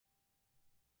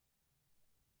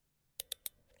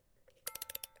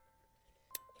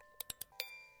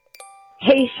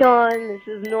Hey Sean, this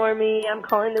is Normie. I'm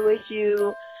calling to wish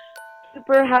you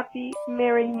super happy,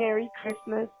 Merry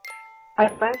Christmas. I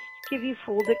must give you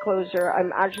full disclosure.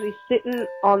 I'm actually sitting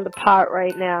on the pot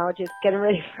right now, just getting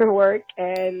ready for work,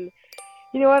 and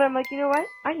you know what? I'm like, you know what?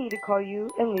 I need to call you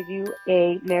and leave you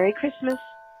a Merry Christmas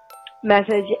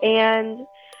message, and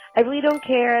I really don't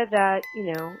care that,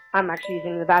 I'm actually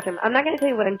using the bathroom. I'm not going to tell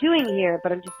you what I'm doing here,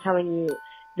 but I'm just telling you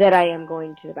that I am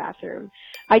going to the bathroom.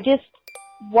 I just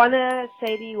want to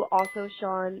say to you also,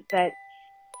 Sean, that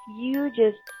you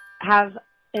just have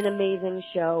an amazing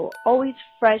show. Always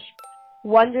fresh,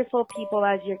 wonderful people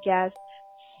as your guests,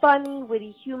 funny,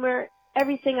 witty humor,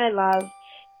 everything I love,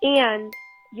 and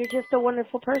you're just a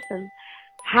wonderful person.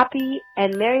 Happy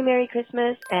and Merry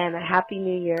Christmas and a Happy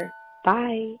New Year.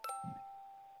 Bye.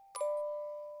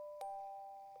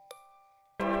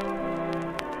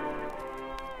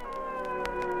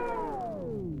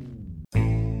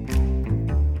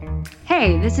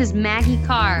 Hey, this is Maggie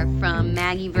Carr from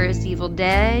Maggie vs. Evil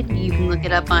Dead. You can look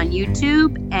it up on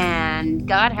YouTube, and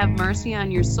God have mercy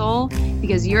on your soul,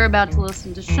 because you're about to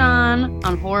listen to Sean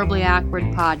on Horribly Awkward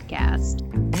Podcast.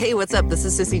 Hey, what's up? This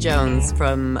is Sissy Jones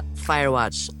from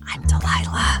Firewatch. I'm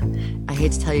Delilah. I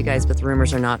hate to tell you guys, but the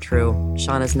rumors are not true.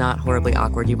 Sean is not horribly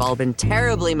awkward. You've all been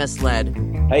terribly misled.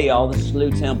 Hey y'all, this is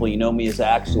Lou Temple. You know me as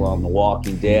Axel on The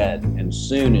Walking Dead, and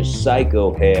soon as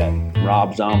Psycho Head,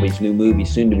 Rob Zombie's new movie,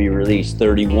 soon to be released,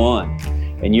 31.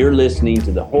 And you're listening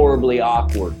to the Horribly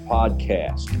Awkward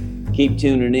Podcast. Keep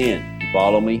tuning in. You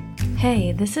follow me?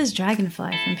 Hey, this is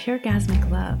Dragonfly from Pure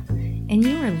Gasmic Love, and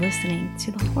you are listening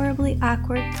to the Horribly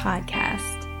Awkward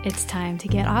Podcast. It's time to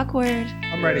get awkward.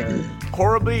 I'm ready.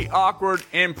 Horribly Awkward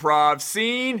Improv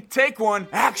Scene. Take one.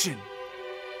 Action.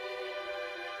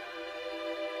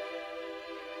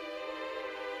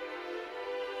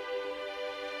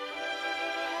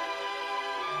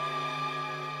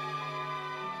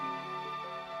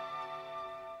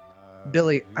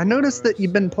 Billy, I noticed that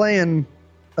you've been playing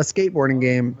a skateboarding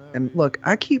game, and look,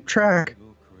 I keep track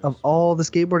of all the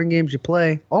skateboarding games you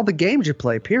play, all the games you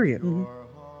play, period. Mm-hmm.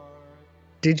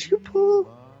 Did you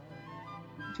pull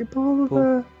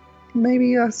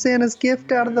maybe Santa's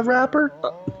gift out of the wrapper?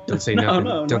 Don't say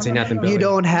nothing. Don't say nothing, Billy. You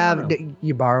don't have,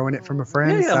 you borrowing it from a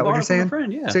friend? Yeah, Is that what you're saying? From a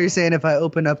friend, yeah. So you're saying if I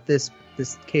open up this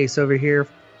case over here,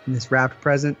 this wrapped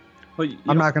present, well,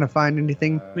 I'm not going to find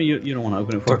anything? I mean, you don't want to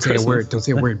open it for Don't Christmas. say a word. Don't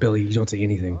say a word, Billy. You don't say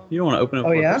anything. You don't want to open it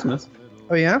for Christmas.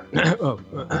 Oh, yeah?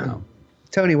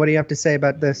 Tony, what do you have to say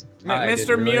about this?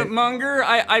 Mr. Mutemonger,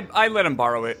 I let him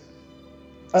borrow it.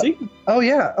 See? Oh,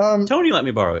 yeah. Tony let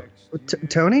me borrow it.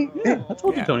 Tony? Yeah, I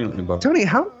told you Tony let me borrow it. Tony,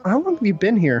 how long have you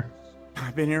been here?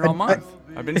 I've been here all month.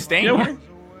 I've been staying here.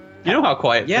 You know how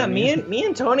quiet. Yeah, me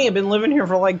and Tony have been living here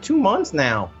for like 2 months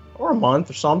now, or a month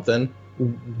or something.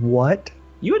 What?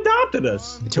 You adopted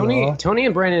us. Tony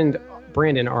and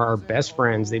Brandon are our best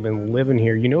friends. They've been living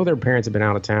here. You know their parents have been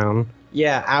out of town.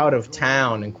 Yeah, out of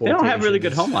town. In they don't have really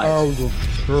good home life.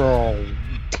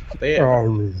 They're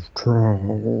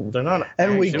not.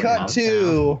 And we cut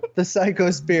to the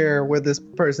Psychosphere where this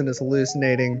person is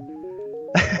hallucinating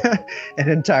an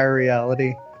entire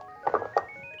reality.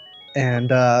 And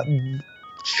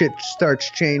shit starts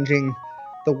changing.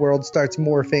 The world starts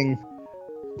morphing.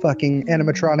 Fucking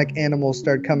animatronic animals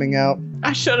start coming out.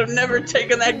 I should have never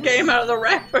taken that game out of the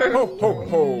wrapper. Ho, ho,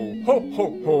 ho. Ho,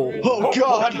 ho, ho. Oh,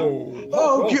 God.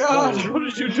 Oh, God. What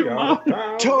did you do, Mom?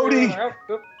 Tony.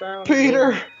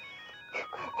 Peter.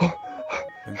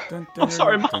 I'm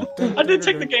sorry, Mom. I did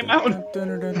take the game out.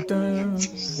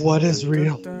 What is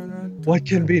real? What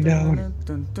can be known?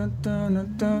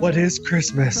 What is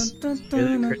Christmas? Hear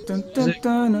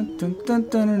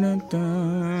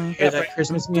that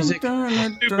Christmas music?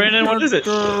 Dude, Brandon, what is it?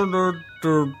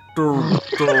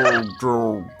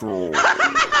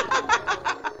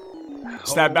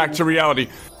 Snap back to reality.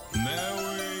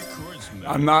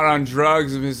 I'm not on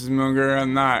drugs, Mrs. Munger.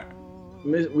 I'm not.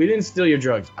 We didn't steal your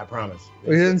drugs, I promise.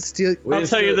 We didn't steal. I'll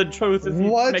tell you the truth. If you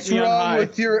What's make me wrong unhigh.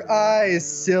 with your eyes,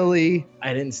 silly?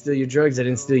 I didn't steal your drugs. I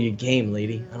didn't steal your game,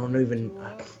 lady. I don't even.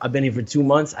 I've been here for 2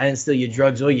 months. I didn't steal your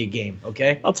drugs or your game.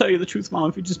 Okay? I'll tell you the truth, Mom.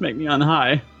 If you just make me on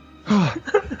high.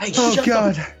 Hey, Oh, shut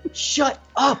God. Shut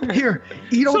up! Here,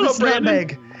 eat all Shut this up, Brandon.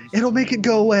 nutmeg. It'll make it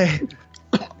go away.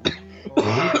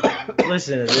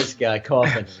 Listen to this guy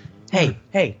coughing. Hey,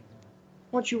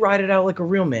 why don't you ride it out like a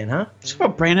real man, huh? Shut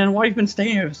up, Brandon. Why you been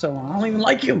staying here so long? I don't even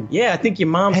like you. Yeah, I think your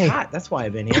mom's Hey. hot. That's why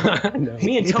I've been here. Me and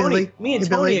Hey, Tony, Billy. Hey, Tony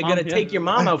Billy. are gonna Mom, take your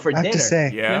mom out for I have dinner. to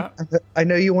say, Yeah? I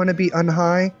know you want to be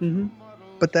unhigh, Mm-hmm.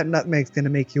 but that nutmeg's gonna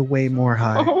make you way more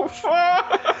high. Oh,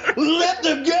 fuck. Let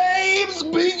the games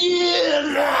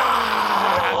begin!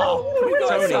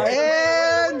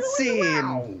 And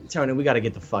scene. Tony, we got to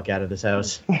get the fuck out of this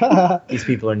house. These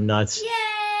people are nuts.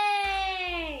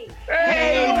 Yay!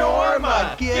 Hey,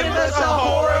 Norma, give us a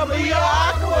horribly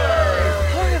awkward.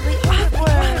 Horribly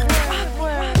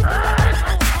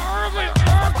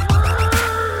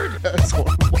awkward. That's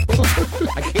horrible.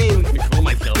 I can't even control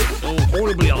myself. It's so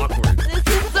horribly awkward. This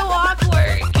is so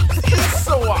awkward. It's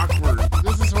so awkward.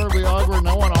 This is horribly awkward.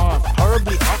 No one off.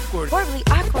 Horribly awkward. Horribly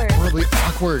awkward. Horribly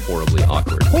awkward. Horribly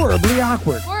awkward. Horribly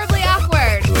awkward. Horribly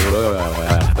awkward.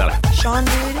 Sean,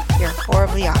 dude, you're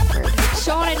horribly awkward.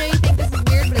 Sean, I know you think this is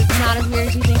weird, but it's not as weird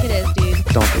as you think it is, dude.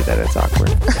 Don't do that. It's awkward.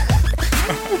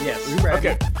 Yes.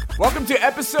 Okay. Welcome to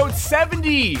episode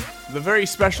 70, the very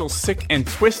special Sick and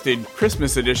Twisted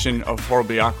Christmas edition of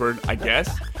Horribly Awkward, I guess.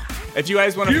 If you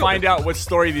guys want to find out what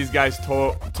story these guys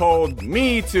told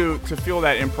me to feel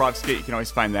that improv skit, you can always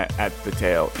find that at the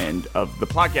tail end of the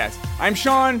podcast. I'm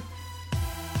Sean.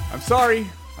 I'm sorry.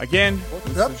 Again.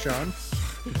 What's up, Sean?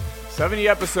 70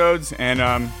 episodes, and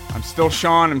I'm still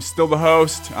Sean. I'm still the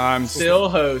host. I'm Still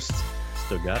host.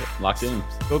 Still got it. Locked in.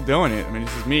 still doing it. I mean,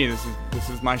 this is me. This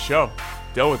is my show.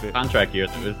 Deal with it. Contract year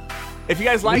through it. If you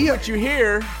guys like what you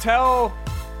hear, tell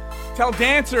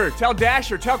Dancer, tell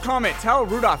Dasher, tell Comet, tell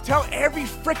Rudolph, tell every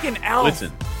freaking elf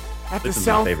Listen. at the This is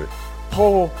my South favorite.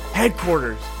 Pole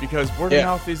headquarters, because word of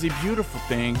mouth is a beautiful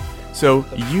thing. So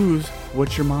use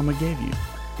what your mama gave you.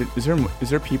 Is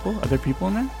there people? Are there people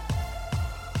in there?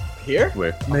 Here?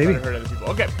 Where? Maybe. I heard other people.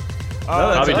 Okay. No,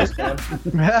 Probably that's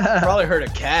just Probably heard a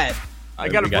cat. I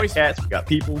got a we got voice. cats. We got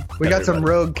people. We got some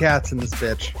everybody. rogue cats in this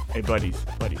bitch. Hey, buddies.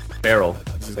 Feral.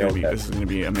 This is gonna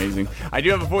be amazing. I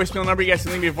do have a voicemail number. You guys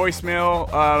can leave me a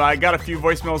voicemail. I got a few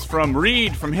voicemails from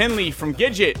Reed, from Henley, from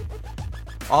Gidget.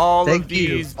 All Thank of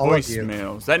these you. All of you.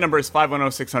 voicemails. That number is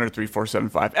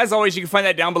 510-600-3475. As always, you can find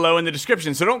that down below in the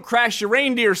description. So don't crash your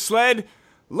reindeer sled.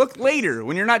 Look later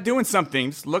when you're not doing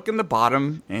something. Just look in the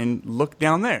bottom and look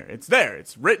down there. It's there.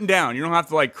 It's written down. You don't have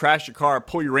to like crash your car,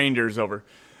 pull your reindeers over.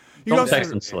 You Don't can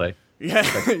text and slay. Yeah.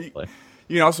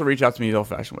 You can also reach out to me the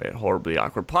old-fashioned way at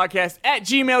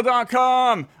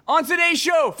horriblyawkwardpodcast@gmail.com. On today's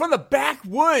show, from the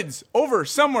backwoods over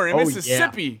somewhere in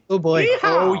Mississippi, Oh boy.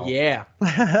 Oh, yeah.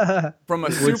 from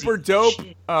a super dope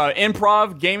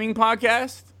improv gaming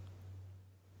podcast.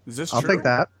 Is this I'll true? take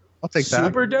that. I'll take that.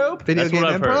 Super dope. Video That's game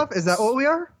what I've improv? heard. Is that what we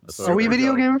are? That's what Are we I've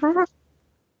video heard. game improv?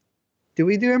 Do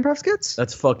we do improv skits?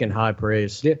 That's fucking high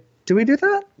praise. Yeah, Do we do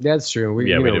that? that's true.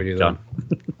 Yeah, you we know do. do John.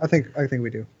 I think we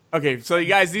do. Okay, so you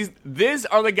guys, these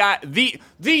are the guys.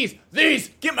 These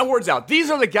get my words out. These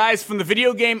are the guys from the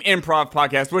Video Game Improv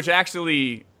Podcast, which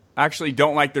actually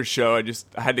don't like their show. I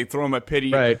had to throw them a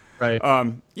pity. Right.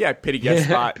 Yeah, pity guest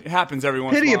spot. It happens every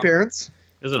once in a Pity while. appearance.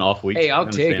 It was an off week. Hey, I I'll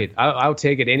take understand. it. I'll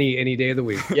take it any day of the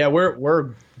week. Yeah,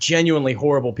 we're genuinely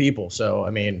horrible people. So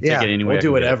I mean, Yeah. Take it any way we'll I do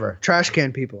can get it. whatever. Trash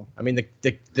can people. I mean,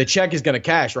 the check is gonna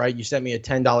cash, right? You sent me a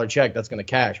 $10 check. That's gonna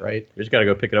cash, right? You just gotta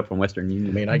go pick it up from Western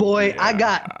Union. I mean, Boy, I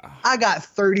got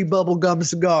 30 bubblegum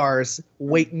cigars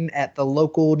waiting at the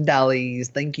local delis.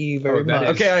 Thank you very that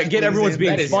much. is- okay, I get everyone's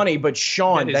being that is- funny, but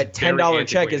Sean, that is that very $10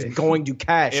 check is antiquated. going to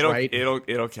cash, right?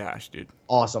 It'll cash, dude.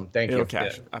 Awesome, thank It'll you.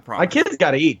 cash. I My promise. kids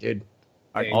gotta eat, dude.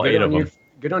 Hey, All good 8 of on you. them.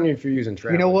 Good on you for using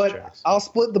travel. You know what? checks. I'll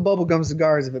split the bubblegum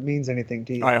cigars if it means anything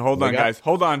to you. All right, hold on, got- guys.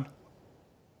 Hold on.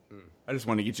 I just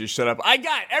want to get you to shut up.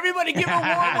 Everybody give a warm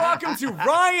welcome to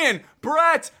Ryan,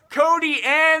 Brett, Cody,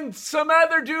 and some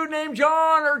other dude named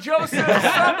John or Joseph,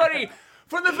 somebody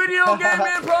from the Video Game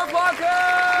Improv Podcast.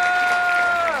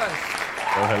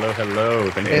 Oh, hello.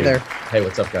 Thank Hey you. there. Hey,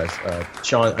 what's up, guys?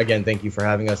 Sean, again, thank you for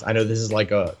having us. I know this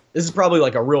is probably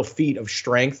like a real feat of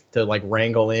strength to like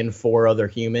wrangle in 4 other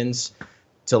humans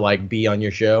to like be on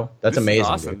your show. That's This is amazing.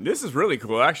 awesome. Dude. This is really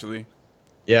cool, actually.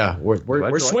 Yeah, we're Glad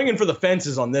you like swinging for the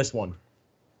fences on this one.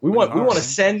 We want are. to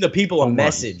send the people a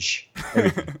message.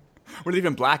 We're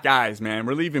leaving black eyes, man.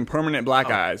 We're leaving permanent black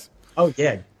eyes. Oh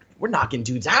yeah, we're knocking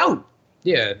dudes out.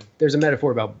 Yeah, there's a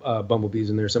metaphor about bumblebees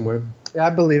in there somewhere. Yeah, I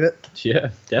believe it. Yeah,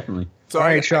 definitely. So All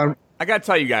right, Sean. I got to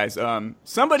tell you guys,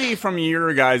 somebody from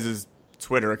your guys'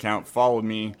 Twitter account followed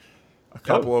me a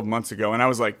couple of months ago, and I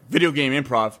was like, Video Game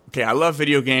Improv. Okay, I love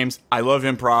video games. I love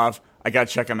improv. I got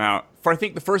to check them out. I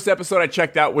think the first episode I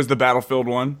checked out was the Battlefield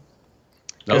one.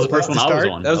 That was the first one I was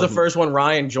on. That was the first one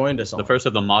Ryan joined us on. The first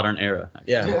of the modern era.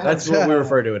 Yeah, that's what we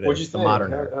refer to it as. The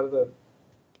modern era.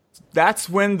 That's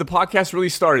when the podcast really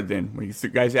started then, when you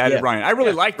guys added Yeah. Ryan. I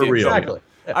really liked for it. real. Exactly.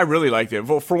 I really liked it.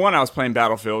 Well, for one, I was playing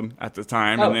Battlefield at the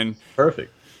time, and then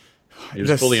Perfect. He was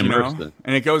just, fully you know, immersed in.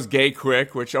 and it goes gay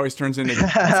quick, which always turns into it's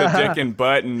a dick and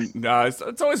butt, and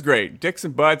it's always great. Dicks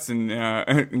and butts and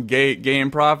gay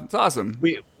improv. It's awesome.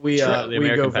 We We The we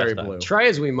American go very pastime. blue. Try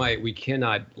as we might, we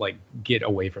cannot like get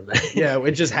away from that. Yeah,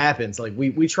 it just happens. Like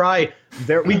we try.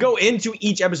 We go into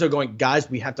each episode going, guys,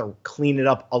 we have to clean it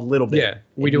up a little bit. Yeah,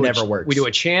 we It do never works. We do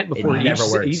a chant before It never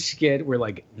works. each skit. We're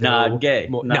like, Not gay.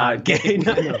 not gay.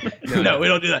 No, No, we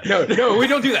don't do that. no, we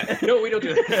don't do that. No, we don't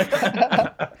do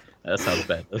that. That sounds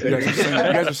bad. You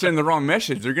guys are sending the wrong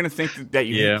message. They're gonna think that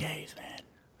you hate gays,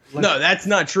 man. No, that's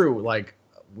not true. Like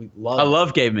we love. I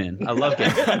love gay men. I love gay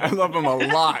men. I love them a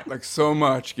lot, like so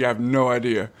much. You have no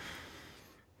idea.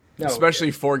 No,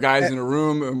 Especially four guys in a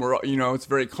room, and we're it's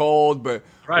very cold, but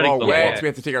we're all wet. So we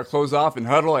have to take our clothes off and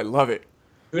huddle. I love it.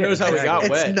 Who knows how we got It's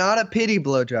wet? not a pity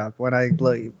blowjob when I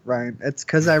blow you, Ryan. It's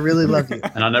because I really love you.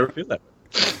 And I'll never feel that.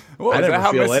 Well, I is never that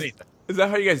how feel anything. Is that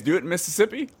how you guys do it in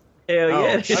Mississippi? Hell yeah.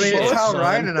 I mean, It's how son.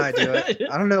 Ryan and I do it.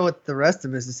 I don't know what the rest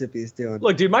of Mississippi is doing.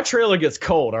 Look, dude, my trailer gets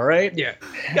cold. All right. Yeah,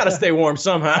 You gotta stay warm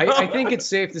somehow. I think it's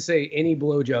safe to say any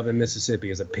blowjob in Mississippi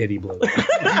is a pity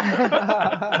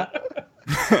blowjob.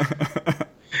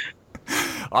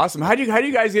 Awesome. How do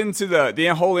you guys get into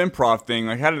the whole improv thing?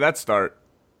 Like, how did that start?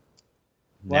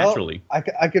 Well, Naturally. I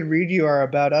could read you our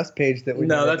About Us page that we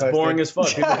No, never that's posted. boring as fuck.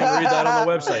 People can read that on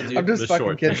the website, dude. I'm just The fucking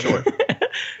short, kidding.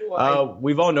 the short.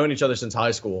 We've all known each other since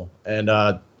high school, and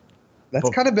That's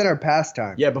kind of been our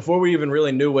pastime. yeah, before we even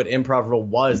really knew what improv role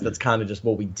was, that's kind of just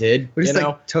what we did. We just you know?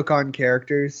 like took on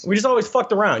characters. We just always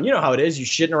fucked around. You know how it is. You're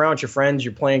shitting around with your friends.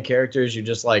 You're playing characters. You're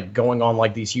just like going on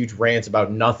like these huge rants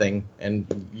about nothing, and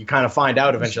you kind of find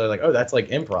out eventually, like, oh, that's like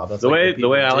improv. That's The like way what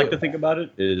people I like do. to think about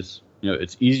it is,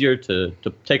 it's easier to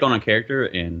take on a character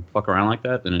and fuck around like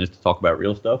that than it is to talk about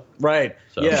real stuff. Right.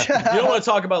 So- Yeah. You don't want to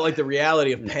talk about like the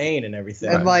reality of pain and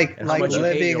everything, And like how much you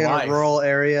hate living your in life. a rural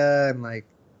area and like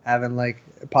having like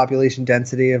a population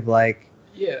density of like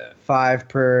Yeah. 5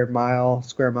 per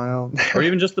square mile. Or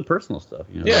even just the personal stuff.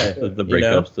 Yeah. The You know?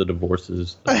 breakups, the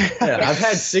divorces. Yeah, I've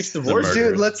had 6 divorces.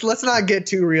 Dude, let's not get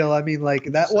too real. I mean,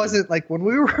 like that wasn't like when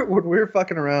we were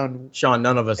fucking around Sean,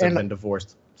 none of us have And- been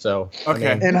divorced. So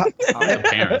Okay. in, I'm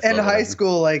parents, in so high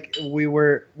school. Like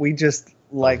we just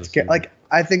liked same. like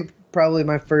I think probably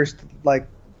my first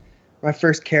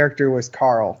character was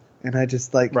Carl, and I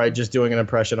just like right, just doing an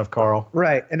impression of Carl.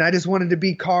 right, and I just wanted to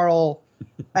be Carl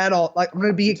at all. Like I'm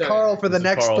gonna be Sorry, Carl for the this is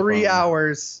next Carl 3 from-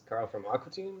 hours. Carl from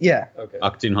Aqua Teen? Yeah. Okay.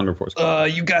 Octane Hunger Force.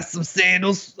 You got some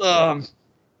sandals?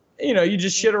 You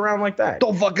just shit around like that.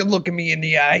 Don't fucking look at me in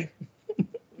the eye.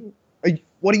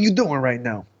 What are you doing right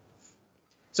now?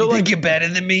 So You like think you're better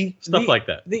than me? Stuff like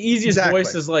that. the easiest Exactly.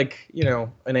 voice is like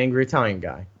an angry Italian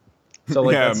guy. So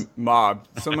like yeah, that's mob.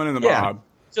 Someone in the Yeah. mob.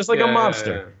 just like a Yeah, mobster.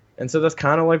 yeah. And so that's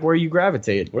kind of like where you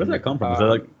gravitate. Where does that come from? Is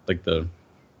that like the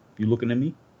you looking at me?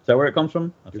 Is that where it comes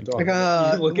from? I think so. Like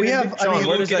You looking we at have. me? I Sean, mean,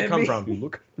 where does that come me?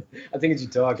 from? I think it's you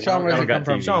talking. Sean, where does I it don't come got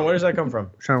from? TV. Sean, where does that come from?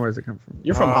 Sean, where does it come from?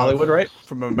 You're from Hollywood, right?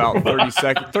 From about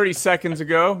 30 seconds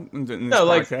ago in this No,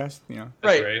 like- podcast. Yeah.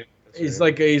 Right. He's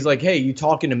like, hey, you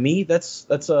talking to me? That's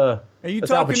Are you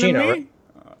That's Al talking Pacino, to me? right?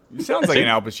 It sounds like an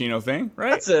Al Pacino thing, right?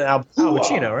 that's Al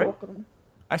Pacino, right?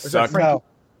 I that suck. Frank?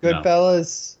 No.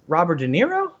 Goodfellas. Robert De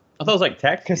Niro? I thought it was like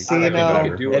Taxi. Casino.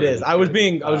 It is. I was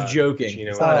joking. Pacino.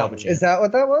 It's not Al Oh, Pacino. is that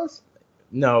what that was?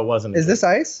 No, it wasn't. Is this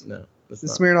ice? No, that's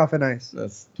It's not. Smirnoff and ice.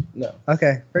 That's no.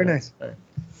 Okay, very nice.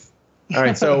 All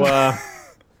right, so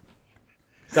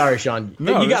sorry, Sean.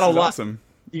 No, you got this a is lot. awesome.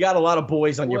 You got a lot of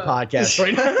boys on your Well- podcast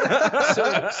right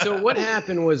now. So what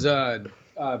happened was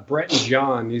Brett and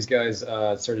John, these guys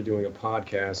started doing a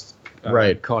podcast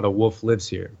Right. called A Wolf Lives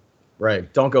Here.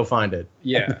 Right. Don't go find it.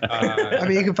 Yeah. I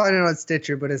mean, you can find it on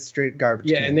Stitcher, but it's straight garbage.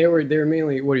 yeah, can. and they were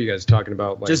mainly, what are you guys talking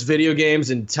about? Like, Just video games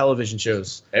and television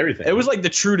shows. Everything. It was like the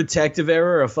True Detective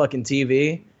era of fucking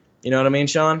TV. You know what I mean,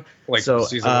 Sean? Like so,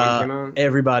 season 1 came out?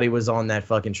 everybody was on that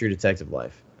fucking True Detective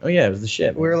life. Oh yeah, it was the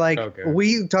shit. we're like, Okay.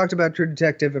 we talked about True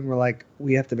Detective, and we're like,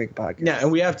 we have to make a podcast. yeah,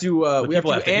 and we have to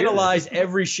people have to hear analyze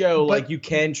every show But- like you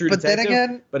can True but then Detective,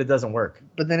 again- but it doesn't work.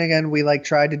 But then again, we like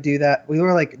tried to do that. We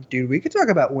were like, dude, we could talk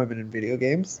about women in video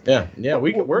games. Yeah,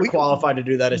 we're we- qualified to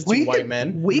do that as two We white could,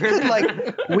 men. we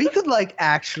could like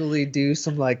actually do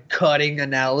some like cutting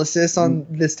analysis on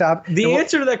this topic. The And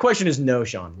answer to that question is no,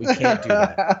 Sean. We can't do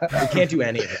that. We can't do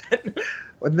any of that.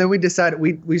 And then we decided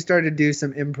we started to do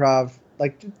some improv,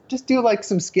 like just do like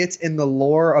some skits in the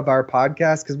lore of our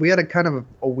podcast, because we had a kind of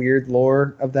a weird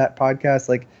lore of that podcast.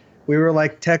 Like we were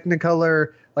like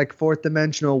Technicolor, like fourth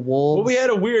dimensional wolves. Well, we had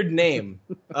a weird name.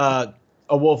 A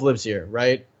Wolf Lives Here,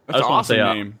 right? I That's just an want to awesome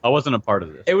say name. I wasn't a part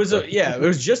of this. It was it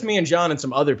was just me and John and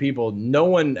some other people. No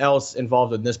one else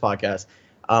involved in this podcast.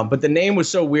 But the name was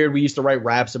so weird. We used to write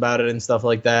raps about it and stuff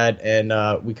like that,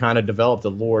 and we kind of developed a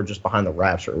lore just behind the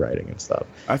raps we're writing and stuff.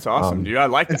 That's awesome, dude. I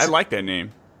like that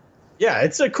name. Yeah,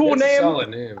 it's a cool It's a name. solid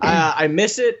name. I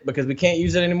miss it because we can't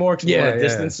use it anymore because we want to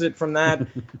distance it from that.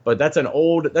 But that's an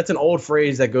old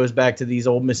phrase that goes back to these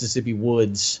old Mississippi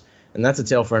woods, and that's a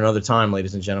tale for another time,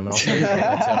 ladies and gentlemen. I'll tell you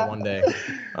that tale one day.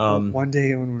 One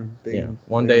day when we're big. Yeah,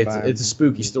 one day it's a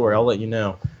spooky story. I'll let you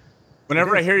know.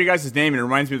 Whenever I hear you guys' name, it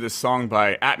reminds me of this song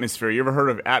by Atmosphere. You ever heard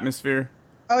of Atmosphere?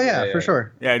 Oh yeah, for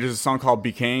sure. Yeah, there's a song called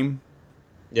Became.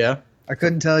 Yeah. I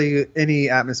couldn't tell you any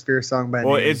Atmosphere song by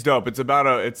Well, name. it's dope.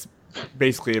 It's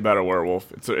basically about a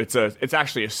werewolf. It's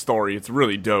actually a story. It's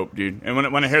really dope, dude. And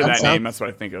when I hear that name, that's what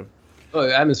I think of. Oh,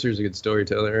 Atmosphere's a good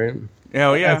storyteller, right?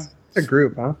 Hell yeah. That's a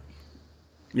group, huh?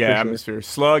 Yeah, For sure. Atmosphere.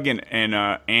 Slug and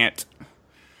Ant.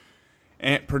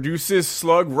 Ant produces,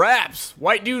 Slug raps.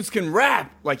 White dudes can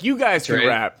rap like you guys can right.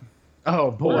 rap.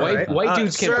 Oh boy, White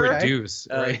dudes can sir, produce.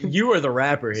 Right? You are the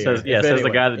rapper here. Says the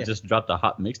Anyway. guy that just dropped a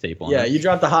hot mixtape on Yeah, us. you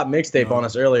dropped the hot mixtape on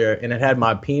us earlier, and it had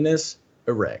my penis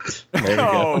erect. There you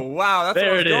Oh, go. wow. That's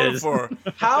There what it I was is. going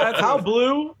for. How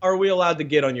blue are we allowed to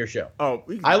get on your show? Oh,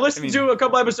 I listened to a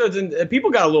couple episodes, and people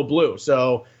got a little blue.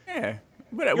 So Yeah.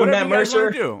 You Whatever and Matt you guys Mercer?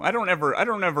 want to do. I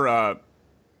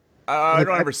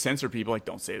don't ever censor people. Like,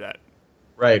 don't say that.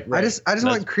 right. I just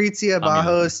want Krizia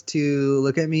Bajos to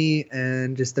look at me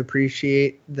and just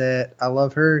appreciate that I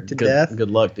love her to death. Good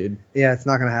luck, dude. Yeah, it's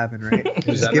not gonna happen, right?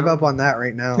 Just that give now? up on that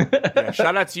right now. Yeah,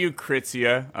 shout out to you,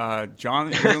 Krizia.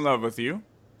 John is in love with you.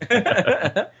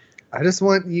 I just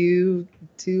want you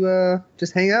to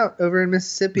just hang out over in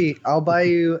Mississippi. I'll buy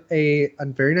you a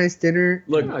very nice dinner.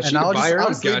 Look, and I'll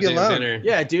just leave you alone.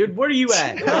 Yeah, dude, where are you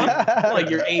at? Huh? Like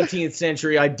your 18th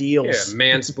century Yeah, ideals.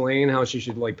 mansplain how she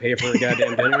should like pay for her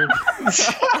goddamn dinner.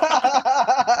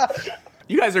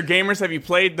 You guys are gamers. Have you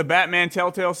played the Batman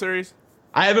Telltale series?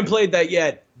 I haven't played that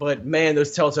yet, but man,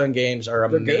 those Telltale games are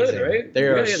They're amazing. good, right? They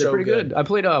are they're so pretty good. I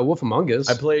played Wolf Among Us.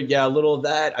 I played a little of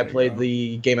that. I played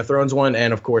the Game of Thrones one,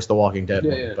 and of course the Walking Dead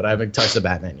one. Yeah. But I haven't touched the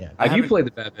Batman yet. You played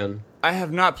the Batman. I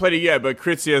have not played it yet, but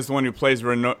Krizia is the one who plays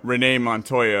Renee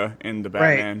Montoya in the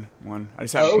Batman one. I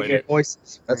just haven't played it.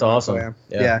 Voices. That's awesome.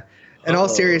 Yeah. In all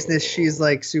seriousness, she's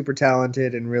like super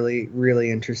talented and really,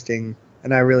 really interesting.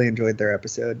 And I really enjoyed their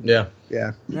episode. Yeah.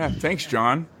 Yeah. Yeah, thanks,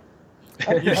 John.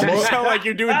 You sound like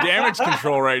you're doing damage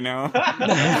control right now.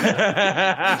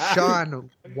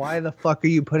 Sean, why the fuck are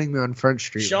you putting me on Front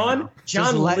Street? John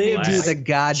Just let me lives. do the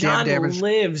goddamn John damage.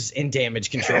 lives in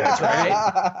damage control,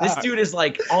 right? This dude is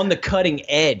like on the cutting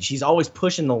edge. He's always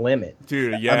pushing the limit.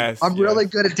 Dude, yes. I'm really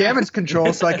good at damage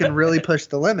control, so I can really push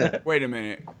the limit. Wait a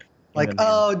minute. Like,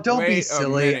 oh, don't be Wait a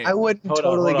silly. minute. I wouldn't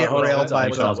totally get railed by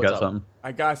Sean's got something.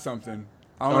 I got something.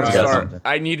 Sean's got something.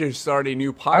 I need to start a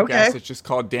new podcast. Okay. It's just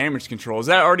called Damage Control. Is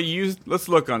that already used? Let's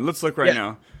look right Yeah.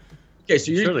 now. Okay,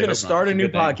 so you're Surely going to hope start not. a new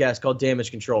Good name. podcast called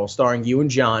Damage Control, starring you and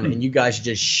John, and you guys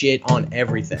just shit on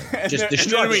everything. Just And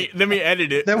destruction. then we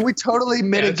edit it. Then we totally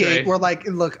mitigate. right. We're like,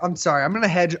 look, I'm sorry. I'm going to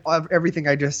hedge everything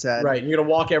I just said. Right, you're going to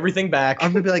walk everything back.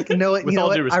 I'm going to be like, you know what? With You know all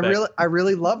what? due respect. I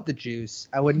really love the juice.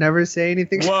 I would never say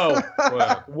anything. Whoa.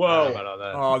 About Whoa. all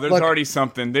that. Oh, there's Look. already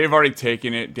something. They've already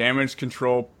taken it. Damage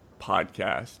Control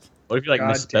Podcast. What if you like God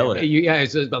misspell damn it? Yeah, I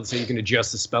was about to say you can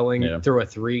adjust the spelling, Yeah. throw a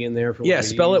 3 in there for Yeah, one of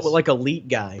spell it these. with like elite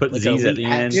guy. Put like Z's at elite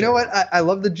the end. You know what? I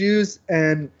love the Jews,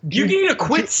 and You need to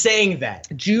quit saying that.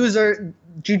 Jews are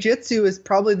jujitsu is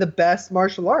probably the best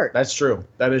martial art. That's true.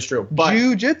 That is true. But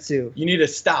Jujitsu. you need to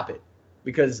stop it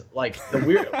because like the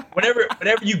weird whenever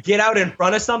you get out in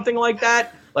front of something like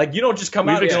that, like you don't just come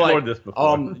We've out and you're explored like, this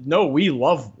before. no, we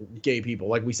love gay people,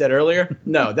 like we said earlier.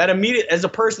 No, that as a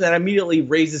person that immediately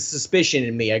raises suspicion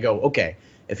in me. I go, okay,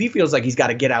 if he feels like he's got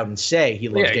to get out and say he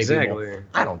loves Yeah, gay exactly. people,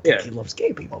 I don't think he loves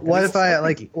gay people. What if I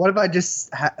That's what if I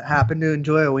just happen to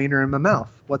enjoy a wiener in my mouth?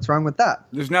 What's wrong with that?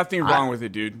 There's nothing wrong with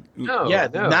it, dude. No, Yeah,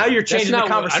 no. now you're That's changing the not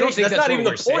what- I conversation. don't think That's not what even the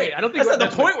we're saying. point. I don't think that's not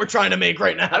that's the point what- we're trying to make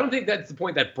right now. I don't think that's the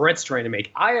point that Brett's trying to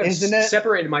make. I have Isn't it?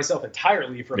 separated myself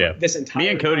entirely from Yeah. this entire Me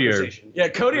and Cody are- conversation. Yeah,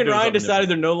 Cody and We're doing Ryan something decided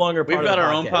they're no longer part We've of got the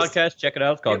our own podcast. Check it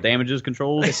out. It's called Damages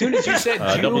Control. As soon as you said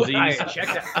Double Jew, Z's. I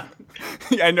checked out.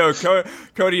 Yeah, I know.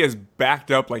 Cody has backed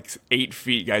up like 8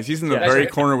 feet, guys. He's in the Yeah, very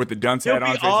that's right. corner with the dunce He'll hat on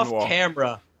be facing off the wall.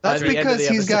 camera. That's by the end of because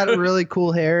the he's got episode. really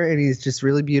cool hair and he's just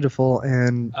really beautiful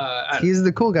and he's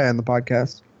the cool guy on the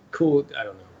podcast. Cool. I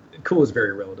don't know. Cool is a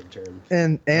very relative term.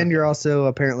 And you're also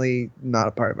apparently not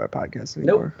a part of our podcast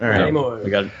anymore. Nope. Not anymore.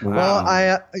 We got.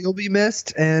 Well, you'll be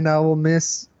missed, and I will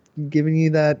miss giving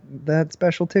you that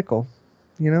special tickle.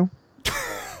 You know.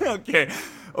 Okay.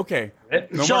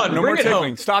 No Sean, more bring it tickling.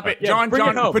 home. Stop it. Yeah, John, bring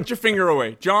it home. put your finger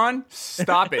away. John,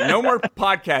 stop it. No more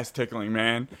podcast tickling,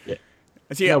 man.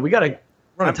 See, Yeah, we're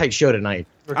on a tight show tonight.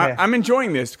 Okay. I'm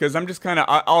enjoying this because I'm just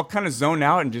I'll kind of zone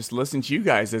out and just listen to you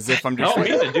guys as if I'm I just. don't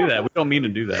mean to do that. We don't mean to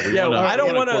do that. I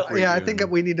don't want to. Yeah, I think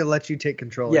we need to let you take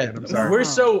control. Yeah, again. I'm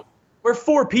sorry. we're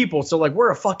 4 people, so like we're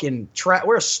a fucking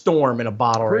we're a storm in a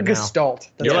bottle We're right now. Gestalt.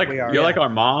 That's You're what like we are. you're like our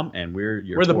mom, and we're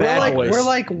the bad boys. We're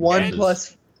like 1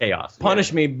 plus. chaos.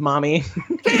 Punish me, mommy.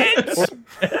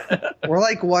 We're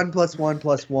like 1 + 1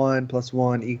 + 1 +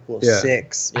 1 equals Yeah.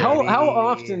 6. How baby.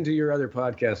 often do your other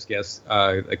podcast guests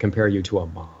compare you to a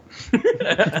mom?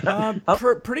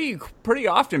 Pretty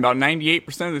often, about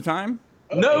 98% of the time.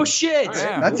 No shit. Oh,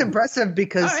 yeah. That's impressive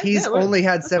because All right, he's yeah, well, only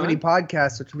had that's 70 fine.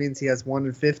 podcasts, which means he has 1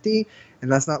 in 50,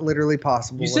 and that's not literally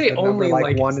possible. You with say a number only like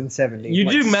like 1 in 70. You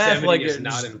Like do math 70 like is it.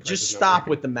 not an Just impressive stop number.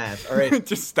 with the math. All right,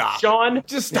 Just stop. Sean.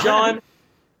 Just stop. Sean.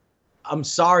 I'm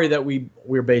sorry that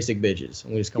we're basic bitches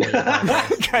and we just come on your podcast.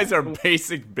 You guys are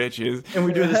basic bitches. And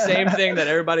we do the same thing that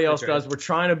everybody else does. We're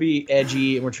trying to be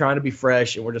edgy and we're trying to be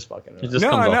fresh and we're just fucking. It just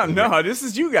comes off No. This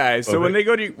is you guys. So when they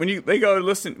go to when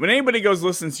anybody goes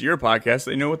listens to your podcast,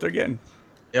 they know what they're getting.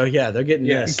 Oh yeah, they're getting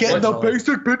this. Getting the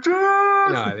basic bitches.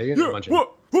 No, they're getting a bunch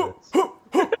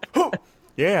of.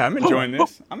 Yeah, I'm enjoying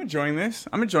this. I'm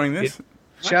enjoying this.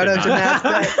 Shout out to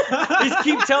Matt. He's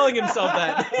keep telling himself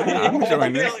that. I'm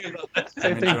enjoying this.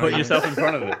 Same thing. Put yourself in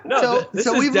front of it. No, this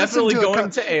is we've definitely listened to going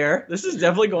to air. This is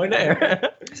definitely going to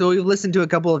air. So we've listened to a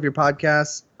couple of your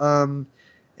podcasts,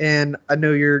 and I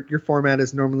know your format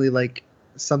is normally like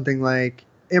something like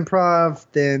improv,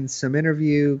 then some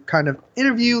interview /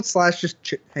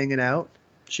 just hanging out.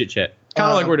 Chit chat. Kind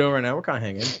of like we're doing right now. We're kind of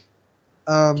hanging.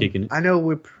 Kicking it. I know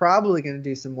we're probably going to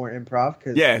do some more improv.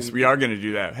 Yes, we are going to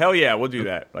do that. Hell yeah, we'll do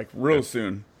that. Like real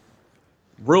soon.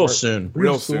 Real soon.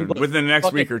 Within the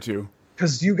next week or two.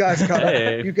 Because you guys got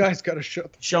Hey. to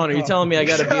shut. Sean, are you telling me I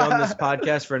got to be on this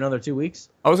podcast for another 2 weeks?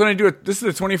 I was going to do it. This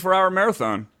is a 24-hour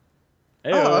marathon.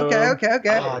 Oh, okay.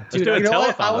 Oh, dude, do a You know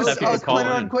what? telethon. I Let's was have people call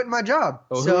planning on in. quitting my job.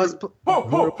 Oh, So I was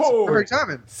perfect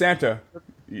timing. Santa,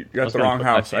 you got was the gonna wrong put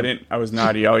my house. team. I was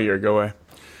naughty all year. Go away.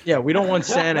 Yeah, we don't want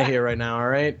Santa here right now, all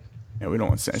right? Yeah, we don't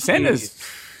want Santa.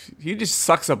 He just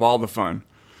sucks up all the fun.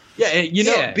 Yeah, you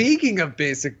know. Yeah. Speaking of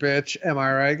basic bitch, am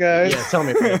I right, guys? Yeah, tell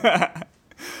me. Bro.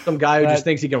 Some guy who just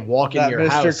thinks he can walk in That your Mr.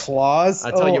 house. Claus. I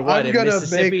tell you what, I'm in gonna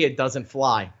Mississippi, it doesn't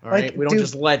fly. All right, Like, we don't dude-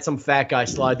 just let some fat guy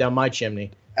slide down my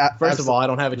chimney. First of all, I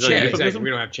don't have a Yeah, chimney. exactly. We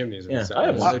don't have chimneys. Yeah, I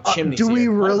have no chimneys. do we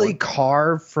here. really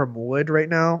carve from wood right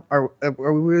now? Are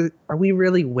we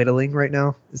really whittling right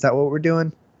now? Is that what we're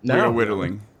doing? We're No,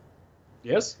 whittling.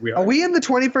 Yes, we Are are. we in the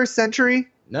 21st century?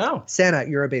 no. Santa,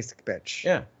 you're a basic bitch.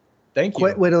 Yeah, thank you.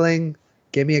 Quit whittling.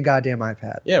 Give me a goddamn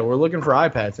iPad. Yeah, we're looking for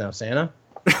iPads now, Santa.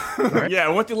 Yeah,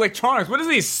 what the electronics? What is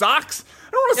these socks?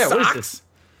 I don't Yeah, want what is socks. this?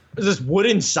 Is this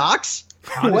wooden socks?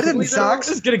 Wooden This socks?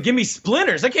 is gonna give me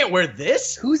splinters. I can't wear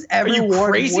this. Who's ever you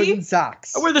worn crazy? wooden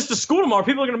socks? I wear this to school tomorrow.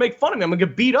 People are gonna make fun of me. I'm gonna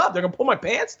get beat up. They're gonna pull my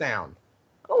pants down.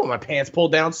 I don't want my pants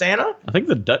pulled down, Santa. I think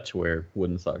the Dutch wear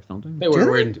wooden socks, don't they? They were Do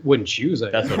they? wearing wooden shoes.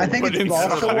 That's what I think it's Wooden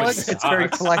balsa wood. socks. It's very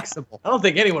flexible. I don't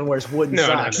think anyone wears wooden No,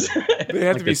 no, socks. no. They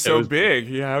have Like to be the so toes. big.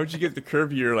 Yeah, how would you get the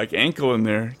curve of your like ankle in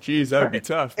there? Jeez, that would be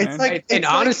tough, man. It's like And it's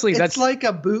honestly, like, that's- it's like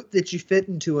a boot that you fit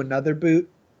into another boot.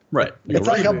 Right. It's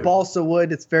like a balsa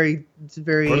wood. It's very What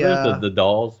are those, the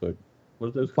dolls? What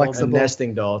are those called? A Flexible.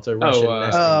 nesting doll. It's a Russian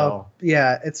nesting doll.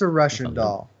 yeah, it's a Russian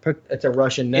doll. It's a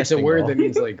Russian It's a nesting word doll. that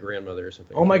means like grandmother or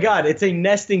something. Oh my god, it's a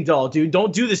nesting doll, dude.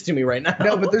 Don't do this to me right now.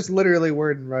 No, but there's literally a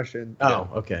word in Russian. Oh,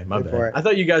 okay, my Go for bad. it. I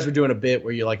thought you guys were doing a bit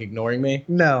where you're like ignoring me.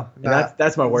 No, And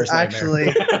that's my worst actually.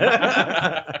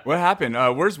 nightmare. What happened?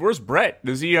 Where's Brett?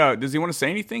 Does he want to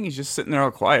say anything? He's just sitting there all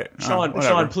quiet. Sean,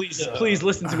 Whatever. Sean, please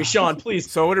listen to me, Sean,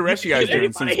 please. So what are the rest of you guys Can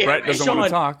doing since anybody hear Brett me? doesn't want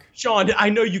to talk? Sean, I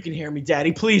know you can hear me,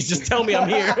 Daddy. Please, just tell me I'm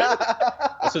here.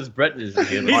 Since Brett is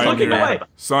here. He's I'm looking here. away.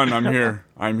 Son, I'm here.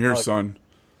 I'm here, son.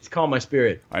 He's calling my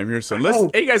spirit. I'm here, son. Let's,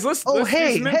 hey guys, let's Oh, do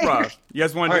hey, some hey. improv. You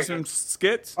guys want to do All some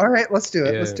skits? All right, let's do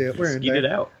it. Yeah. Let's do it. We're in Skeet it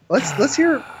there. out. Let's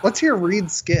hear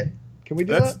Reed's skit. Can we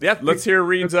do that? Let's hear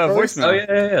Reed's Let's voicemail.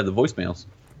 Oh, yeah, the voicemails.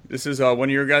 This is one of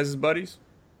your guys' buddies.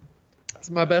 It's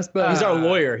my best buddy. He's our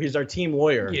lawyer. He's our team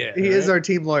lawyer. Yeah. He is our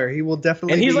team lawyer. He will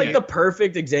definitely. And he's be, like the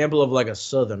perfect example of like a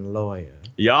Southern lawyer.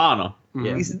 Yana.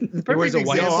 Yeah. He's the He wears perfect a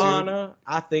white example. suit. Honor,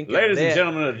 I think. Ladies and that-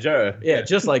 gentlemen of the jury. Yeah,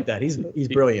 just like that. He's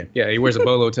brilliant. Yeah, he wears a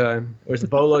bolo tie. Wears a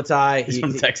bolo tie. He's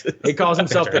from Texas. He calls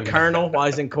himself the Colonel while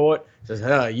he's in court.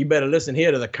 Says, you better listen here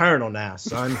to the Colonel now,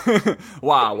 son.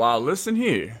 Wow, listen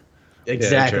here.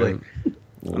 Exactly.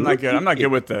 I'm not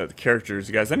good with the characters,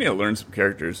 you guys. I need to learn some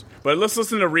characters. But let's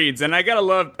listen to Reed's. And I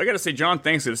gotta say, John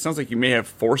thinks it sounds like you may have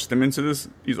forced him into this.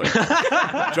 He's like,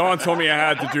 John told me I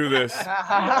had to do this.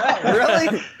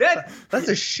 Really? That's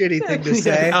a shitty thing to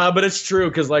say. But it's true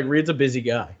because like Reed's a busy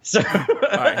guy. So.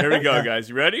 All right, here we go, guys.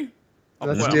 You ready?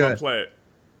 Let's do it. Play it.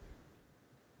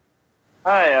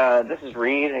 Hi, this is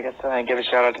Reed. I guess I give a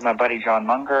shout out to my buddy John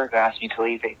Munger, who asked me to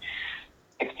leave a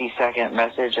 60-second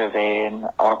message of an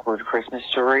awkward Christmas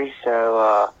story.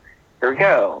 So here we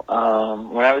go.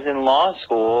 When I was in law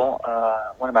school,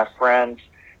 one of my friend's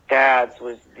dads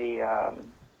was the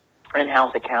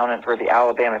in-house accountant for the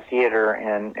Alabama Theater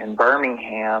in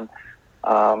Birmingham,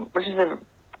 which is a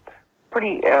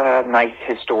pretty nice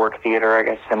historic theater, I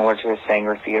guess, similar to a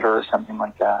Sanger Theater or something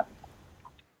like that.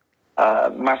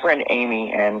 My friend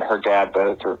Amy and her dad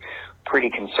both are pretty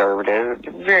conservative,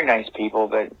 very nice people,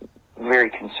 but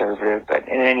very conservative. But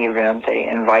in any event, they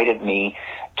invited me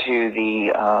to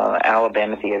the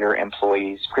Alabama Theater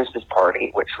employees' Christmas party,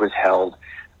 which was held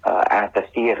at the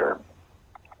theater.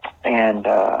 And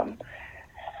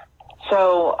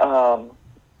so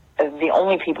the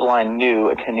only people I knew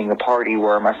attending the party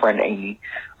were my friend Amy,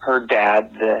 her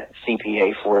dad, the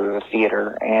CPA for the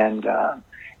theater, and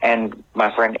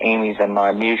my friend Amy's and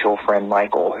my mutual friend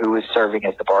Michael, who was serving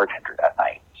as the bartender that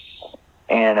night.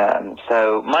 And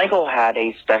so Michael had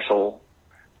a special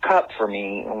cup for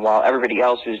me, while everybody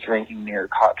else was drinking their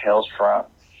cocktails from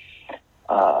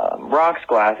rocks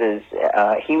glasses.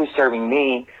 He was serving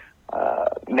me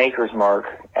Maker's Mark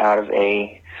out of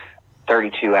a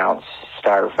 32-ounce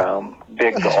styrofoam,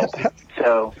 big gulp.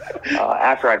 So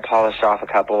after I'd polished off a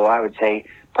couple, I would say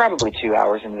probably 2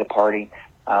 hours into the party,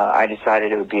 I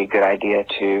decided it would be a good idea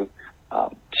to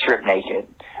strip naked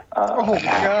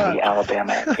at the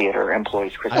Alabama Theater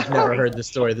employees' Christmas I've never party. heard this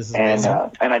story. This is amazing.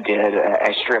 And I did.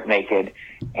 I stripped naked,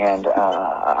 and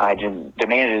I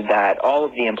demanded that all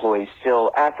of the employees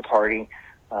still at the party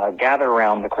gather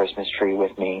around the Christmas tree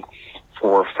with me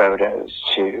for photos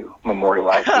to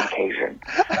memorialize the occasion,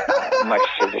 much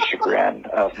to the chagrin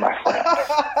of my friend.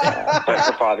 But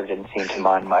her father didn't seem to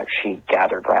mind much. He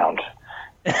gathered round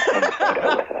in the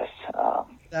photo with us.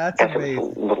 That's I guess amazing. it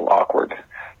was a little awkward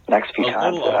next few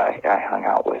times that I hung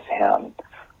out with him.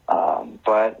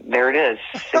 But there it is,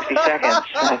 60 seconds.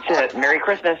 That's it. Merry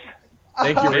Christmas.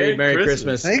 Thank you, Reed. Merry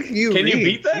Christmas. Thank you, Can you Reed.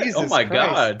 beat that? Jesus Oh my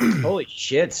Christ. god. Holy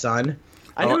shit, son.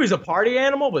 I knew he was a party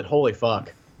animal, but holy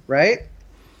fuck. Right?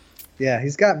 Yeah,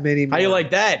 he's got many. How you like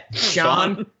that,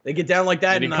 Sean? They get down like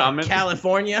that Any in comments?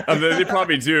 California? They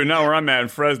probably do. Not where I'm at in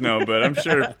Fresno, but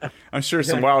I'm sure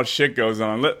some wild shit goes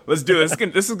on. Let's do this.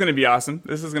 This is gonna be awesome.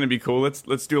 This is gonna be cool.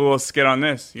 Let's do a little skit on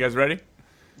this. You guys ready?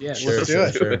 Yeah, Sure, Let's do sure,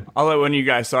 it. sure. I'll let one of you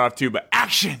guys start off too, but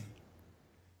action!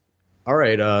 All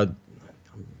right. I'm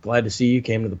glad to see you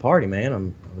came to the party,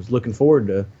 man. I was looking forward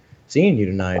to seeing you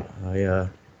tonight.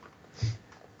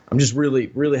 I'm just really,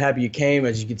 really happy you came.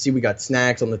 As you can see, we got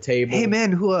snacks on the table. Hey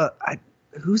man,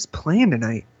 who's playing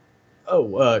tonight?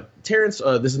 Oh, Terrence,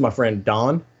 this is my friend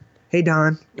Don. Hey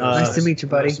Don, nice to meet you,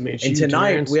 buddy. Nice to meet And you,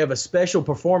 tonight Terrence. we have a special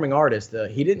performing artist.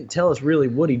 He didn't tell us really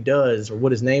what he does or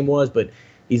what his name was, but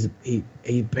he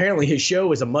apparently his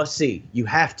show is a must see. You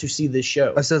have to see this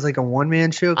show. Oh, so it's like a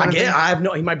one-man show. I kind of guess thing? I have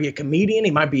no. He might be a comedian.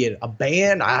 He might be a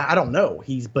band. I don't know.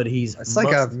 He's. It's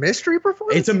like a mystery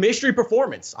performance. It's a mystery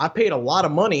performance. I paid a lot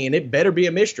of money, and it better be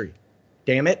a mystery.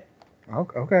 Damn it.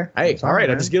 Okay. Hey, Sorry, all right.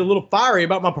 I man. just get a little fiery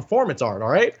about my performance art. All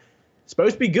right. It's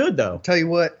supposed to be good though. Tell you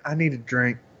what, I need a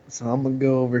drink, so I'm gonna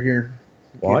go over here.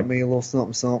 What? Get me a little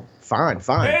something, something. Fine.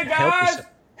 Hey Help guys! yourself.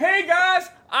 Hey guys!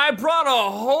 I brought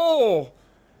a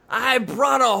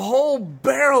whole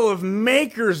barrel of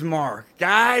Maker's Mark.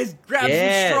 Guys, grab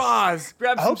Yes. some straws.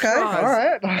 Grab some Okay, straws. all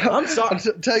right. I'm sorry.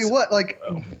 Tell you what, like,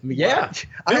 Yeah.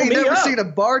 I ain't Fill me never up. seen a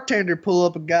bartender pull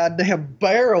up a goddamn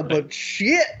barrel, but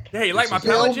shit. Hey, you like my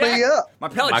Fill pellet me jack? up. My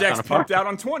pellet My jack's kinda fun. pumped out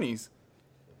on 20s.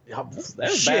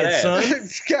 That's Shit, badass. son.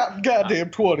 It's got goddamn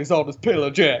 20s on this pillow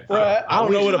jack, right? I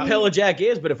don't know what a pellet jack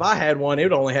is, but if I had one, it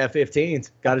would only have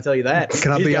 15s. Got to tell you that.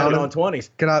 Can I He's be got it honest? on 20s.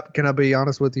 Can I be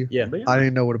honest with you? Yeah. I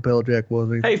didn't know what a pillow jack was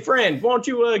either. Hey, friend, why don't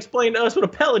you explain to us what a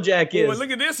pellet jack is? Well,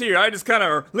 look at this here. I just kind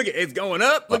of look at it's going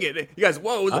up. Look at it. You guys,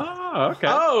 whoa! Oh, okay.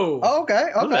 Oh.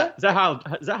 Okay. Is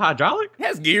that hydraulic? It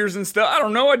has gears and stuff. I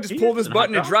don't know. I just pull this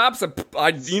button, it drops.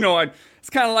 It's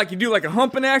kind of like you do like a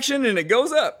humping action, and it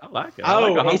goes up. I like it.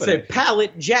 Oh, I like it's a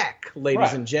pallet jack,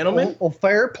 ladies and gentlemen. Well,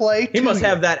 fair play. He to must you.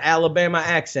 have that Alabama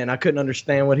accent. I couldn't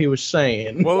understand what he was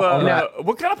saying. Well,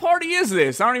 what kind of party is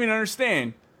this? I don't even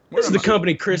understand. This is the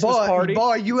company Christmas party.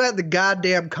 Boy, you at the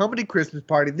goddamn company Christmas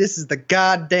party. This is the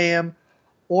goddamn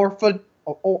orphan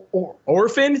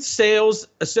Orphan Sales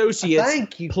Associates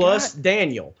Thank you, plus God.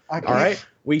 Daniel. I All can't- right?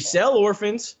 We sell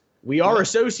orphans. We are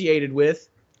associated with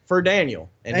for Daniel,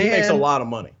 and he makes a lot of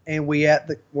money. And we're at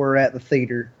the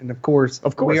theater, and of course,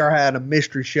 we are having a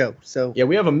mystery show. So yeah,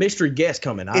 we have a mystery guest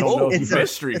coming. I don't know if you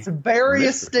It's a very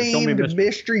esteemed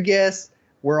mystery guest.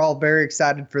 We're all very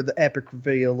excited for the epic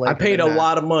reveal. I paid a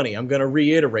lot of money. I'm going to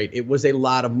reiterate, it was a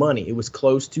lot of money. It was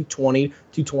close to $20,000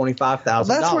 to $25,000.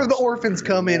 That's where the orphans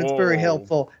come in. It's very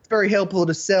helpful. It's very helpful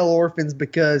to sell orphans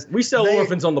because we sell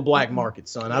orphans on the black market,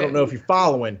 son. I don't know if you're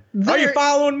following. Are you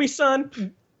following me,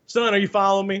 son? Son, are you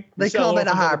following me? They come at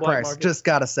a high price. Just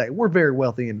gotta say, we're very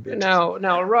wealthy individuals.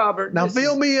 Now, Robert. Now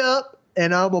fill me up,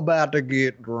 and I'm about to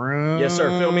get drunk. Yes, sir.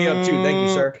 Fill me up too. Thank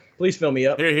you, sir. Please fill me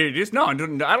up. Here. Just I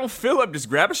don't fill up. Just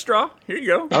grab a straw. Here you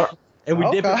go. And we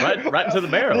dip it right into the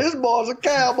barrel. This boy's a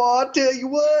cowboy. I tell you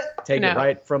what. Take it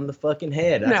right from the fucking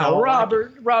head. That's Now, how I like it.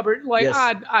 Robert, like Yes.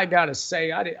 I gotta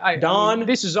say, I Don? mean,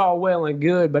 this is all well and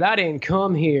good, but I didn't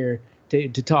come here to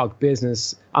talk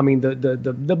business. I mean,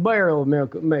 the barrel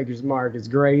of Maker's Mark is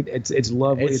great. It's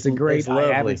lovely. It's a great. I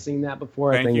lovely. haven't seen that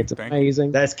before. I think it's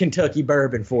amazing. That's Kentucky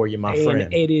bourbon for you, my And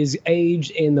friend. it is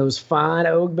aged in those fine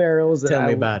oak barrels that Tell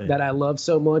me about it. that I love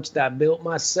so much that I built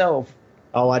myself.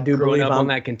 Oh, I do growing believe up on I'm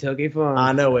that Kentucky farm.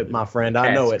 I know it, my friend.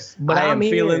 I know it. But I am I'm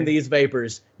here. feeling these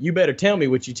vapors. You better tell me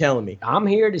what you're telling me. I'm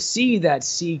here to see that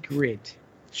secret.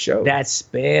 Show. That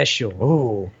special.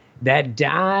 Oh. That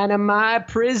dynamite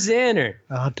presenter.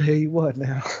 I'll tell you what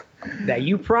now. That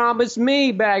you promised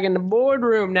me back in the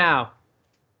boardroom. Now,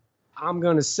 I'm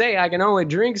going to say I can only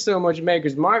drink so much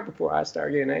Maker's Mark before I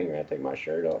start getting angry. I take my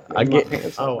shirt off. I get. my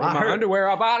pants Oh, off, I my heard. underwear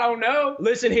off. I don't know.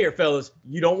 Listen here, fellas.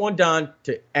 You don't want Don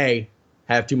to A,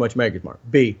 have too much Maker's Mark.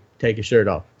 B, take his shirt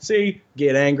off. C,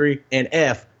 get angry. And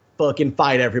F, fucking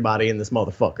fight everybody in this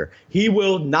motherfucker. He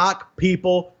will knock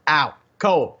people out.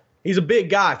 Cold. He's a big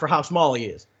guy for how small he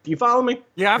is. Do you follow me?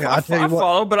 Yeah, I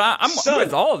follow, but I'm Son.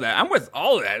 with all of that. I'm with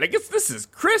all of that. Like this is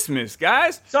Christmas,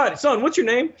 guys. Son, what's your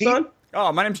name, son?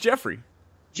 Oh, my name's Jeffrey.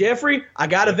 Jeffrey, I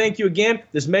got to thank you again.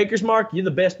 This Maker's Mark, you're the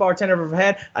best bartender I've ever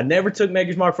had. I never took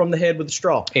Maker's Mark from the head with a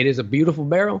straw. It is a beautiful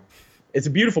barrel. It's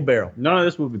a beautiful barrel. None of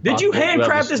this would be Did you possible without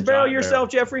handcraft this barrel yourself,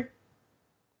 Jeffrey?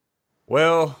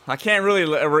 Well, I can't really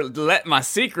let my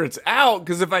secrets out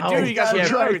because if I do, you guys will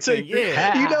know everything.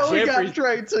 Yeah. You know we got Jeffrey-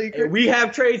 trade secrets. We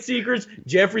have trade secrets.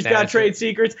 Jeffrey's got That's trade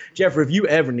secrets. Jeffrey, if you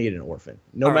ever need an orphan,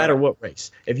 no All matter right. what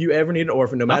race, if you ever need an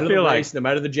orphan, no matter the feel like- race, no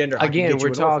matter the gender, I can Again, get you we're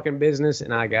an orphan. talking business,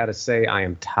 and I got to say, I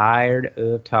am tired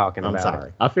of talking I'm about sorry.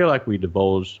 it. I feel like we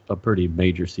divulged a pretty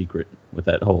major secret with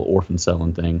that whole orphan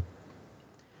selling thing.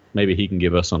 Maybe he can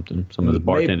give us some of the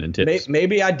bartending tips.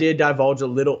 Maybe I did divulge a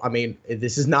little. I mean,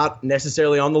 this is not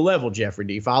necessarily on the level, Jeffrey.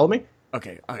 Do you follow me?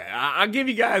 Okay. I'll give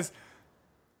you guys.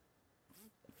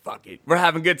 Fuck it. We're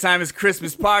having a good time. It's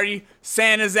Christmas party.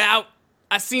 Santa's out.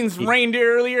 I seen some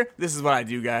reindeer earlier. This is what I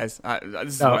do, guys.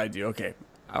 This is what I do. Okay.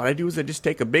 What I do is I just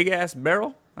take a big ass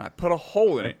barrel and I put a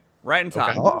hole in it right in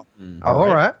top. All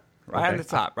right. Right in the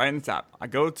top. Right in the top. I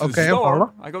go to the Okay, I'm store.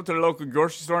 following. I go to the local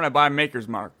grocery store and I buy Maker's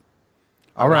Mark.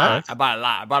 All right. I bought a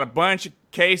lot. I bought a bunch of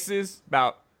cases,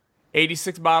 about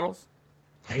 86 bottles.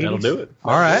 That'll do it.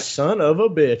 All right. Son of a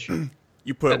bitch.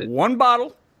 You put one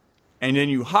bottle, and then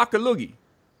you hock a loogie.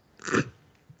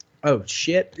 Oh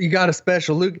shit! You got a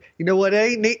special Luke. You know what?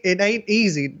 It ain't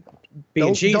easy.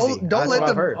 Being cheesy. Don't That's let what I've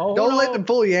them. heard. Don't let them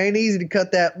fool you. It ain't easy to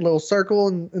cut that little circle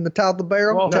in the top of the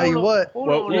barrel. Well, Tell you what. Hold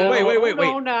Well, on now, wait. Hold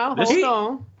on now. This- Hold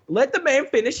on. Let the man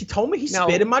finish. He told me he No.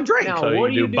 spit in my drink. No. So what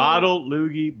do you you do do? bottle,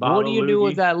 loogie, bottle, What do you do loogie.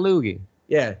 with that loogie?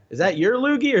 Yeah. Is that your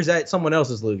loogie or is that someone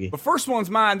else's loogie? The first one's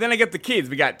mine. Then I get the kids.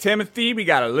 We got Timothy, we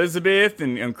got Elizabeth,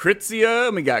 and Kritzia,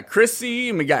 and we got Chrissy,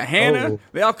 and we got Hannah. Oh.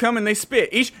 They all come and they spit.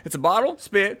 It's a bottle,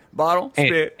 spit, bottle,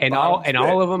 spit, And bottle, spit.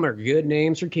 all of them are good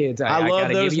names for kids. I love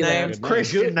gotta those give you that. names.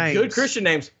 Christian good, names. Good Christian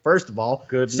names, first of all.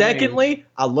 Good Secondly,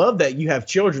 I love that you have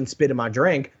children spit in my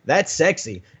drink. That's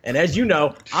sexy. And as you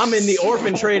know, I'm in the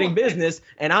orphan trading business,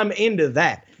 and I'm into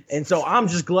that. And so I'm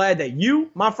just glad that you,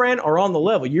 my friend, are on the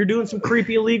level. You're doing some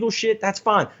creepy illegal shit. That's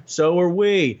fine. So are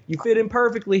we. You fit in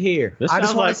perfectly here. This I just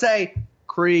sounds want like to say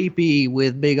creepy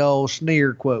with big old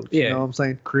sneer quotes. Yeah. You know what I'm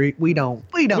saying? We don't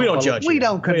judge We you.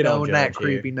 don't We condone don't that judge here.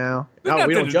 creepy now. No,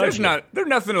 we don't judge you. There's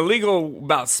nothing illegal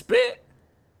about spit.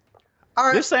 All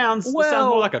right. this sounds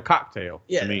more like a cocktail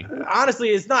Yeah. to me. Honestly,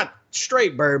 it's not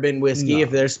straight bourbon whiskey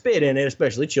if there's spit in it,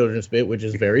 especially children's spit, which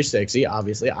is very sexy.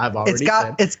 Obviously, I've already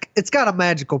said. It's got a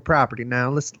magical property now.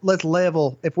 Let's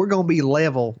level. If we're gonna be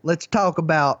level, let's talk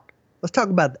about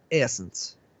the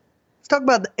essence. Let's talk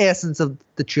about the essence of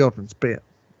the children's spit.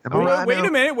 Am I Oh, right wait now?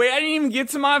 a minute. Wait, I didn't even get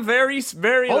to my very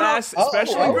last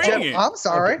special ingredient. I'm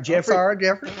sorry. Jeffrey. I'm sorry,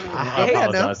 Jeffrey. I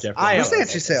apologize, Jeffrey.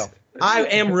 Present yourself. I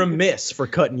am remiss for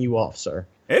cutting you off, sir.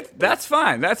 That's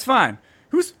fine. That's fine.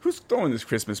 Who's throwing this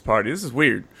Christmas party? This is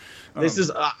weird. This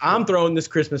is I'm throwing this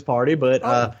Christmas party,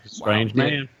 but Strange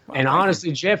man. And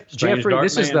honestly, Jeffrey, dark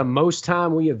this is man. the most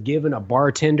time we have given a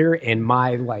bartender in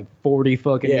my 40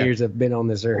 fucking Yeah. years I've been on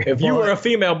this earth. if you were a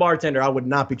female bartender, I would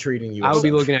not be treating you. I as would be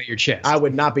such. looking at your chest. I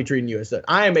would not be treating you as such.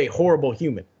 I am a horrible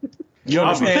human. You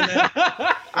understand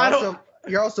that?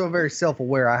 You're also very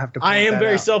self-aware. I have to. I point am that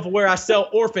very out. self-aware. I sell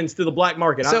orphans to the black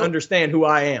market. I So- understand who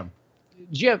I am.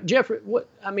 Jeffrey, what?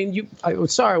 I mean, I'm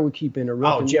sorry we keep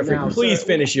interrupting. Oh, Jeffrey, you now, please sir.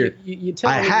 finish your. You tell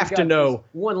I me have you to got know this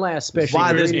one last special.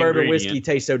 why this ingredient. bourbon whiskey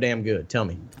tastes so damn good. Tell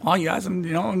me. Oh, you guys, I'm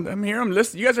here. I'm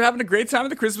listening. You guys are having a great time at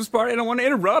the Christmas party. I don't want to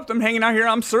interrupt. I'm hanging out here.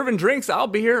 I'm serving drinks. I'll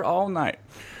be here all night.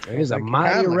 There's a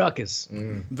mighty ruckus.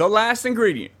 The last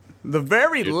ingredient. The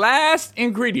very last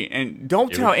ingredient. And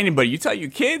don't tell anybody. You tell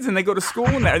your kids and they go to school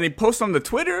and they post on the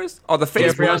Twitters or the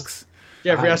Facebooks.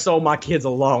 Jeffrey, I sold my kids a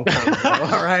long time ago.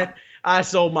 All right. I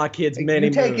sold my kids many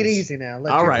You take it moons. easy now.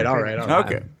 Let All Jeffrey right. finish.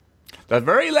 Okay. The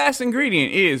very last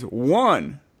ingredient is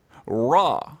 1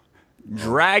 raw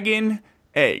dragon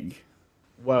egg.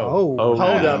 Whoa. Oh, Hold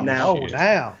wow. up now. Oh,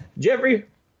 now. Jeffrey,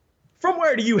 from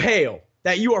where do you hail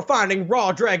that you are finding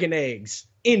raw dragon eggs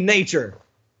in nature?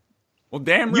 Well,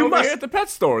 damn, You over must- here at the pet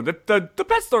store. The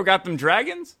pet store got them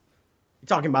dragons. You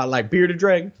talking about like bearded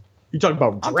dragons? You talking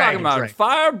about I'm dragon talking about dragons?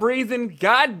 fire-breathing,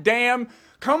 goddamn,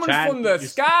 coming Chad, from the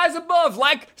skies above,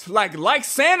 like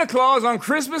Santa Claus on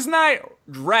Christmas night.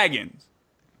 Dragons.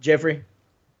 Jeffrey,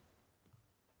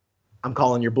 I'm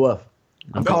calling your bluff.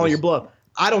 I'm calling your bluff.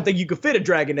 I don't think you could fit a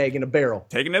dragon egg in a barrel.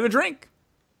 Take another drink.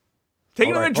 Take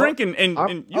All another right. drink and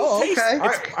you taste. okay. All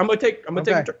right, I'm gonna take a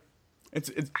drink. It's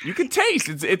you can taste.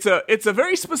 It's a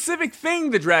very specific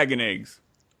thing. The dragon eggs.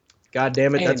 God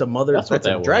damn it, that's a mother. That's what a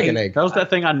that was. dragon egg. That was that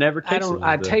thing I never tasted. I don't. was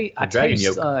I the dragon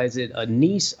taste. yolk. Is it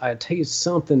anise? I taste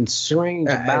something strange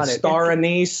about it. Star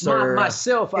anise or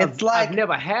Myself, I've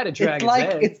never had a dragon's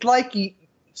egg. It's like you.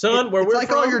 son, where It's we're like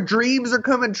from, all your dreams are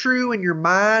coming true in your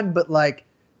mind, but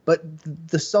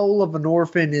the soul of an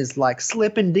orphan is like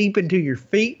slipping deep into your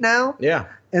feet now. Yeah.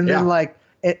 And then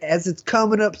Yeah. as it's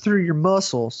coming up through your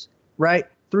muscles, right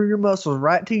through your muscles,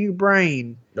 right to your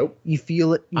brain. Nope. You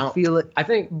feel it. You feel it. I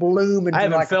think bloom. Into I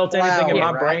haven't like a felt anything in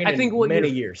flower, my right? brain I think in what many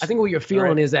you're, years. I think what you're feeling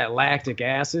Right. is that lactic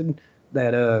acid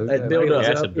that build up.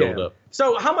 Acid build yeah. up.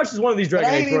 So how much does one of these But dragon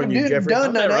I eggs ain't run even you, Jeffrey?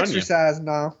 done How that much they run you? exercise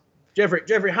now.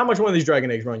 Jeffrey, how much one of these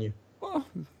dragon eggs run you?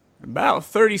 About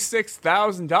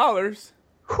 $36,000.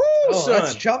 Oh,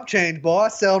 that's chump change, boy. I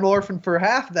sell an orphan for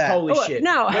half that. Holy shit!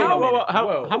 Now, Wait a how-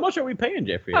 minute. How much are we paying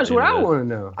Jeffrey? That's what I want to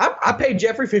know. I paid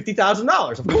Jeffrey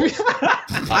 $50,000. Of course.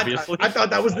 Obviously. I thought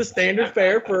that was the standard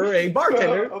fare for a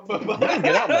bartender.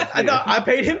 I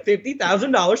paid him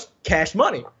 $50,000 cash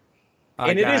money.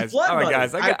 And it is blood money.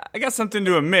 Guys, I got something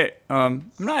to admit.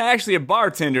 I'm not actually a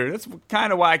bartender. That's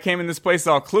kind of why I came in this place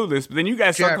all clueless. But then you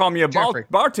guys start calling me a Jeffrey,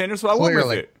 bartender, so I went with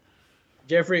clearly. it.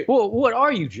 Jeffrey, Well, what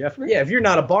are you, Jeffrey? yeah, if you're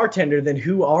not a bartender, then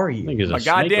who are I you? think he's A a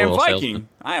goddamn snake oil Viking. salesman.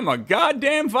 I am a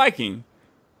goddamn Viking.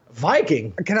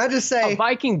 Viking? Can I just say? A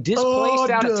Viking displaced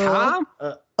out of time?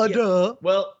 Duh.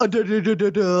 Well,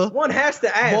 Duh. one has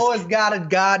to ask. Boy's got a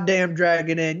goddamn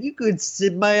dragon in. You could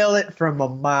smell it from a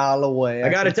mile away. I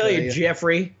got to can tell you,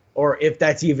 Jeffrey, or if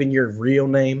that's even your real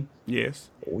name, Yes.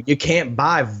 you can't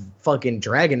buy fucking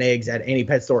dragon eggs at any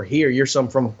pet store here. You're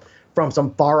from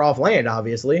some far off land,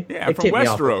 obviously. Yeah, It I'm from tipped me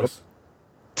off. Westeros.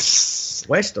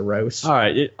 Westeros. All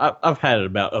right, I've had it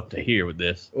about up to here with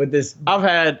this. With this I've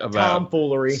had about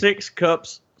tomfoolery. 6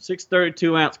 cups, 6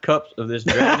 32-ounce cups of this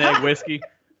dragon egg whiskey.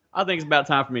 I think it's about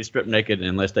time for me to strip naked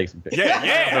and let's take some pictures. Yeah, How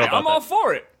yeah, about I'm all that?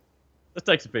 for it. Let's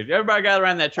take some pictures. Everybody gather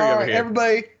around that tree All over right, here.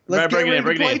 everybody, let's Bring get it in,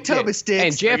 ready to bring it play in. Tubby Sticks.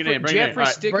 And Jeffrey, Bring it in, bring it in. Jeffrey, All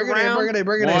right. stick Bring it in, around. bring it in,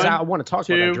 bring it in. because One, I want to talk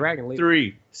about that dragon later.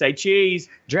 3. Say cheese.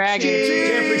 Dragon.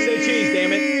 Jeffrey, say cheese,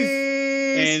 damn it.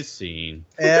 And scene.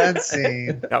 And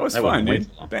scene. That was That fun, wasn't way dude.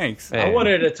 too long. Thanks. I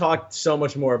wanted to talk so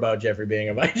much more about Jeffrey being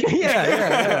a Viking.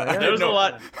 There was a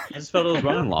lot. I just felt it was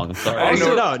running long. I'm sorry.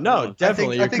 Also, no,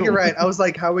 definitely. I think you're right. I was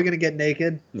like, how are we going to get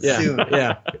naked soon?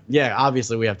 Yeah.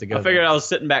 Obviously, we have to go. I figured I was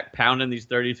sitting back pounding these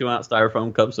 32-ounce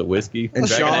styrofoam cups of whiskey, And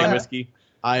dragon Sean- egg whiskey.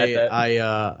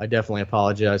 I definitely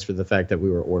apologize for the fact that we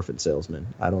were orphan salesmen.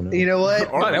 I don't know. You know what?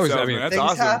 That was, I mean, that's Things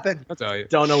awesome. happen. I'll tell you.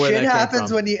 Don't know where Shit that came happens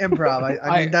from. when you improv.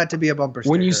 I need that to be a bumper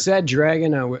sticker. When you said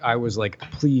dragon, I was like,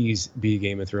 please be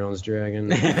Game of Thrones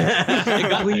dragon.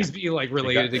 Please be like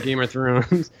related to Game of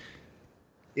Thrones.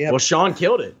 Yep. Well, Sean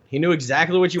killed it. He knew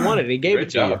exactly what you wanted. He gave Great it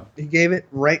to you. job. He gave it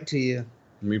right to you.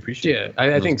 We appreciate Yeah, it. I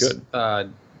That think was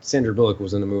good. Sandra Bullock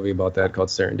was in a movie about that called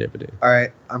Serendipity. All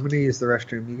right, I'm going to use the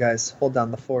restroom. You guys hold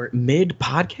down the fort.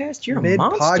 Mid-podcast? You're a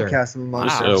monster. Mid-podcast, I'm a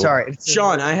monster. Wow. Sorry.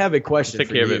 Sean, I have a question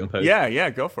for you. Yeah,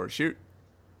 go for it. Shoot.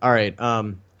 All right.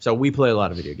 So we play a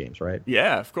lot of video games, right?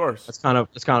 Yeah, of course. That's kind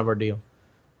of our deal.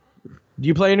 Do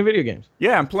you play any video games?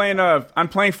 Yeah, I'm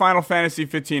playing Final Fantasy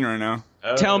 15 right now.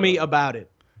 Tell me about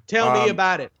it. Tell me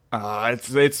about it.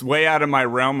 It's way out of my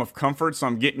realm of comfort, so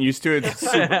I'm getting used to it. It's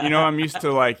super, I'm used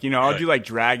to I'll do like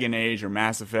Dragon Age or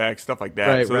Mass Effect, stuff like that.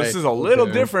 Right, so this is a little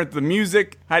different. The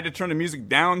music, I had to turn the music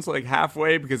down to like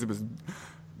halfway because it was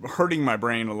hurting my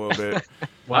brain a little bit.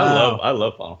 Well, I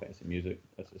love Final Fantasy music.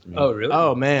 That's just me. Oh, really?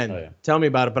 Oh man, yeah. Tell me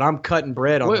about it. But I'm cutting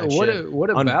bread on that shit. What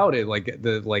about it? Like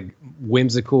the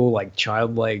whimsical, like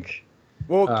childlike.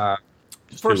 Well,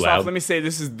 first off, let me say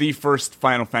this is the first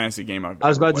Final Fantasy game I've. I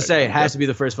was about played. to say it has to be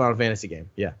the first Final Fantasy game.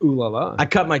 Yeah. Ooh la la. I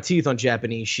cut my teeth on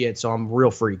Japanese shit, so I'm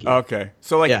real freaky. Okay,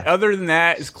 so other than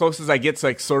that, as close as I get to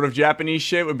like sort of Japanese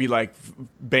shit would be like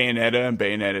Bayonetta and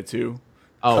Bayonetta 2.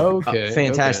 Oh, okay.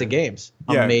 Fantastic games.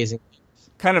 Yeah. Amazing.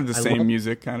 Kind of the same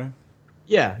music, kind of.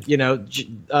 Yeah,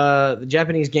 the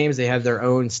Japanese games, they have their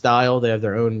own style. They have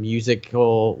their own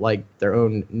musical, like their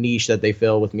own niche that they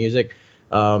fill with music.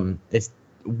 It's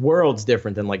worlds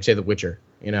different than like say The Witcher,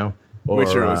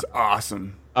 Witcher was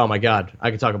awesome. Oh my God,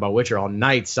 I could talk about Witcher all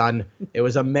night, son. It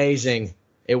was amazing.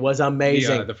 It was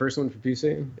amazing. The first one for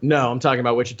PC? No, I'm talking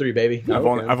about Witcher 3, baby. I've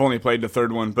only played the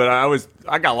third one, but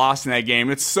I got lost in that game.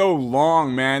 It's so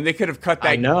long, man. They could have cut that.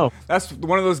 I know. That's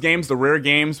one of those games, the rare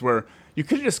games where you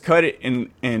could have just cut it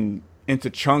into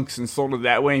chunks and sold it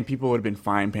that way, and people would have been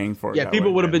fine paying for it. Yeah,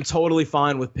 people would have been totally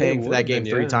fine with paying for that game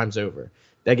 3 times over.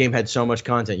 That game had so much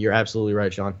content. You're absolutely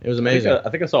right, Sean. It was amazing. I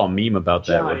think I saw a meme about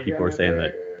that where people were saying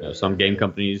that some game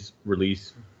companies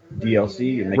release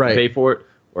DLC and make you pay for it,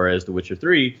 whereas The Witcher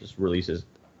 3 just releases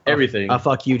everything.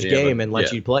 A huge game and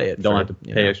lets you play it. Don't have to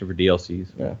pay extra for DLCs.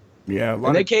 Yeah.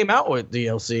 And they came out with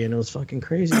DLC, and it was fucking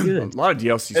crazy good. A lot of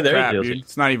DLC's crap, dude.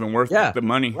 It's not even worth the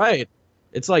money. Right.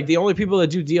 It's like the only people that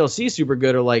do DLC super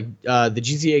good are like the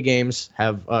GTA games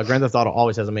have Grand Theft Auto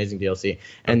always has amazing DLC,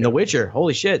 and The Witcher,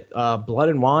 holy shit, Blood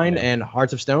and Wine and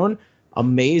Hearts of Stone,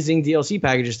 amazing DLC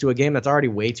packages to a game that's already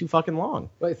way too fucking long.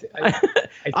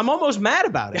 I'm almost mad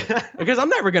about it because I'm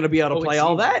never going to be able to play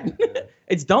all that.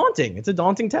 It's daunting. It's a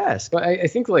daunting task. But I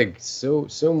think like so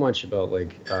much about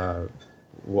like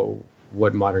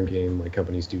what modern game like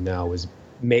companies do now is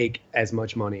make as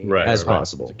much money as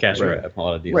possible. It's a cash grab, a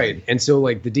lot of DLC. Right. And so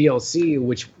like the DLC,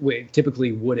 which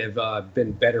typically would have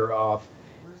been better off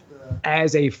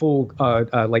as a full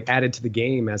like added to the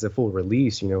game as a full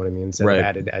release, you know what I mean? Instead of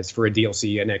added as for a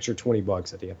DLC, an extra $20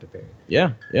 that you have to pay.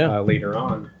 Yeah. Later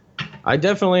on. I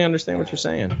definitely understand what you're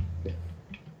saying.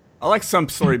 I like some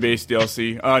story-based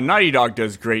DLC. Naughty Dog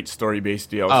does great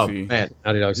story-based DLC. Oh man,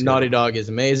 Naughty Dog is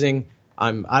amazing.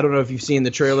 I don't know if you've seen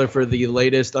the trailer for the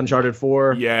latest Uncharted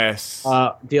 4. Yes.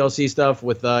 DLC stuff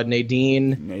with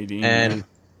Nadine. And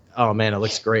oh man, it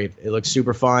looks great. It looks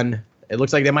super fun. It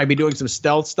looks like they might be doing some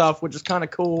stealth stuff, which is kind of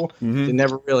cool. Mm-hmm. They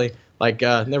never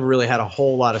really had a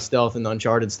whole lot of stealth in the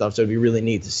Uncharted stuff, so it'd be really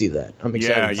neat to see that. I'm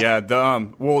excited. Yeah.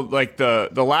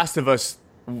 The Last of Us.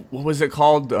 What was it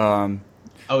called? Left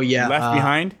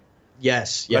Behind.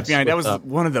 Yes. Left Behind. That was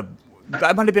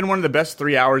that might have been one of the best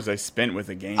 3 hours I spent with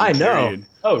a game. I know. Period.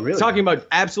 Oh, really? Talking about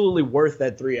absolutely worth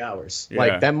that 3 hours. Yeah.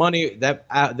 Like that money,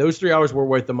 those 3 hours were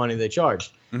worth the money they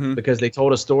charged because they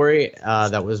told a story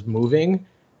that was moving,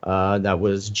 that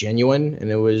was genuine, and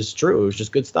it was true. It was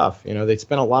just good stuff. They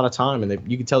spent a lot of time,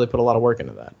 and you could tell they put a lot of work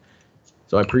into that.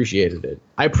 So I appreciated it.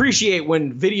 I appreciate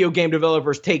when video game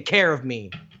developers take care of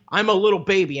me. I'm a little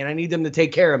baby, and I need them to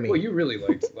take care of me. Well, you really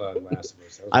liked Last of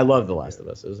Us. I love The Last of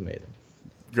Us. It was amazing.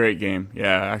 Great game.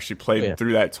 Yeah, I actually played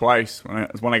through that twice.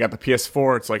 When I got the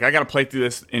PS4, it's like I got to play through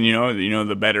this, and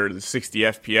the 60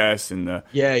 FPS and the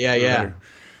yeah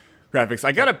graphics.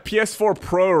 I got a PS4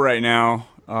 Pro right now.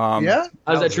 How's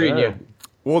that treating you?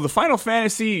 Well, the Final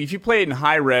Fantasy, if you play it in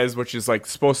high res, which is like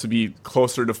supposed to be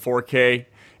closer to 4K,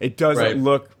 it doesn't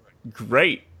look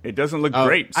great. It doesn't look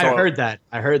great. So, I heard that.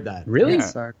 Really?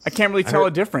 Yeah. I can't really tell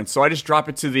a difference, so I just drop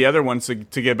it to the other one to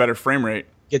get better frame rate.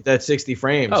 Get that 60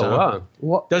 frames. Oh, wow.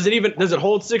 What? Does it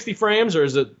hold 60 frames or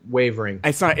is it wavering?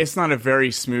 It's not a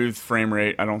very smooth frame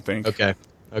rate, I don't think. Okay.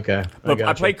 But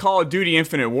I played Call of Duty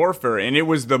Infinite Warfare, and it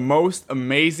was the most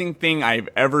amazing thing I've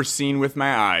ever seen with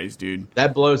my eyes, dude.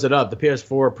 That blows it up. The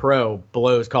PS4 Pro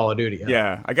blows Call of Duty up.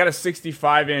 Yeah, I got a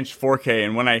 65-inch 4K,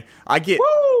 and when I get,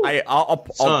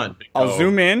 I'll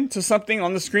zoom in to something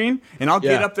on the screen, and I'll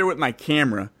get up there with my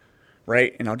camera,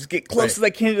 right? And I'll just get close as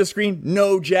I can to the screen.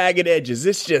 No jagged edges.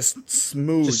 It's just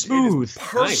smooth. Just smooth.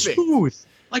 Perfect. Smooth.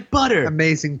 like butter.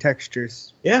 Amazing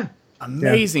textures. Yeah.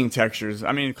 Amazing textures.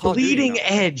 I mean, Call of Duty, Bleeding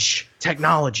edge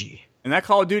technology. And that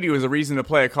Call of Duty was a reason to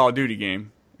play a Call of Duty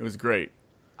game. It was great.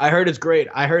 I heard it's great.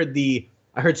 I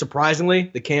heard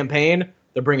surprisingly the campaign,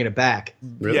 they're bringing it back.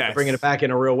 Really? Yes. They're bringing it back in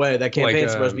a real way. That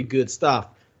campaign's supposed to be good stuff.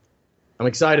 I'm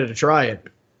excited to try it.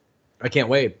 I can't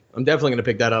wait. I'm definitely going to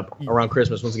pick that up around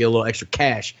Christmas once I get a little extra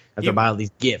cash after I buy all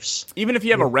these gifts. Even if you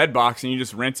have a red box and you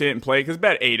just rent it and play, because it's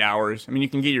about 8 hours. I mean, you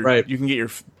can get your $3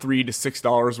 to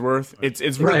 $6 worth. It's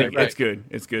really it's good.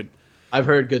 It's good. I've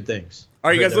heard good things.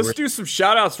 All right, guys, let's do some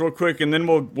shout outs real quick, and then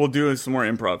we'll do some more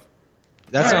improv.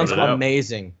 That sounds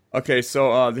amazing. Okay,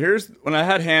 so here's when I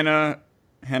had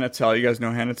Hannah Tell. You guys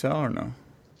know Hannah Tell or no?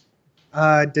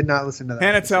 I did not listen to that.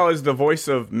 Hannah Tell is the voice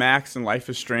of Max in Life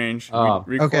is Strange.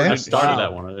 Okay. I started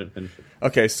that one. I didn't finish it.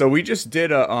 Okay, so we just did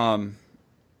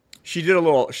she did a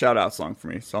little shout out song for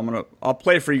me. So I'll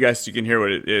play it for you guys so you can hear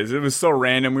what it is. It was so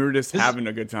random. We were just having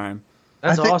a good time.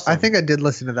 That's awesome. I think I did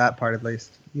listen to that part at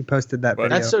least. You posted that video.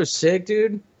 That's so sick,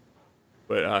 dude.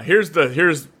 But here's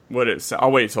what it's.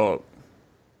 I'll wait till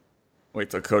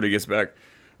Cody gets back.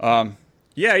 Yeah,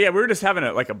 we were just having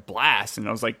a blast, and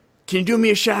I was like, "Can you do me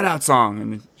a shout out song?"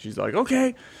 And she's like,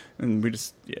 "Okay," and we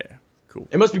just cool.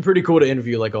 It must be pretty cool to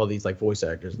interview like all these like voice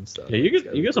actors and stuff. Yeah,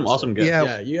 you get some awesome guests.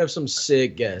 Yeah, you have some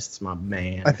sick guests, my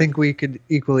man. I think we could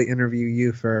equally interview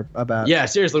you for about. Yeah,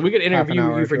 seriously, we could interview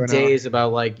you for to an days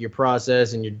about like your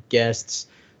process and your guests.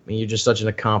 I mean, you're just such an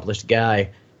accomplished guy.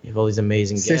 You have all these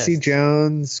amazing guests. Sissy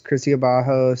Jones, Chrissy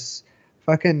Abajos,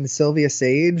 fucking Sylvia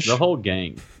Sage. The whole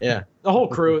gang. Yeah, the whole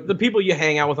crew. The people you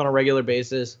hang out with on a regular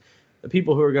basis. The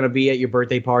people who are going to be at your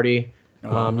birthday party. I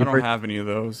don't have any of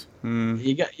those.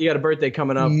 You got a birthday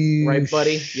coming up, right,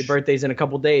 buddy? Your birthday's in a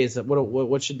couple days.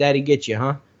 What should Daddy get you,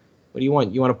 huh? What do you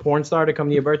want? You want a porn star to come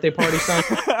to your birthday party, son?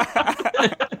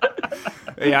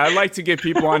 Yeah, I like to get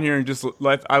people on here and just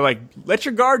let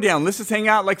your guard down. Let's just hang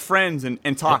out like friends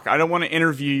and talk. I don't want to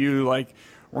interview you like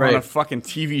we're on a fucking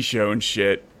TV show and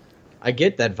shit. I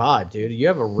get that vibe, dude. You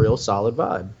have a real solid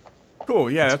vibe. Cool.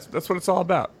 Yeah, that's what it's all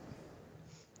about.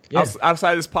 Yeah.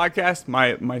 Outside of this podcast,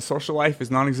 my social life is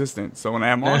non-existent. So when I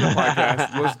am on the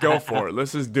podcast, let's go for it.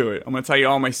 Let's just do it. I'm going to tell you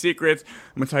all my secrets.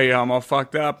 I'm going to tell you how I'm all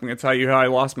fucked up. I'm going to tell you how I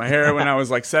lost my hair when I was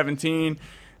like 17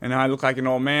 and how I look like an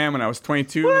old man when I was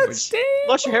 22. What? Like,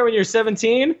 lost your hair when you were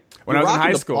 17? When I was in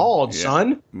high school. Bald,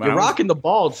 son. You're rocking the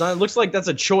bald, son. It looks like that's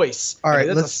a choice. All right,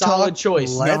 that's a solid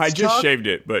choice. No, I just shaved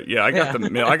it, but yeah, I got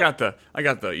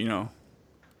the, you know.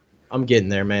 I'm getting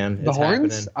there, man. The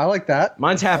horns? Happening. I like that.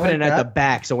 Mine's happening at the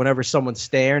back, so whenever someone's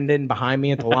standing behind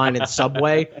me at the line in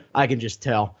Subway, I can just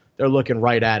tell. They're looking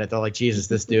right at it. They're like, Jesus,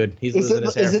 this dude, he's losing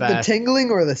his hair fast. Is it the tingling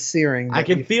or the searing? I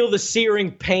can feel the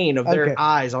searing pain of their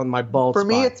eyes on my bald spot. For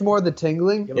me, it's more the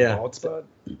tingling. You have a bald spot?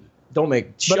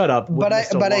 Shut up. But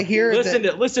I hear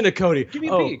listen to Cody. Give me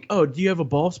a peek. Oh, do you have a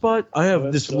bald spot? I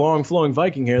have this long flowing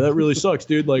Viking hair. That really sucks,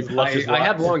 dude. Like, I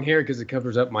have long hair because it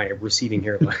covers up my receding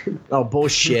hairline. Oh,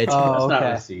 bullshit. Oh, That's okay.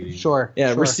 not receding. Sure.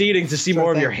 Yeah, sure. receding to see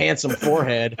more of your handsome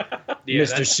forehead, Yeah,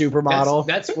 Mr. Supermodel.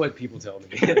 That's what people tell me.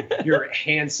 Your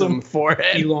handsome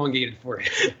forehead, elongated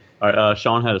forehead. All right,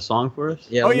 Sean had a song for us.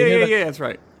 Yeah. Oh yeah, that's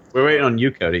right. We're waiting on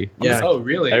you, Cody. Yeah. Oh,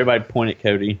 really? Everybody point at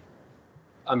Cody.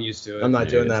 I'm used to it. I'm not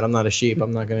doing that. I'm not a sheep.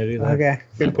 I'm not going to do that. Okay.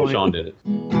 Good point. Sean did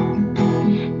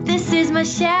it. This is my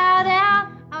shout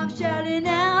out. I'm shouting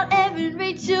out Evan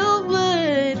Rachel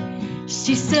Wood.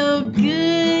 She's so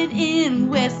good in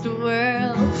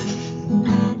Westworld.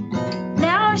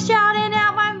 Now I'm shouting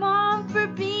out my mom for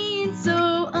being so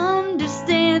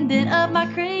understanding of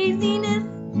my craziness.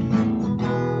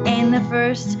 And the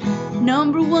first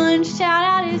 #1 shout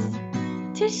out is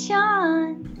to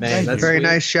Sean. Man, that's very sweet.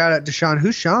 nice shout out to Sean.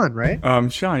 Who's Sean, right?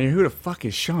 Sean, who the fuck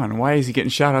is Sean? Why is he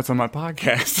getting shout outs on my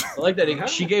podcast? I like that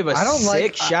she gave a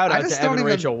sick shout out to Evan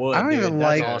Rachel Wood. I don't even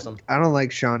That's like. awesome. I don't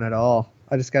like Sean at all.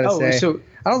 I just gotta say. So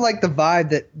I don't like the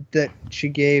vibe that she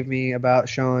gave me about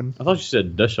Sean. I thought you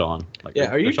said Deshaun. Like Yeah,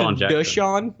 are you Deshaun Jackson?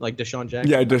 Deshaun? Like Deshaun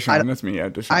Jackson? Yeah, Deshaun. That's me. Yeah,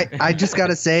 Deshaun. I just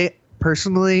gotta say,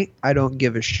 personally, I don't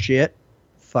give a shit.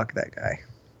 Fuck that guy.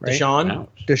 Right? Deshaun?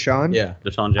 Deshaun? Yeah.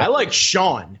 Deshaun Jackson. I like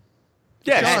Sean.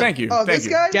 Yes, Sean. thank you. Oh, thank this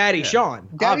you. guy? Daddy Sean.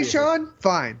 Daddy obviously. Sean?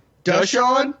 Fine.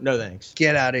 Deshaun? No thanks.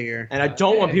 Get out of here. And I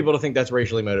don't want people to think that's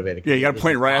racially motivated. Yeah, you got to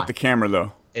point right at the camera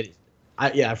though. It is.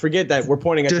 I forget that we're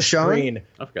pointing at Deshaun? the screen.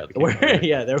 I forgot the camera.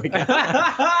 Yeah, there we go.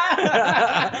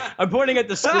 I'm pointing at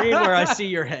the screen where I see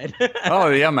your head. Oh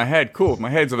yeah, my head. Cool,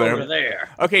 my head's over there. Over there.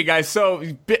 Okay, guys. So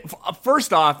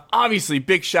first off, obviously,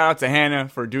 big shout out to Hannah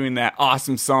for doing that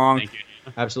awesome song. Thank you.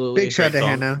 Absolutely. Big shout to song.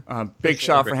 Hannah. Big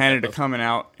shout for Hannah to coming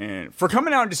out and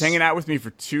just hanging out with me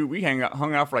for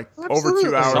hung out for like over Absolutely.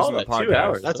 2 hours on the Solid, podcast. 2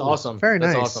 hours. That's awesome. Very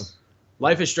That's nice. awesome.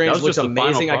 Life is Strange was looks just the final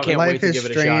amazing. I product. can't wait Life to is give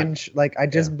it a shot. Strange. Like I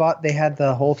just bought. They had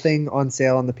the whole thing on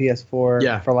sale on the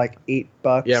PS4 for like $8.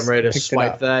 Yeah, I'm ready to Picked it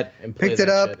swipe up. that and play Picked it that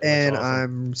up, shit. It looks and awesome.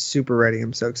 I'm super ready.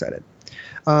 I'm so excited.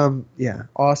 Yeah,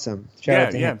 awesome. Shout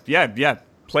out to him. Yeah.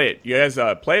 Play it. You guys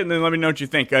play it and then let me know what you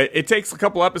think. It takes a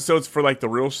couple episodes for like the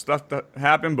real stuff to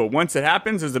happen, but once it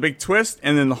happens, there's a big twist,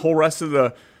 and then the whole rest of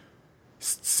the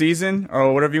season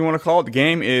or whatever you want to call it, the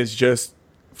game is just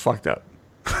fucked up.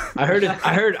 I heard that.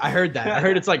 I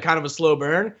heard it's like kind of a slow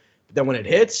burn, but then when it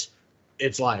hits,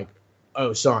 it's like,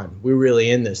 oh, son, we're really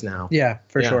in this now. Yeah,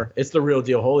 for sure. It's the real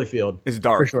deal. Holyfield. It's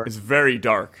dark. For sure. It's very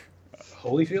dark.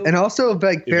 Holyfield? And also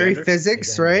like very Evander?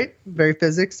 physics, right? Very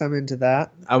physics. I'm into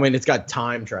that. I mean, it's got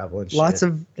time travel and shit. Lots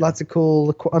of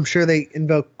cool. I'm sure they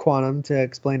invoke quantum to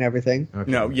explain everything.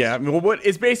 No, yeah. Well,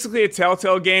 it's basically a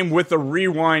Telltale game with a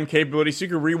rewind capability, so you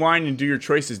can rewind and do your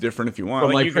choices different if you want.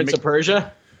 From like you can Prince of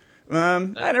Persia? I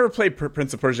never played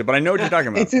Prince of Persia, but I know what you're talking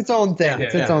about. It's its own thing. Yeah,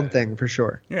 It's its yeah. own thing for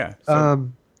sure. Yeah.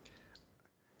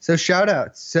 So shout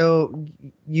outs. So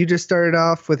you just started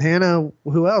off with Hannah.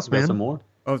 Who else, man? Some more.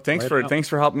 Oh, thanks Right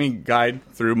for helping me guide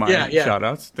through my shout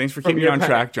outs. Thanks for From keeping me your on pack.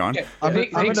 track, John. Yeah, I'm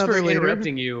thanks for another leader.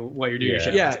 interrupting you while you're doing your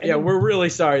shout. Yeah, we're really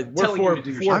sorry. We're Telling you to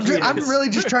do your four I'm really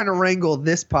just trying to wrangle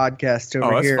this podcast over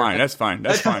Oh, that's here. fine. That's fine.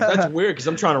 That's weird because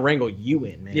I'm trying to wrangle you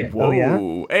in, man. Yeah.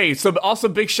 Whoa. Hey, so also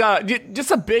big shout out,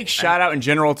 just a big shout out in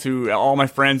general to all my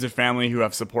friends and family who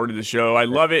have supported the show. I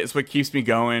love it. It's what keeps me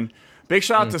going. Big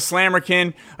shout out to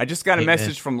Slammerkin. I just got a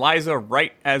message from Liza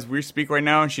right as we speak right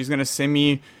now, and she's going to send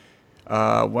me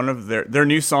one of their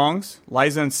new songs.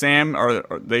 Liza and Sam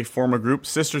they form a group,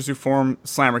 Sisters Who Form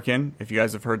Slammerkin. If you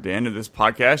guys have heard the end of this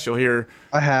podcast, you'll hear.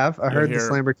 I have. I heard the hear-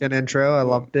 Slammerkin intro. I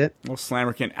loved it. Little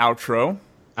Slammerkin outro.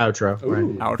 Outro. Right.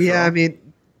 Outro. Yeah, I mean,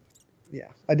 yeah,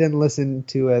 I didn't listen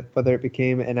to it, whether it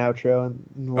became an outro.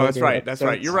 And Oh, that's right. That's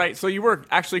right. You're right. So you were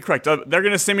actually correct. They're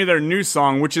going to send me their new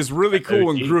song, which is really cool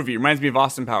and groovy. Reminds me of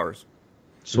Austin Powers.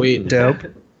 Sweet. Dope.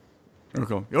 Oh,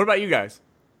 cool. What about you guys?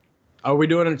 Are we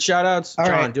doing shout outs? All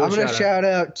John, right, do a I'm going to shout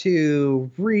out to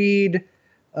Reed,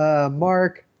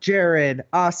 Mark, Jared,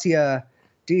 Asia,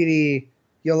 Didi,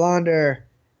 Yolander,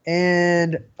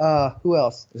 and who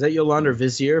else? Is that Yolanda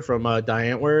Vizier from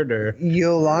Diantward or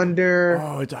Yolander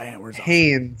Oh, Diantward's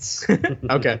Haynes.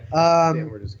 Okay.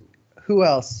 Who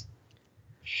else?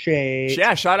 Shay.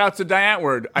 Yeah, shout out to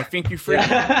Diantward. I think you free.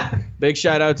 Big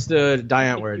shout outs to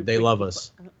Diantward. They love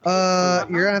us. You're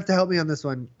gonna have to help me on this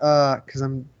one, because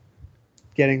I'm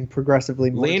getting progressively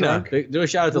more Lena. drunk. Do a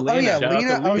shout out to Oh Lena. yeah, Shout out Lena.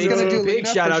 to I was Big, gonna do big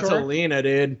Lena shout for out sure. to Lena,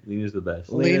 dude. Lena's the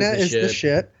best. Lena Lena's is the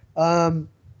shit.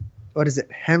 What is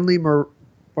it? Henley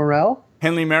Morel?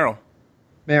 Henley Merrill.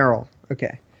 Merrill.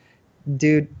 Okay,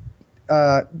 dude.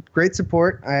 Great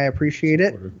support. I appreciate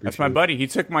it. That's my buddy. He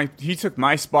took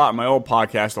my spot in my old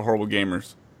podcast, The Horrible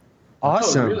Gamers.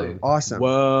 Awesome. really? Awesome.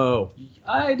 Whoa.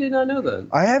 I did not know that.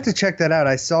 I have to check that out.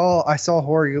 I saw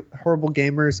Horrible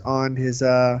Gamers on his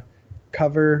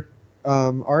cover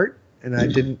art,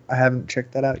 and I haven't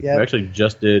checked that out yet. We actually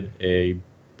just did a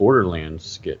Borderlands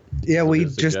skit. Yeah, we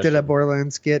His just did a suggestion.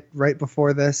 Borderlands skit right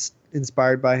before this,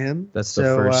 inspired by him. That's the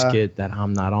So, first skit that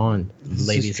I'm not on, is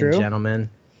ladies true. and gentlemen.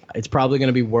 It's probably going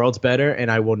to be worlds better,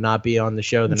 and I will not be on the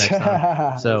show the next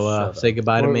time. So say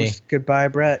goodbye to Well, me. Goodbye,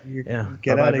 Brett. Yeah.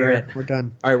 Get Bye-bye, out of here. Brett. We're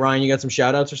done. All right, Ryan, you got some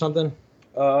shout outs or something?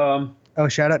 Oh,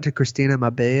 shout out to Christina, my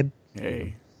babe.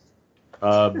 Hey.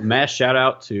 Mass shout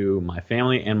out to my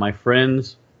family and my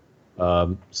friends.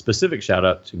 Specific shout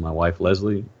out to my wife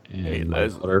Leslie and my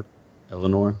daughter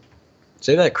Eleanor.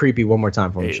 Say that creepy one more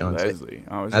time for me, Hey, Sean. Leslie.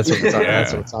 That's what we're talking.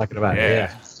 That's what we're talking about.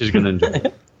 Yeah. She's gonna enjoy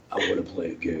it. I want to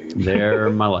play a game. They're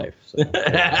my life. So. Is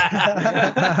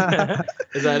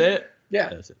that it? Yeah.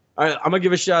 That's it. All right, I'm gonna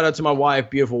give a shout out to my wife,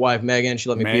 beautiful wife Megan. She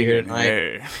let me be here Megan, tonight.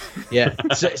 hey. Yeah.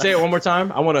 Say it one more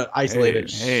time. I want to isolate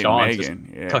it. Hey, Sean's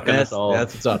Megan. Yeah. tucking That's us all.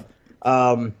 what's up.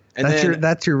 And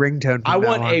That's your ringtone. From I now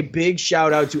want on. a big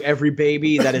shout out to every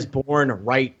baby that is born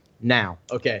right now.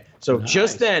 Okay, so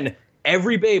just then,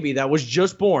 every baby that was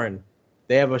just born,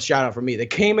 they have a shout out from me. They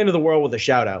came into the world with a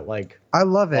shout out. Like, I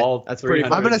love it. All that's pretty. I'm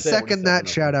gonna 100%. second that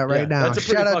shout out right Yeah, now. that's a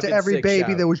pretty Shout out to fucking every sick baby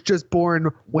shout. that was just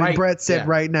born when Right, Brett said yeah.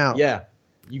 right now. Yeah,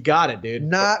 you got it, dude.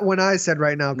 Not when I said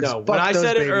right now. 'Cause No, fuck when I those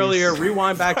said babies. it earlier,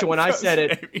 rewind back to when I said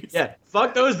it. babies. Yeah,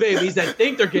 fuck those babies that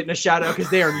think they're getting a shout out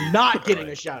because they are not getting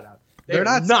a shout out. They're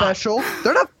not special.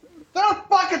 They're not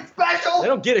fucking special. They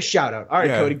don't get a shout out. All right,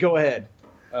 Yeah. Cody, go ahead.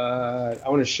 I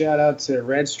want to shout out to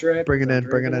Red Stripe. Bring it in.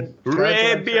 Bring it in.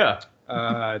 Arabia.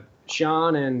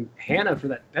 Sean and Hannah for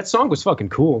that. That song was fucking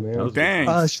cool, man. Oh, dang.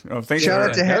 Shout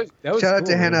out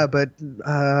to Hannah, but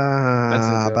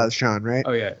about Sean, right?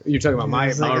 Oh yeah, you're talking about my.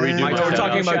 We're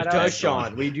talking about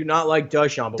Dushan. We do not like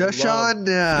Dushan, but Dushan,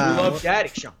 we love Daddy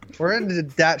Sean. We're into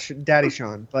Daddy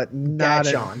Sean, but not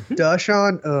Sean.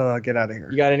 Dushan. Get out of here.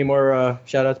 You got any more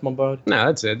shout outs, my bud? No,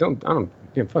 that's it.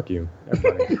 Yeah, fuck you,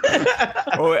 everybody.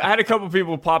 Well, I had a couple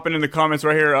people popping in the comments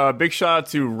right here. Big shout out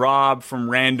to Rob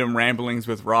from Random Ramblings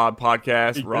with Rob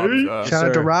podcast. Shout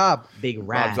out to Rob. Big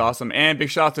Rob. Rob's awesome. And big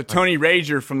shout out to Tony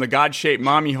Rager from the God-Shaped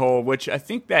Mommy Hole, which I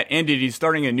think that ended. He's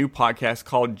starting a new podcast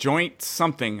called Joint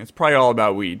Something. It's probably all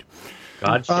about weed.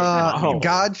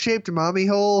 God-Shaped Mommy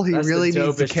Hole. He really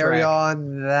needs to carry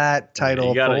on that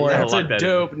title. That's a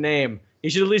dope name. He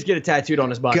should at least get it tattooed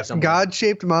on his body somewhere.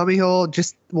 God-Shaped Mommy Hole.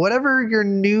 Just whatever your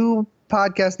new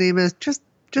podcast name is, just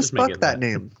fuck that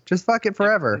name. Just fuck it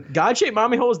forever. God-Shaped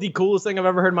Mommy Hole is the coolest thing I've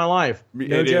ever heard in my life.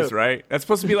 It is, right? That's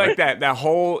supposed to be like that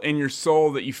hole in your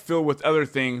soul that you fill with other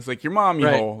things, like your mommy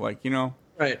hole, like, you know.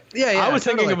 Right. Yeah. I was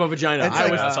thinking of a vagina.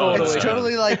 It's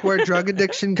totally like where drug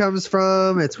addiction comes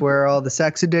from. It's where all the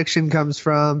sex addiction comes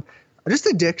from. Just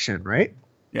addiction, right?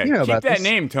 Yeah, you know keep about that this.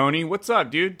 name, Tony. What's up,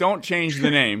 dude? Don't change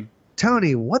the name.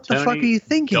 Tony, what the fuck are you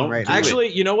thinking right now? Actually,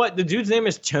 you know what? The dude's name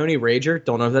is Tony Rager.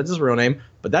 Don't know if that's his real name,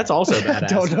 but that's also badass.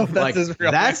 Don't know if that's his real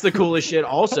That's the coolest shit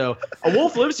also. A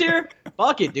wolf lives here?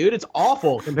 Fuck it, dude. It's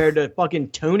awful compared to fucking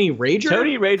Tony Rager.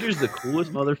 Tony Rager's the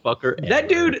coolest motherfucker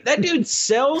ever. That dude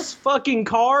sells fucking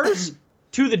cars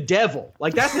to the devil.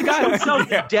 Like, that's the guy who sells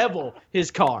the devil his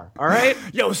car, all right?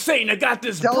 Yo, Satan, I got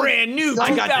this brand new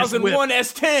 2001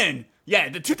 S10. Yeah,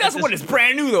 the 2001 is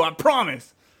brand new, though, I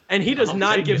promise. And he does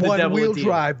not give the devil a one-wheel deal.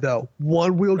 drive, though.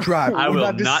 One-wheel drive. I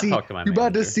will not talk to my You're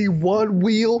about to see one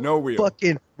wheel, no wheel,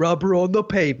 fucking rubber on the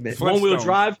pavement. One-wheel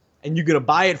drive, and you're going to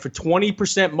buy it for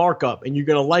 20% markup, and you're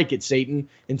going to like it, Satan.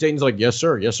 And Satan's like, yes,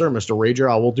 sir, Mr. Rager,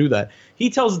 I will do that. He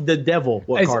tells the devil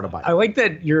what car to buy. I like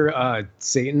that your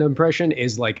Satan impression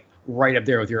is like right up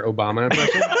there with your Obama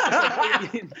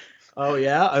impression. Oh,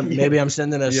 yeah? Maybe I'm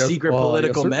sending a secret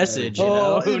political message, you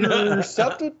know?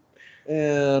 Intercepted.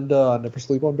 And never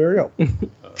sleep on burial.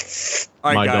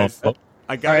 All right, guys.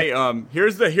 I got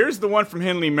here's the one from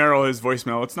Henley Merrill, his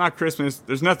voicemail. It's not Christmas.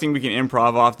 There's nothing we can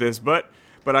improv off this, but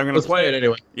I'm gonna play it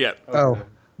anyway. Yeah.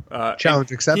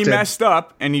 Challenge accepted. He messed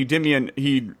up and he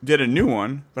did a new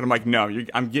one, but I'm like, no, you're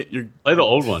play the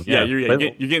old one. Yeah, you're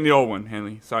getting the old one,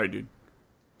 Henley. Sorry, dude.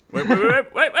 Wait.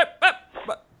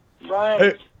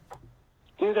 Right.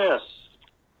 Do this.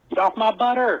 Get off my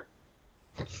butter.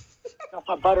 Get off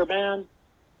my butter, man.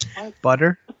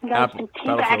 Butter? You guys been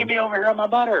teabagging me over here on my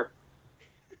butter.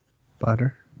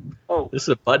 Butter. Oh. This is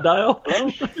a bud dial?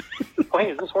 Hello? Wait,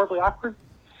 is this horribly awkward?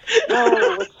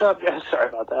 No, what's up? Yeah, sorry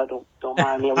about that. Don't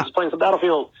mind me. I was just playing some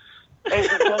Battlefield. Hey,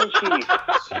 it's Gun Chief.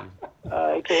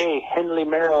 A.K.a. Henley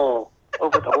Merrill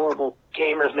over at the Horrible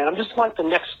Gamers, man. I'm just like the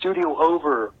next studio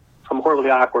over from Horribly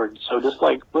Awkward. So just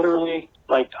like literally,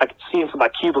 like I can see him from my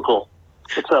cubicle.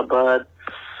 What's up, bud?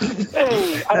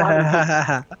 Hey, I don't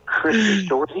have any Christmas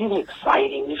stories. Anything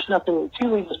exciting? There's nothing. It's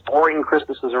usually just boring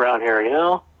Christmases around here, you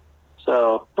know?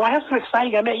 So, I have some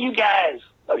exciting. I met you guys.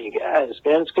 Love you guys,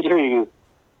 man. It's good to hear you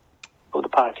over the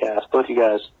podcast, both you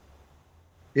guys.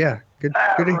 Yeah, good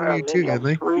to hear you too,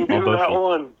 Henley. Redo that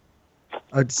one.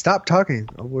 Stop talking.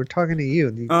 We're talking to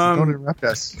you. Don't interrupt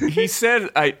us. He said,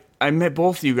 I met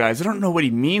both of you guys. I don't know what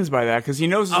he means by that because he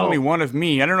knows there's only one of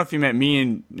me. I don't know if he meant me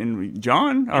and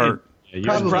John or...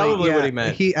 Probably what he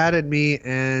meant. He added me,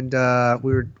 and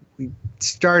we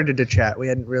started to chat. We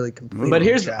hadn't really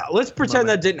completed. But let's pretend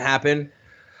that didn't happen,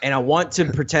 and I want to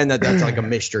pretend that that's like a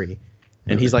mystery.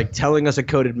 And he's like telling us a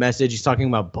coded message. He's talking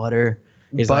about butter.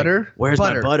 He's butter? Like, where's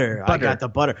butter. my butter? I got the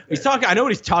butter. He's talking. I know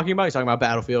what he's talking about. He's talking about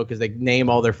Battlefield because they name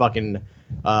all their fucking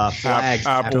flags.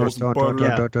 Apples.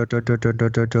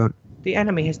 Don't. The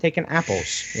enemy has taken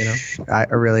apples, you know? I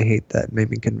really hate that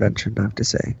naming convention, I have to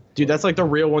say. Dude, that's like the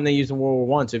real one they used in World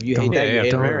War I. So if you hate that, you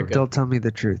hate America. Don't tell me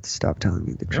the truth. Stop telling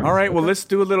me the truth. All right, well, let's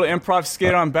do a little improv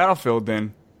skit on Battlefield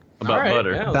then. About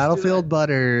butter. Yeah, Battlefield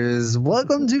Butters.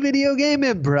 Welcome to Video Game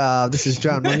Improv. This is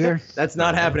John Munger. That's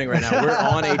not happening right now. We're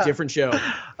on a different show.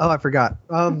 Oh, I forgot.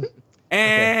 And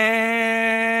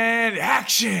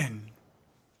action.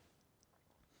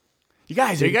 You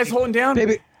guys, are you guys holding down?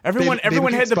 Everyone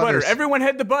head the butter. Everyone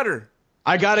head the butter.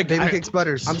 I got it. Baby Cakes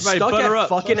Butters. I'm stuck at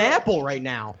fucking Apple right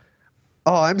now.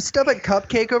 Oh, I'm stuck at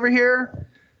Cupcake over here.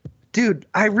 Dude,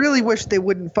 I really wish they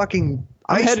wouldn't fucking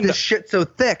ice this shit so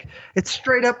thick. It's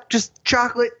straight up just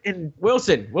chocolate and...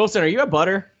 Wilson, are you at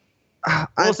Butter?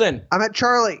 Wilson. I'm at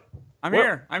Charlie. I'm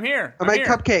here. I'm at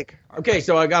Cupcake. Okay,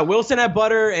 so I got Wilson at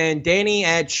Butter and Danny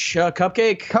at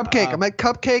Cupcake. Cupcake. I'm at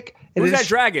Cupcake. Who's that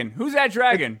dragon? Who's that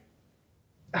dragon?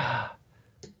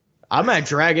 I'm at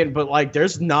Dragon, but like,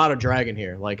 there's not a dragon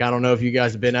here. Like, I don't know if you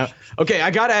guys have been out. Okay,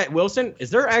 I got at Wilson.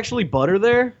 Is there actually butter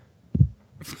there?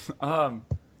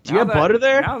 Do you have butter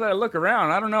there? Now that I look around,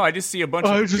 I don't know. I just see a bunch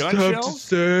of gun shells. I just have to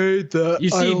say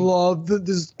that I love that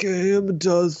this game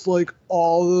does like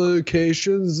all the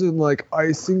locations and like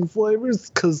icing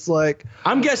flavors because like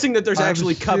I'm guessing that there's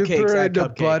actually cupcakes at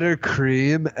Cupcake.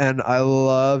 Buttercream, and I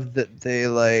love that they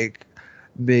like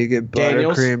make it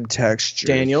buttercream texture.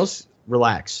 Daniels,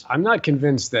 relax. I'm not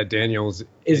convinced that Daniels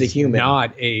is a human,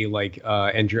 not a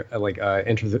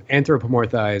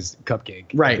anthropomorphized cupcake.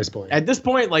 Right. At this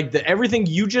point, like everything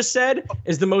you just said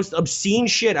is the most obscene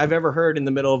shit I've ever heard in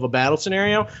the middle of a battle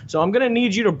scenario. So I'm gonna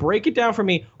need you to break it down for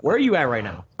me. Where are you at right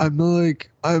now? I'm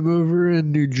over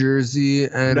in New Jersey,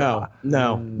 and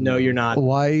no, you're not.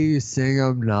 Why are you saying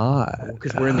I'm not?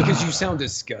 Because you sound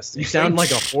disgusting. You sound like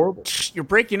a horrible. You're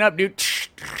breaking up, dude.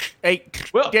 Hey,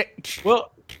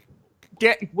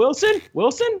 Wilson,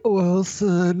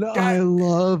 I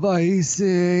love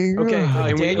icing.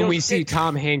 Okay, and we see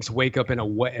Tom Hanks wake up in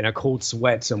a cold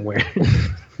sweat somewhere.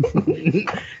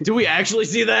 Do we actually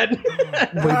see that?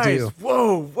 We do.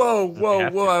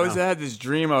 Whoa! I had this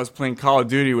dream. I was playing Call of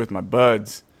Duty with my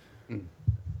buds.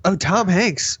 Oh, Tom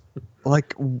Hanks.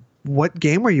 Like, what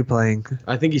game were you playing?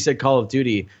 I think he said Call of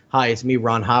Duty. Hi, it's me,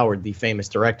 Ron Howard, the famous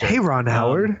director. Hey, Ron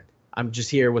Howard. I'm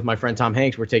just here with my friend Tom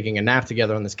Hanks. We're taking a nap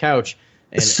together on this couch.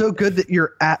 It's so good that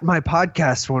you're at my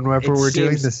podcast whenever we're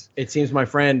doing this. It seems my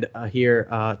friend here,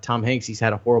 Tom Hanks, he's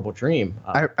had a horrible dream.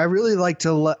 I really like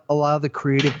to allow the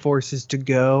creative forces to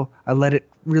go. I let it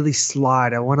really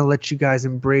slide. I want to let you guys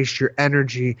embrace your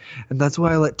energy, and that's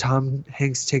why I let Tom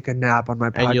Hanks take a nap on my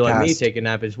podcast. And you let me take a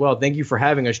nap as well. Thank you for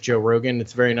having us, Joe Rogan.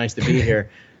 It's very nice to be here.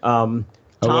 Tom,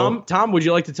 would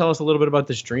you like to tell us a little bit about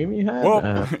this dream you had?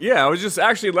 Well, yeah, I was just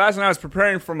actually last night I was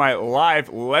preparing for my live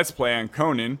Let's Play on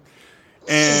Conan.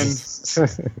 And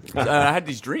I had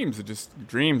these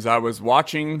dreams. I was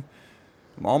watching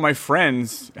all my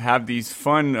friends have these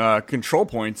fun control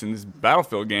points in this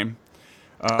Battlefield game.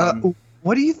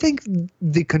 What do you think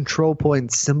the control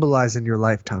points symbolize in your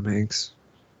life, Tom Hanks?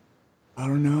 I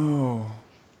don't know.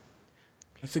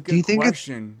 That's a good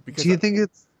question. Do you think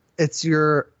it's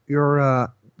your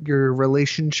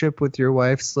relationship with your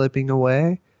wife slipping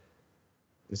away?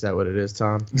 Is that what it is,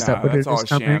 Tom? Is that what it is, all a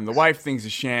Tom sham. Hanks? The wife thing's a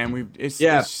sham. It's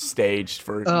staged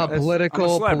for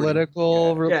political.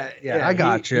 Yeah, I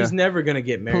got you. He's never gonna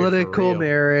get married. Political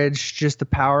marriage, just a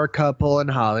power couple in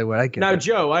Hollywood. I get now, it.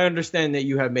 Joe, I understand that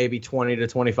you have maybe 20 to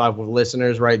 25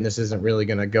 listeners, right? And this isn't really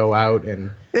gonna go out, and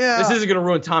this isn't gonna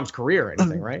ruin Tom's career or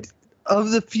anything, right?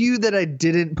 Of the few that I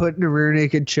didn't put in a rear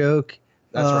naked choke.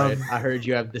 That's right. I heard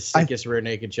you have the sickest rear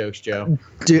naked chokes, Joe.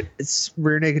 Dude, it's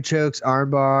rear naked chokes,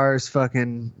 arm bars,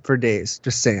 fucking for days.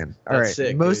 Just saying. All right.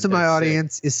 Sick, Most of my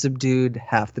audience is subdued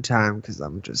half the time because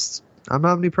I'm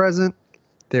omnipresent.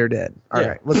 They're dead. All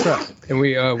right. What's up? And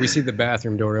we see the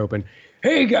bathroom door open.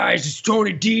 Hey guys, it's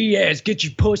Tony Diaz. Get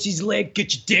your pussies licked,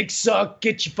 get your dick sucked,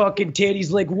 get your fucking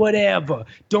titties licked, whatever.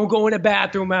 Don't go in the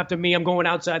bathroom after me. I'm going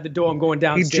outside the door. I'm going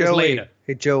downstairs later.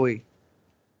 Hey Joey.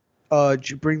 Did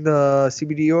you bring the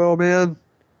CBD oil, man?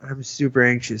 I'm super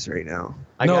anxious right now.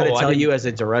 I gotta tell you, as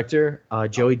a director,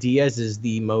 Joey Diaz is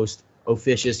the most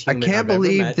officious human I can't I've ever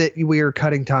believe met. that we are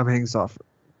cutting Tom Hanks off.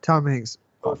 Tom Hanks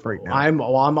off right now.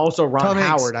 I'm also Ron Tom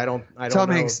Hanks. Howard. I don't Tom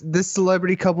know. Hanks, this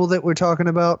celebrity couple that we're talking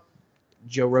about.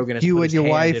 Joe Rogan has You put and his your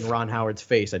hand wife. in Ron Howard's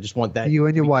face. I just want that You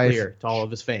and your to be wife. clear to all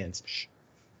of his fans.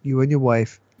 You and your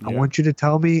wife. Yeah. I want you to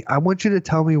tell me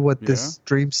what this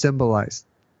dream symbolized.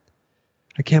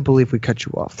 I can't believe we cut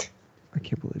you off.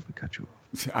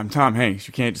 I'm Tom Hanks.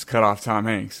 You can't just cut off Tom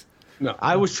Hanks. No,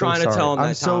 I was trying to tell him that.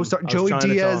 I'm so sorry. Joey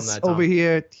Diaz over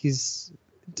here. He's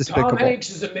despicable. Tom Hanks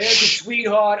is America's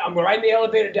sweetheart. I'm riding the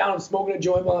elevator down. I'm smoking a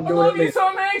joint while I'm doing it.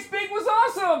 Tom Hanks. Big was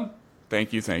awesome.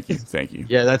 Thank you.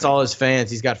 Yeah, that's all his fans.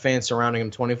 He's got fans surrounding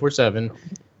him 24/7.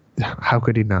 How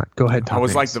could he not? Go ahead, Tom I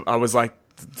was Hanks.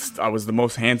 I was the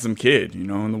most handsome kid,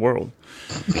 in the world.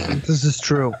 This is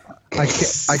true. I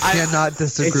cannot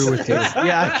disagree with you.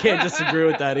 Yeah, I can't disagree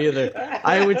with that either.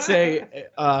 I would say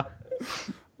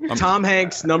Tom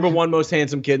Hanks, #1 most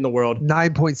handsome kid in the world.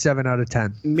 9.7 out of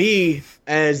 10. Me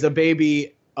as the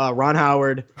baby, Ron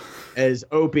Howard as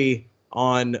Opie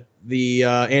on the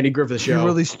Andy Griffith Show. You're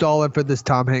really stalling for this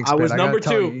Tom Hanks. I was bit. number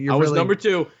gotta tell two. you, I was really- number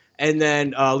 2. And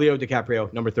then Leo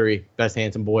DiCaprio, number 3, best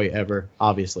handsome boy ever,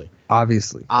 obviously.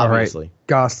 Obviously. All right.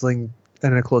 Gosling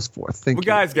and a close fourth. Thank you.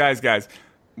 Guys.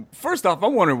 First off,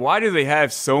 I'm wondering, why do they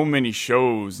have so many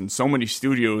shows and so many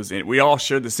studios and we all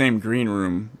share the same green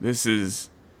room? This is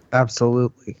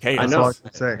absolutely chaos. I know.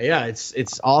 Yeah,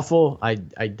 it's awful. I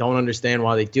don't understand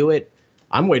why they do it.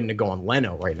 I'm waiting to go on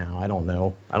Leno right now. I don't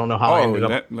know how I ended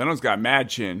up. Leno's got mad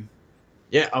chin.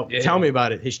 Yeah. Tell me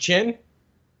about it. His chin.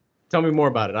 Tell me more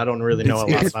about it. I don't really know a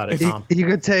lot about it, Tom. He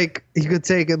could take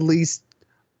at least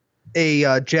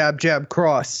a jab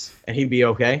cross, and he'd be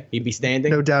okay. He'd be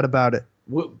standing. No doubt about it.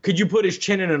 Could you put his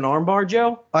chin in an armbar,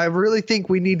 Joe? I really think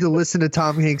we need to listen to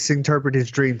Tom Hanks interpret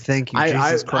his dream. Thank you,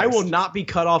 Jesus Christ. I will not be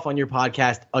cut off on your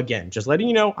podcast again. Just letting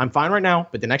you know, I'm fine right now.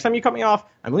 But the next time you cut me off,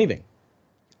 I'm leaving.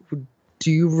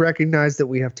 Do you recognize that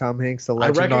we have Tom Hanks, the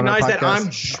legend, on our podcast? I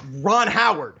recognize that I'm Ron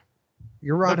Howard.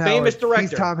 You're Ron the Howard. Famous director.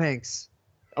 He's Tom Hanks.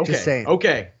 Okay. Just saying.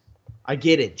 Okay. I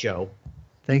get it, Joe.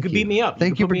 Thank you. Could beat me up.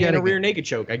 Thank you for put me in a getting rear naked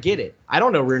choke. I get it. I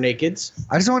don't know rear nakeds.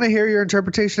 I just want to hear your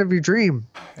interpretation of your dream,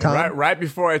 Tom. Right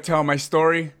before I tell my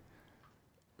story,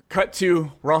 cut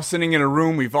to, we're all sitting in a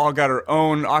room. We've all got our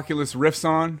own Oculus Rifts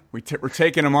on. We're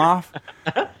taking them off.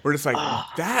 We're just like,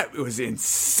 that was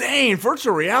insane.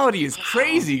 Virtual reality is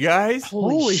crazy, guys.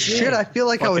 Holy shit. I feel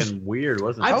like I was weird,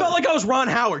 wasn't it? I felt like I was Ron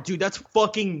Howard, dude. That's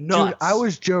fucking nuts. Dude, I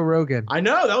was Joe Rogan. I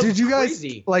know. That was Did you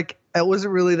crazy. guys, it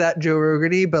wasn't really that Joe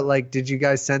Rogan-y, but, did you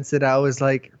guys sense that I was,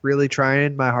 really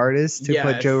trying my hardest to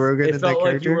put Joe Rogan in that character? It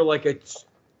felt like you were like a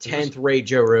 10th rate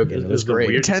Joe Rogan. It was great.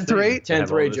 10th rate?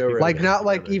 10th rate Joe Rogan.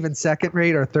 Not even 2nd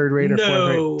rate or 3rd rate or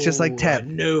 4th rate. Just 10th.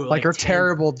 No. Or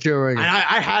terrible Joe Rogan. And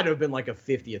I had to have been like a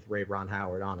 50th rate Ron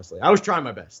Howard, honestly. I was trying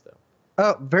my best, though.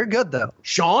 Oh, very good, though.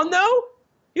 Sean, though?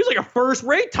 He was like a first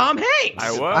rate Tom Hanks.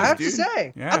 I have to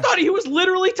say. Yeah. I thought he was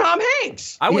literally Tom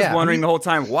Hanks. I was wondering the whole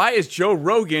time, why is Joe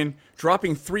Rogan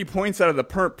dropping 3 points out of the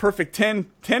perfect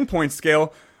 10-point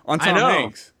scale on Tom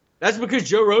Hanks? That's because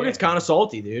Joe Rogan's kind of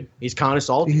salty, dude. He's kind of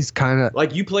salty. He's kind of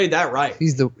like you played that right.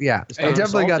 He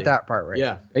definitely got that part right.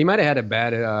 Yeah, he might have had a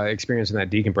bad experience in that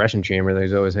decompression chamber that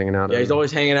he's always hanging out in. Yeah, he's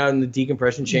always hanging out in the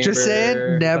decompression chamber. Just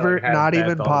saying, never, not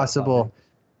even possible.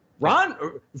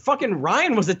 Fucking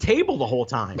Ryan was a table the whole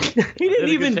time. He didn't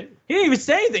even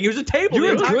say anything. He was a table.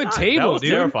 You're a good table, that was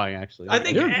dude. Terrifying, actually. I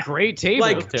think you're a great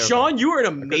table. Sean, you were an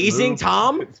amazing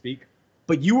Tom. Speak.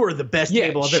 But you were the best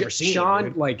table I've ever seen.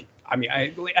 Sean, dude.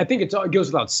 I think it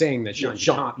goes without saying that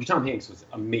Tom Hanks was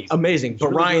amazing. Amazing. But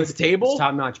really Ryan's table?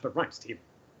 top notch, but Ryan's table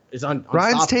is on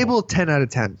Ryan's table, 10 out of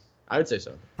 10. I would say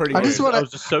so. Pretty I good. just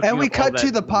want to, and we cut to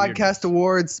the podcast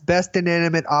awards, Best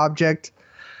Inanimate Object.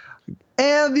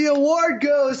 And the award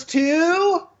goes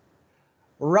to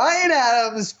Ryan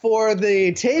Adams for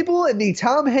the table in the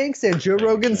Tom Hanks and Joe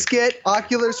Rogan skit,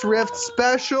 Oculus Rift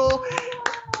special.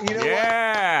 You know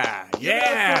what?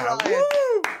 Yeah.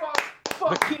 Woo!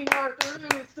 The King Arthur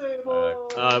table.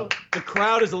 The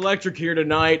crowd is electric here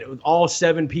tonight. All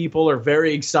 7 people are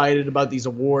very excited about these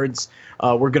awards.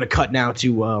 We're going to cut now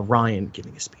to Ryan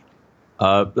giving a speech.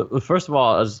 First of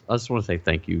all, I just want to say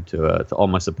thank you to all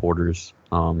my supporters.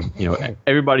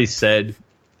 Everybody said,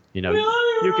 you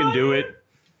can do it.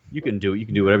 You can do it. You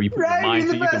can do whatever you put your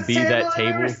mind to. You can be that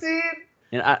table.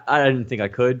 And I didn't think I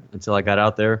could until I got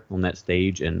out there on that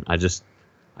stage, and I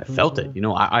felt it.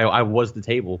 I was the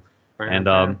table. And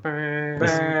this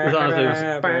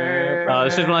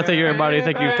is when I thank everybody.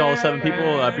 Thank you to all 7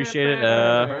 people. I appreciate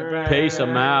it. Peace.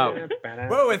 I'm out.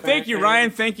 Whoa, and thank you, Ryan.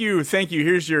 Thank you.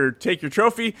 Here's take your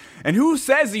trophy. And who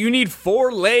says that you need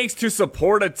 4 legs to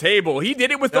support a table? He did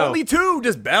it with only 2,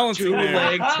 just balancing.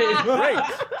 2-leg table. Great.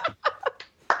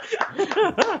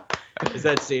 Is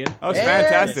that scene? That was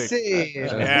fantastic. Scene.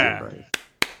 Yeah.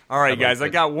 All right, guys. I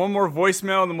got one more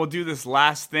voicemail, and then we'll do this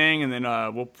last thing, and then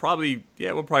we'll probably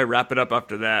wrap it up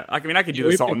after that. I could do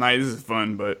this all night. This is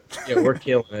fun, but we're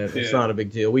killing it. It's not a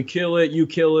big deal. We kill it. You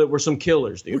kill it. We're some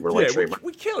killers, dude. We're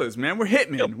we killers, man. We're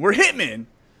hitmen. We're hitmen.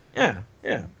 Yeah.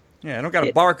 I don't got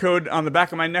a barcode on the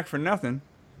back of my neck for nothing.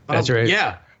 That's right.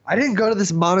 Yeah. I didn't go to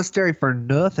this monastery for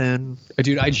nothing.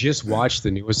 Dude, I just watched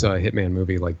the newest Hitman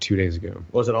movie 2 days ago.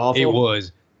 Was it awful? It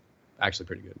was actually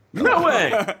pretty good. No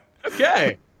way.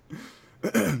 Okay.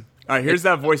 All right, here's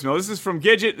that voicemail. This is from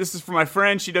Gidget. This is from my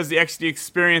friend. She does the XD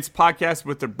Experience podcast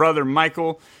with her brother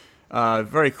Michael.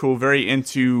 Very cool. Very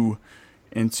into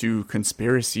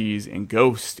conspiracies and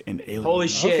ghosts and aliens. Holy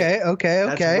shit. Okay.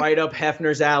 That's right up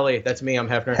Hefner's alley. That's me. I'm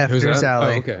Hefner. Hefner's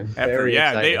alley. Oh, okay. Hefner,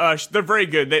 yeah, they're very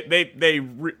good.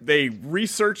 They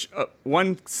research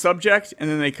one subject and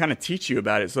then they kind of teach you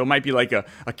about it. So it might be like a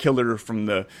killer from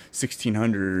the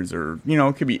 1600s, or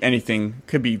it could be anything.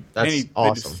 Could be That's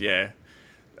awesome.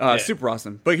 Super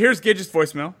awesome. But here's Gidget's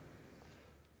voicemail.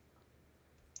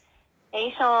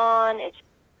 Hey, Sean.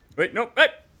 Hey.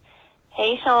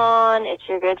 Hey, Sean. It's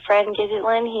your good friend Gidget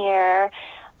Lynn here.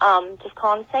 Just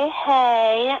calling to say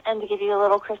hey and to give you a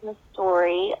little Christmas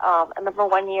story. I remember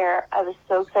one year I was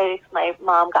so excited because my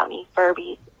mom got me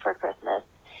Furbies for Christmas.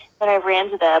 Then I ran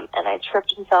to them and I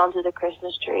tripped and fell into the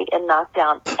Christmas tree and knocked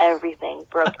down everything,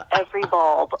 broke every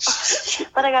bulb.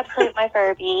 But I got to play with my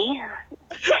Furby.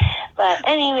 But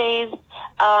anyways,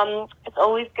 it's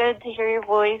always good to hear your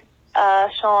voice,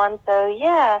 Sean. So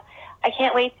yeah, I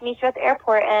can't wait to meet you at the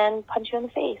airport and punch you in the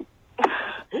face.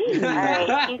 All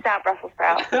right, peace out, Brussels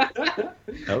sprout.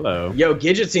 Hello. Yo,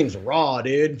 Gidget seems raw,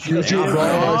 dude. Gidget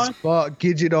raw as fuck.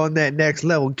 Gidget on that next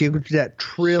level. Give it that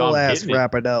trill ass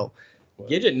rapido.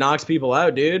 Gidget knocks people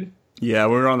out, dude. Yeah,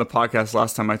 we were on the podcast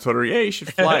last time. I told her, yeah, you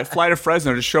should fly to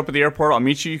Fresno. Just show up at the airport. I'll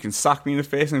meet you. You can sock me in the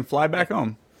face and fly back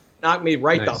home. Knock me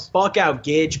right the fuck out,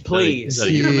 Gidge, please. I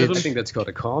think that's called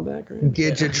a callback, right?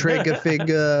 Get your trigger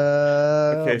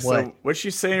finger. Okay, so what'd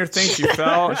she say in her thing? She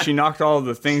fell. She knocked all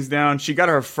the things down. She got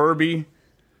her Furby.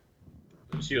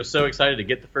 She was so excited to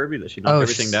get the Furby that she knocked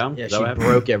everything down. Yeah, Is that she what happened?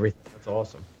 broke everything. That's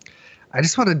awesome. I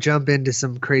just want to jump into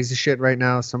some crazy shit right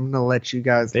now, so I'm going to let you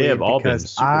guys They lead have all been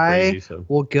because super I crazy, so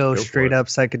will go for straight it. up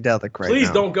psychedelic right Please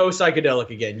now. don't go psychedelic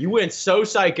again. You went so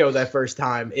psycho that first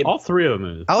time. All three of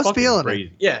them. I was feeling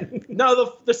it. Yeah.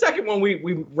 No, the second one we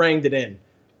ranged it in.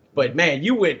 But man,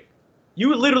 you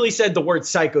literally said the word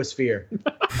psychosphere.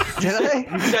 Did I?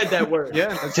 You said that word.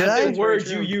 Yeah. Did I? The word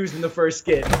you used in the first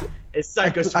skit is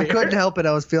psychosphere. I couldn't help it.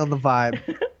 I was feeling the vibe.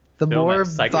 The Feeling more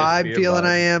that psychosphere vibe feeling vibe.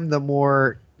 I am, the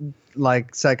more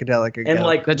like psychedelic I And go.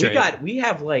 like That's right. we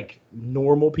have like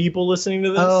normal people listening to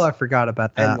this. Oh, I forgot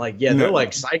about that. And like, yeah, they're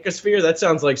like psychosphere. That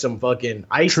sounds like some fucking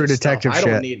ISIS True detective stuff. I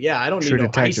don't shit. need. Yeah, I don't True need no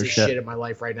detective ISIS shit. shit in my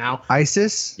life right now.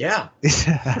 ISIS? Yeah.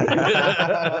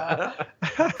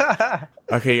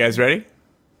 Okay, you guys ready?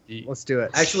 Let's do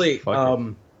it. Actually,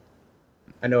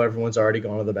 I know everyone's already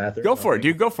gone to the bathroom. Go for it,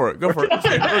 dude. Go for it. Go for it.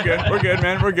 Okay, we're good. We're good,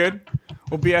 man. We're good.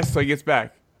 We'll BS till he gets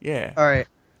back. Yeah. All right.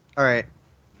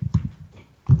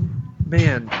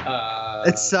 Man,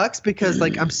 it sucks because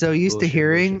like I'm so used to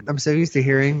hearing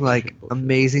like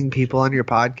amazing people on your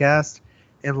podcast,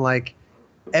 and like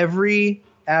every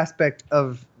aspect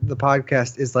of the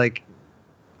podcast is like,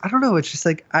 I don't know, it's just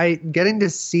like I getting to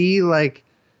see like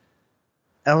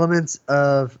elements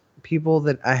of people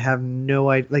that I have no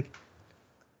idea. Like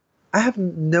I have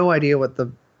no idea what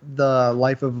the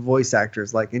life of a voice actor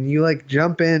is like, and you like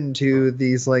jump into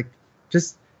these like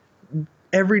just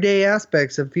everyday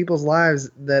aspects of people's lives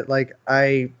that like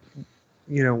I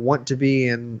want to be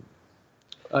and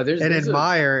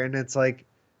admire, and it's like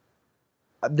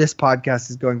this podcast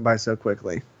is going by so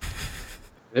quickly.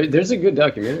 There's a good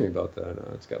documentary about that.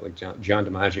 It's got like John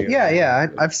DiMaggio. Yeah,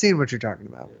 I've seen what you're talking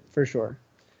about for sure.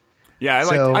 Yeah,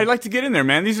 I like to get in there,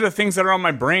 man. These are the things that are on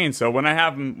my brain. So when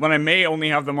I may only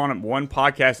have them on one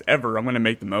podcast ever, I'm going to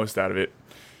make the most out of it.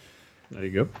 There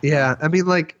you go. Yeah, I mean,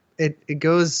 like it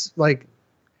goes like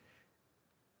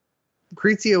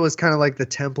Crizia was kind of like the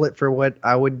template for what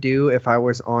I would do if I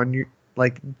was on your,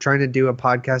 like trying to do a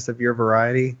podcast of your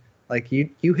variety. Like you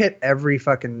hit every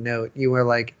fucking note. You were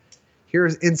like,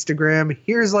 here's Instagram,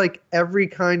 here's like every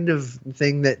kind of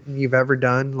thing that you've ever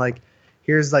done. Like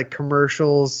here's like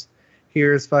commercials,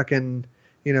 here's fucking,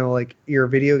 like your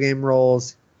video game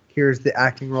roles, here's the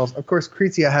acting roles. Of course,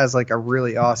 Crizia has like a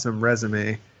really awesome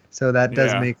resume, so that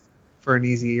does make for an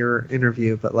easier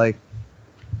interview. But like,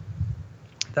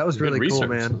 that was really cool,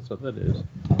 man. That's what that is.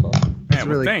 Man,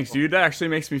 really thanks, dude. That actually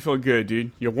makes me feel good,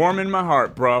 dude. You're warming my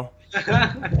heart, bro.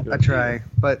 I try,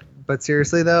 but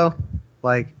seriously though,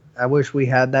 like I wish we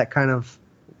had that kind of.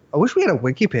 I wish we had a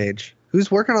wiki page. Who's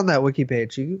working on that wiki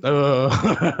page? You?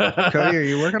 Cody, are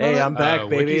you working on it? Hey, I'm back,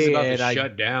 baby. Wiki's about and to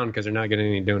shut down because they're not getting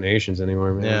any donations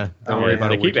anymore, man. Yeah. Don't worry about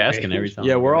They it. keep asking every time.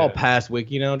 Yeah, we're all past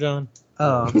wiki now, John.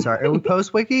 Oh, I'm sorry. Are we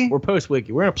post wiki? We're post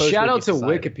wiki. We're in a post. Shout out to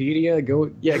society. Wikipedia. Go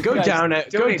guys, go donate,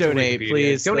 to Wikipedia.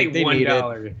 please. Donate Like, they need it.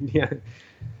 $1. Yeah.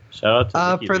 Shout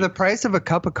out to For the price of a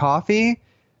cup of coffee,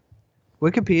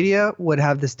 Wikipedia would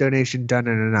have this donation done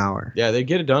in an hour. Yeah, they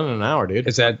get it done in an hour, dude.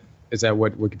 Is that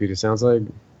what Wikipedia sounds like?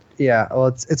 Yeah, well,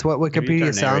 it's what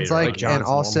Wikipedia sounds narrator, like, and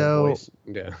also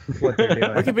Yeah. what they're doing.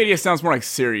 Wikipedia sounds more like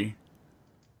Siri.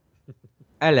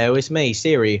 Hello, it's me,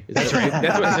 Siri. That's right.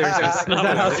 That's what Siri says. Is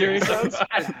that how Siri sounds?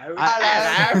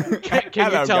 Hello. Can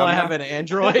Hello, you tell I Governor. have an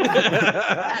Android?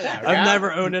 I've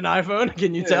never owned an iPhone.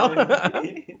 Can you tell?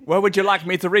 What would you like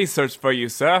me to research for you,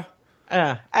 sir?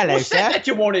 Hello, sir. that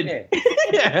you wanted?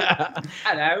 Yeah.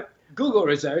 Hello. Google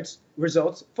results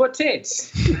for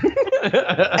tits.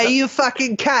 Hey, you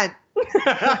fucking cunt!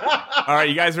 All right,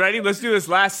 you guys ready? Let's do this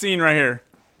last scene right here.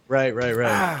 Right.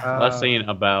 last scene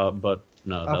about, but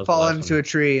no. that I'll was fall the last into one. a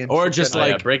tree and Or just Oh,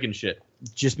 yeah, like, breaking shit.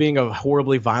 just being a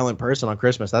horribly violent person on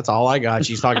Christmas. That's all I got.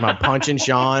 She's talking about punching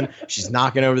Sean. She's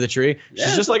knocking over the tree.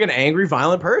 She's just like an angry,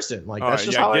 violent person. Like that's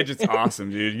just how Gidget's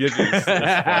awesome, dude. Gidget's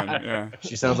fun. Yeah.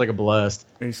 She sounds like a blessed.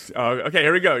 Okay,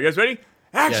 here we go. You guys ready?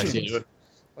 Action. Yes.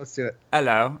 Let's do it.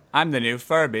 Hello, I'm the new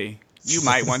Furby. You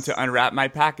might want to unwrap my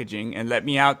packaging and let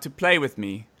me out to play with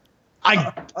me.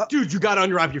 Dude, you gotta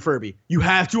unwrap your Furby. You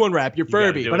have to unwrap your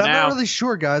Furby. But I'm not really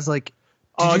sure, guys. Like,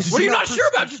 what are you not sure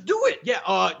about? Just do it.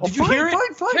 Yeah. Did you hear it?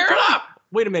 Tear it up.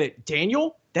 Wait a minute,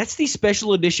 Daniel. That's the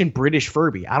special edition British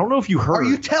Furby. I don't know if you heard. Are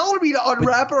you telling me to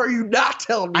unwrap it, or are you not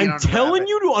telling me? I'm telling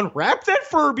you to unwrap that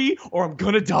Furby, or I'm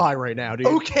gonna die right now, dude.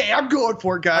 Okay, I'm going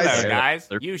for it, guys. Hello, guys.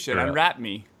 You should unwrap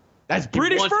me. That's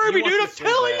British Furby, dude.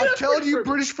 I'm telling you.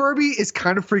 British Furby is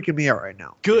kind of freaking me out right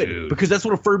now. Good, because that's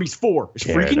what a Furby's for. It's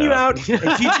freaking you out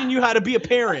and teaching you how to be a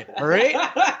parent. All right?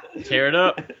 Tear it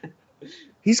up.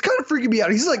 He's kind of freaking me out.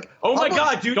 He's like, oh my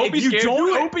God, dude, if you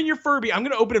don't open your Furby, I'm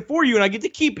going to open it for you and I get to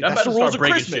keep it. That's the rules of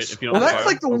Christmas. Well, that's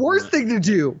like the worst thing to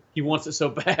do. He wants it so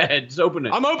bad. Just open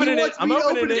it. I'm opening it. I'm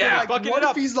opening it. Yeah, fucking what it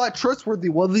up. if he's not trustworthy?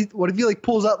 What if he like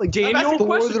pulls out like Daniel, the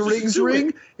Lord of the Rings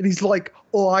ring and he's like,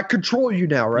 oh, I control you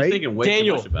now, right?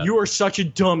 Daniel, you are such a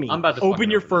dummy. I'm about to open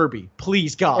your Furby.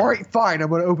 Please, God. All right, fine. I'm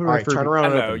going to open my Furby. Turn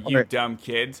around. Hello, you dumb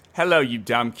kids. Hello, you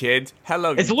dumb kids.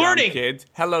 Hello, it's you learning. dumb kids.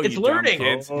 Hello, It's you learning. dumb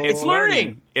kids. It's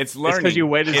learning. It's learning. It's because you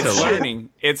waited It's so long. learning.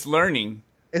 It's learning.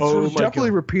 It's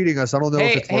definitely repeating us. I don't know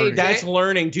if it's learning. That's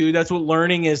learning, dude. That's what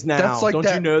learning is now. That's like Don't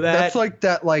that, you know that? That's like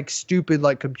that, like stupid,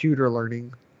 like computer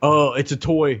learning. Oh, it's a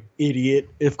toy, idiot.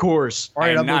 Of course. All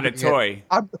right, I'm not a toy.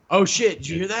 Oh shit! Did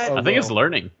you hear that? I think it's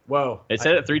learning. Whoa! It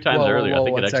said it 3 times earlier. I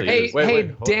think it actually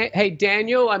is. Hey,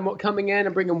 Daniel, I'm coming in.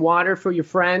 I'm bringing water for your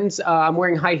friends. I'm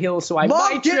wearing high heels, so I Mom,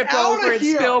 might get trip out over of and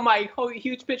here. spill my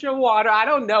huge pitcher of water. I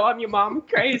don't know. I'm your mom. I'm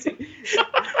crazy.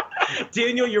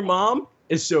 Daniel, your mom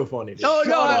is so funny. Dude. Oh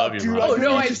no! love your mom.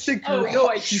 I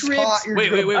think she's tripped. hot. You're Wait.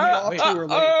 gonna be off to her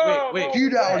later. Wait.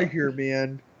 Get out of here,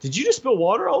 man. Did you just spill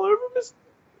water all over Miss?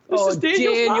 Oh,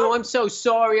 Daniel's Daniel, mom? I'm so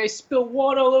sorry. I spilled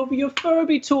water all over your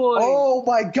Furby toy. Oh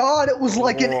my God! It was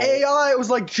like an AI. It was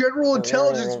like general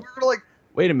intelligence. We were like,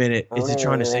 Wait a minute. Is it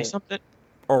trying to say something?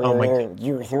 Oh my God!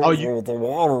 it's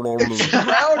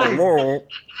drowning.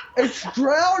 It's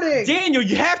drowning. Daniel,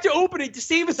 you have to open it to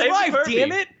save its life.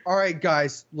 Damn it! All right,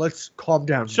 guys, let's calm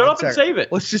down. Shut One up and second. save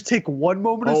it. Let's just take one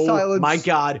moment of Oh silence. my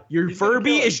God! Your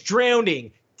Furby is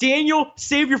drowning. Daniel,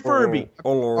 save your Furby.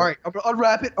 All right, I'm gonna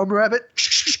unwrap it.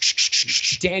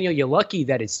 Daniel, you're lucky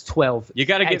that it's 12. You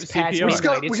gotta get It's the past CPR.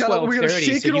 midnight. It's we gotta 12:30,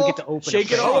 shake so it you off. get to open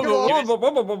Shake it off.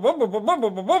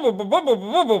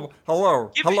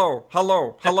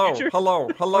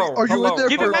 Are you in there?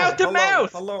 Give it mouth to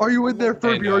mouth. Are you in there,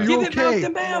 Furby? Are you Give it mouth okay? to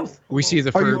mouth. We see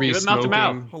the Are you- Furby Give it mouth to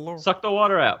smoking. mouth. Suck the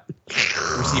water out. We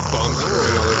see bones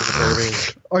rolling all over the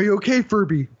Furby. Are you okay,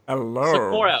 Furby? Hello.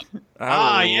 Suck more out.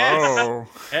 Ah, yes.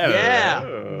 Yeah.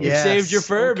 You Yes. saved your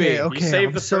Furby. Okay, saved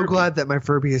I'm the so Furby. glad that my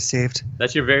Furby is saved.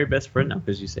 That's your very best friend now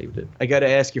because you saved it. I gotta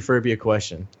ask your Furby a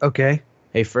question. Okay.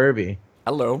 Hey, Furby.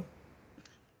 Hello.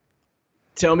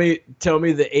 Tell me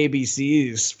the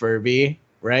ABCs, Furby.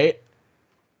 Right?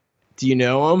 Do you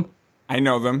know them? I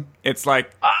know them. It's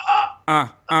like,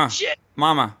 Shit.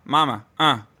 mama,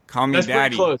 call me That's pretty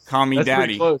daddy. close. Call me That's pretty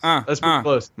daddy. close. That's pretty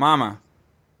close. Mama,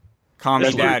 call me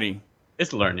That's pretty- daddy.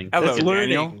 It's learning. Hello, That's learning.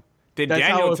 Daniel. Did That's how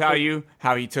Daniel it's tell like- you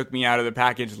how he took me out of the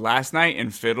package last night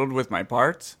and fiddled with my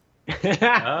parts? Oh,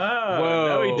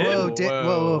 no, he did.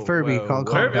 Whoa, Furby, calm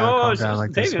Furby, down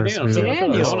like this. Daniel, First.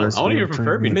 Daniel. I want to hear from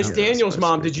Furby. Miss Daniel's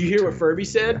mom, did you hear what Furby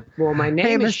said? Well, my name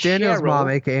Hey, is Miss Daniel's Cheryl. mom,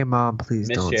 aka Mom, please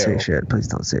Miss don't Cheryl. say shit. Please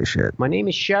don't say shit. My name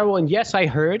is Cheryl, and yes, I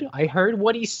heard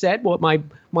what he said, what my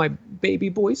baby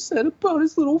boy said about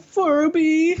his little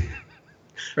Furby. Furby,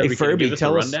 Hey, can you Furby, give us a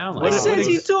tell us- rundown? what He is Like, says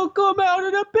he took him out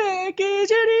of the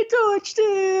package and he touched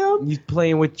him. You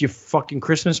playing with your fucking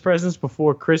Christmas presents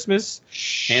before Christmas?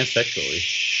 and sexually.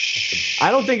 I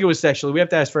don't think it was sexually. We have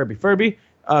to ask Furby. Furby,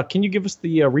 can you give us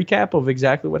the recap of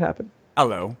exactly what happened?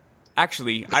 Hello.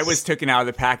 Actually, I was taken out of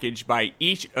the package by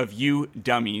each of you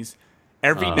dummies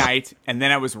every night, and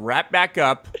then I was wrapped back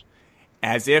up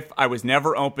as if I was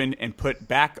never opened and put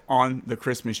back on the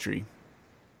Christmas tree.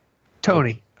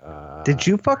 Tony, did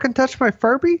you fucking touch my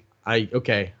Furby?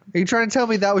 Okay. Are you trying to tell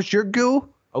me that was your goo?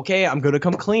 Okay, I'm gonna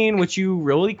come clean with you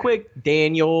really quick,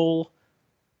 Daniel.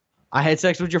 I had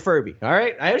sex with your Furby. All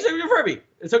right, I had sex with your Furby.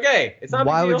 It's okay. It's not.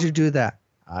 Why would you do that?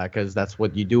 Because that's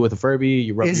what you do with a Furby.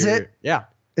 You rub Is your, it? Yeah.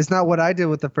 It's not what I did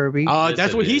with the Furby.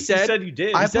 That's what he said. He said you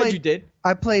did. I I said played- you did.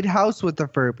 I played house with the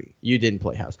Furby. You didn't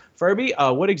play house. Furby,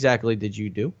 what exactly did you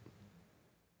do?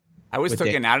 I was With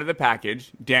taken Dan- out of the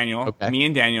package. Daniel, Okay. me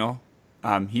and Daniel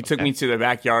He took me to the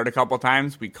backyard a couple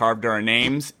times. We carved our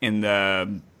names in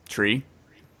the tree.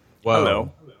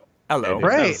 Whoa. Hello.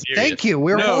 Right. Thank you.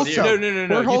 We're wholesome. No.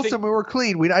 We're wholesome. We were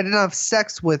clean. I didn't have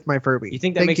sex with my Furby. You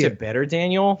think that makes it better,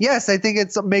 Daniel? Yes, I think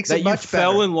it makes it much better. That you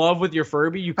fell in love with your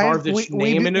Furby? You carved its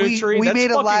name into a tree? We made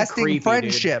a fucking lasting creepy,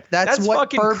 friendship. Dude. That's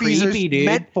what Furbies are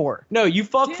meant for. No, you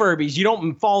fuck Furbies. You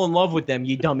don't fall in love with them,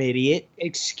 you dumb idiot.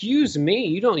 Excuse me.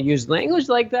 You don't use language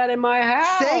like that in my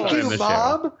house. Thank you,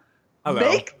 Mom. Hello.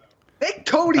 Make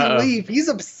Cody leave. He's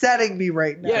upsetting me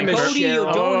right now. Yeah, Cody, you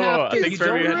don't have to. You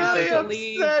don't have to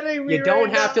leave. You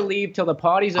don't have to leave till the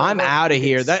party's over. I'm out of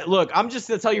here. Look, I'm just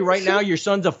gonna tell you right now, your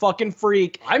son's a fucking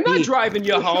freak. I'm not driving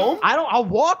you home. I'll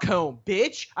walk home,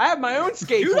 bitch. I have my own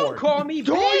skateboard. You don't call me bitch.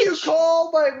 Don't you call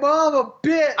my mom a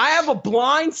bitch. I have a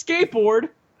blind skateboard.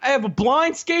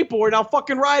 I'll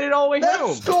fucking ride it all the way home.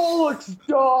 That skull looks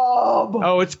dumb.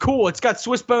 Oh, it's cool. It's got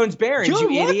Swiss Bones bearings,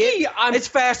 You're you idiot. lucky It's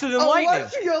faster than lightning.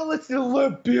 Unless you gonna listen to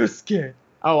Limp Bizkit.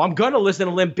 Oh, I'm gonna listen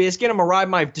to Limp Bizkit. I'm gonna ride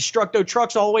my Destructo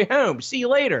trucks all the way home. See you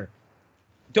later.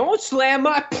 Don't slam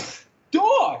my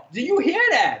door. Do you hear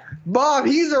that? Mom,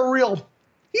 he's a real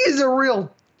piece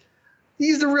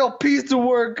of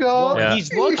work, huh? Well,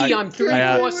 he's lucky I'm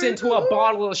 3/4 into a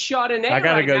bottle of Chardonnay I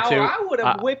gotta right go now. too. I would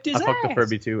have whipped his I ass. fucked the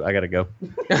Furby too. I gotta go.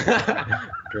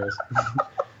 Gross.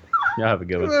 Y'all have a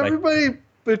good one. Bye. Everybody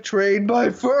betrayed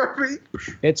my Furby.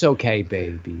 It's okay,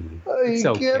 baby. It's I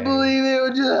okay. can't believe they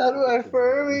would just had my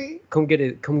Furby. Come get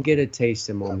a taste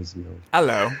of Mommy's milk.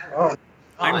 Hello.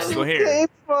 I'm still here. Okay,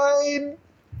 fine.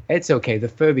 It's okay. The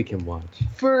Furby can watch.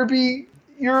 Furby,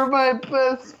 you're my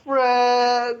best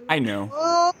friend. I know.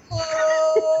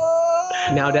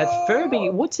 Now that Furby,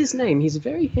 what's his name? He's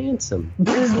very handsome.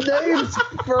 His name's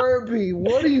Furby.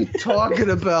 What are you talking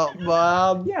about,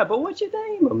 Mom? Yeah, but what you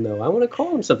name him though? I want to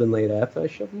call him something later after I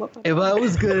shove him up. If I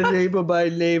was gonna name him,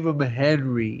 I'd name him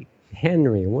Henry.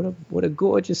 Henry, what a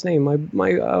gorgeous name.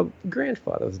 My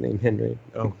grandfather was named Henry.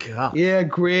 Oh God. Yeah,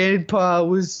 Grandpa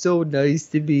was so nice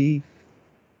to me.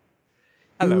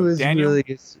 Hello, He was Daniel. really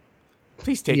good.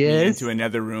 Please take me into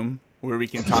another room where we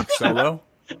can talk solo.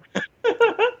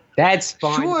 That's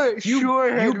fine. Sure,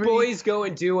 You Henry. boys go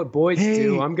and do what boys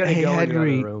do. I'm gonna go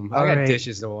Henry. in the other room. I All got right.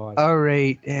 dishes to wash. All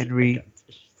right, Henry.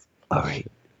 All right.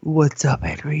 What's up,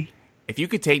 Henry? If you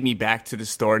could take me back to the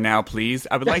store now, please.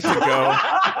 I would like to go.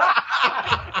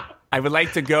 I would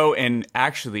like to go and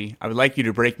actually, I would like you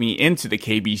to break me into the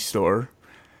KB store,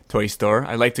 toy store.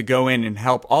 I'd like to go in and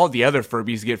help all the other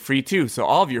Furbies get free too, so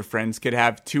all of your friends could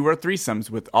have 2 or threesomes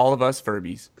with all of us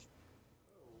Furbies.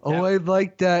 Oh, I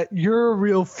like that. You're a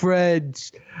real friend.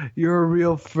 Henry.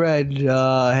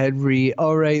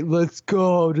 All right, let's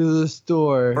go to the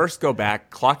store. First, go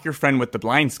back, clock your friend with the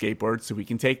blind skateboard so we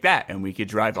can take that and we could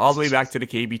drive all the way back to the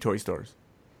KB toy stores.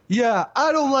 Yeah,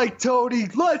 I don't like Tony.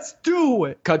 Let's do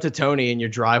it. Cut to Tony in your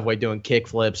driveway doing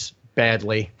kickflips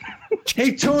badly.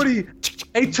 Hey, Tony,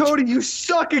 you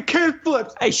suck at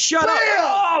kickflips. Hey, shut up.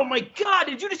 Oh, my God.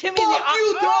 Did you just hit me in the Fuck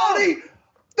you, Tony.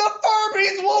 The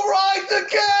Furbies will rise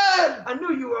again. I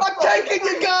knew you were. I'm taking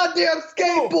your goddamn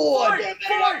skateboard.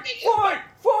 My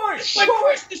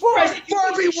Christmas present.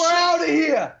 Furby, we're out of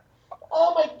here.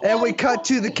 Oh my God. And we cut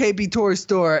to the KB toy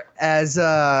store as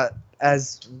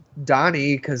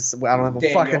Donnie, because I don't have a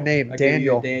Daniel. fucking name. I gave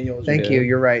you Daniel. a Daniel. Thank you.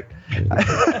 You're right.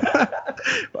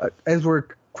 As we're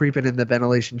creeping in the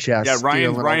ventilation shaft. Yeah,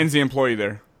 Ryan's the employee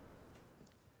there.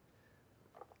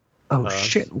 Oh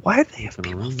shit! Why do they have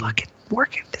people fucking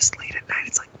working this late at night?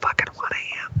 It's like fucking 1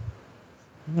 a.m.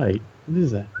 Right. What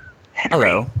is that?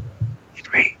 Hello.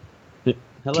 Henry. Hello,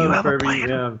 Do you have a Furby. plan?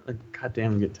 Yeah.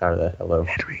 Goddamn, I'm getting tired of that. Hello.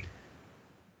 Henry.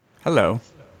 Hello.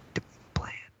 All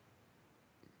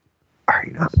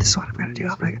right, this is what I'm gonna do.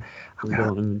 I'm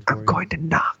going to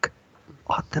knock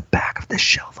on the back of the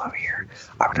shelf over here.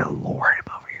 I'm gonna lure him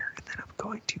over here, and then I'm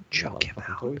going to choke him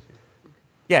out.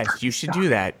 Yes, you should do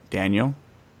that, Daniel.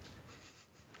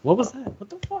 What was that? What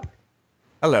the fuck?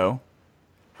 Hello.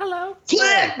 Hello.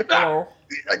 Flip! Hello.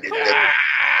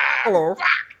 Hello.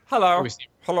 Hello.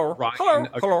 Hello. Ryan,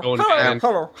 Hello. going Hello. down.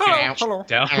 Hello.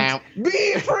 Hello.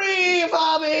 Be free,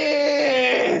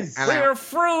 Bobbies! We're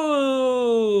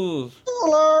free.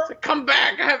 Hello. Come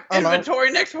back. I have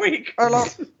inventory next week. Hello.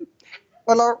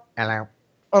 Hello.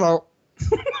 Hello.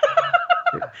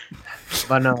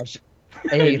 Manage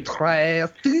a trail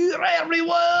to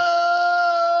everyone.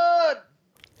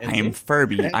 I am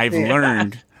Furby. I've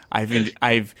learned.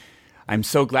 I'm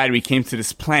so glad we came to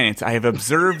this planet. I have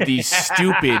observed these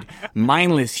stupid,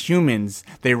 mindless humans.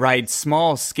 They ride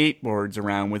small skateboards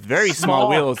around with very small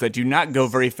wheels that do not go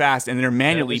very fast, and they're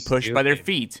manually pushed by their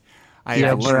feet. I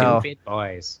have learned. Stupid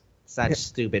boys. Such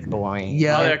stupid boy.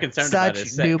 Yeah, All they're concerned about such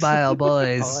is sex. nubile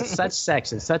boys. Oh, such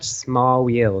sex and such small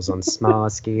wheels on small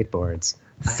skateboards.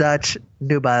 Such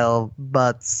nubile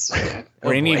butts.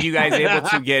 Were any of you guys able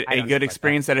to get a good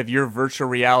experience out of your virtual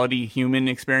reality human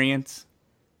experience?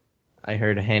 I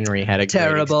heard Henry had a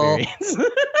Terrible. great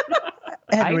experience.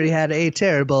 Henry had a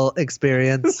terrible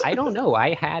experience. I don't know.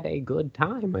 I had a good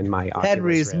time in my Oculus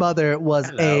Henry's Rift. mother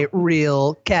was a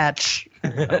real catch.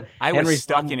 I was Henry's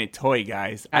stuck mom- in a toy,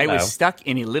 guys. I Hello. was stuck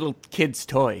in a little kid's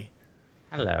toy.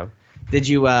 Hello. Did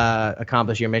you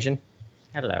accomplish your mission?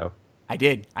 Hello. I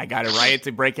did. I got a riot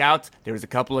to break out. There was a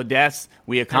couple of deaths.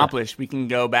 We accomplished. We can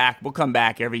go back. We'll come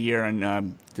back every year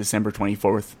on December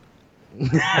 24th.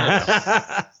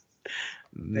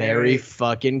 Merry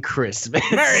fucking Christmas.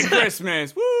 Merry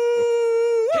Christmas. Woo!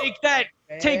 Take that,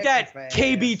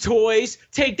 KB Toys.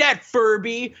 Take that,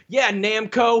 Furby. Yeah,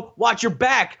 Namco, watch your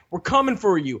back. We're coming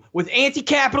for you with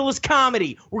anti-capitalist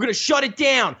comedy. We're gonna shut it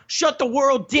down. Shut the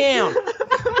world down.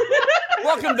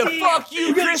 Welcome to Fuck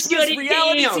You Christmas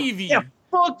Reality TV. Yeah,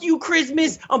 fuck you,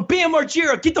 Christmas. I'm Bam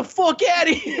Margera. Get the fuck out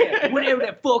of here. Whatever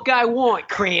the fuck I want,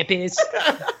 Krampus.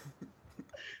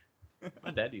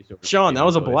 My dad used to. Sean, that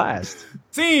was a blast.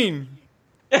 Scene.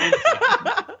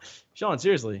 Sean,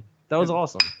 seriously, that was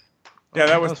awesome. Yeah,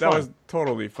 that was fun.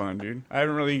 totally fun, dude. I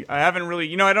haven't really,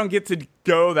 I don't get to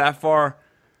go that far.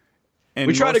 And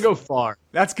We try to go far.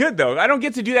 That's good though. I don't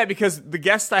get to do that because the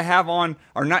guests I have on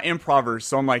are not improvers.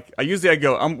 So I'm like, I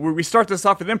go, we start this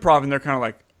off with improv, and they're kind of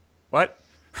like, what?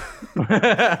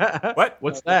 What?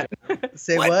 What's that?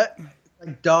 Say what?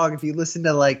 Like, dog, if you listen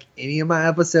to like any of my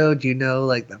episodes, you know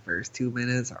like the first 2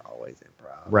 minutes are always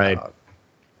improv. Right. dog.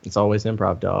 It's always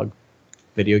improv, dog.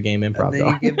 Video game improv, And then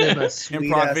you dog. give them a sweet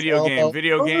Improv ass video game, elbow.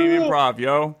 video game improv,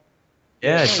 yo.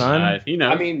 Yeah, son. You know.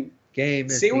 I mean, Game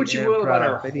is say the what you will about improv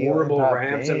our video horrible improv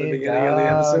ramps at the game, beginning of the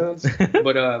dog. episodes,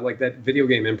 but like that video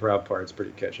game improv part's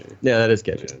pretty catchy. Yeah, that is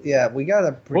catchy. Yeah, we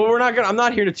gotta. Well, I'm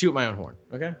not here to toot my own horn.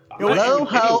 Okay. Low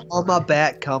hell on my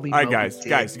back, call me. All right, Moby guys.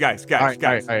 Dick. All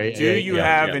right, Do you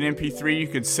have an MP3 you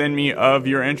could send me of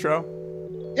your intro?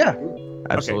 Yeah.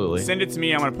 Absolutely. Okay, send it to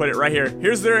me. I'm gonna put it right here.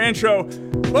 Here's their intro.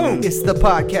 Boom. It's the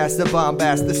podcast, the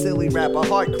bombast, the silly rap, a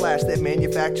hard clash that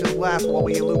manufactures laughs while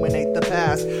we illuminate the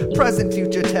past. Present,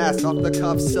 future task, off the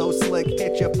cuff, so slick.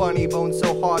 Hit your funny bone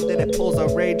so hard that it pulls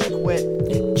a rage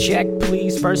quit. Check,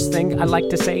 please. First thing I'd like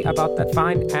to say about that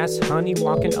fine ass honey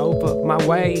walking over my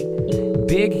way.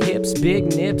 Big hips, big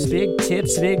nips, big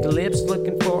tips, big lips,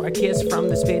 looking for a kiss from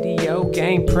this video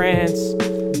game prince.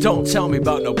 Don't tell me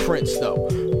about no Prince though,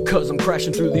 cause I'm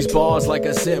crashing through these bars like a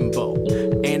Zimbo.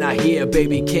 And I hear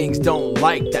baby kings don't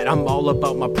like that. I'm all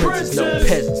about my princes, no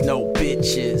peasants, no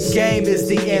bitches. Game is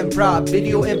the improv,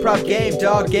 video improv game,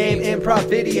 dog game, improv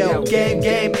video, game,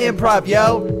 improv,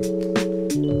 yo.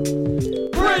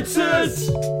 Princes!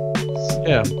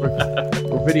 Yeah,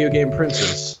 we're video game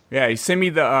princes. Yeah, you send me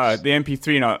the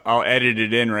MP3 and I'll edit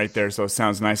it in right there so it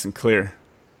sounds nice and clear.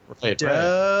 Right,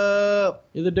 Dope.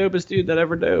 You're the dopest dude that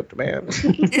ever doped, man.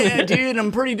 Yeah, dude,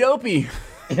 I'm pretty dopey.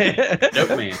 Dope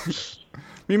man.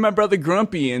 Me and my brother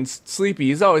Grumpy and Sleepy.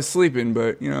 He's always sleeping,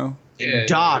 but, you know.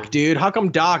 Doc, dude. How come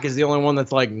Doc is the only one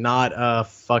that's like not a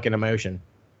fucking emotion?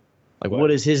 Like,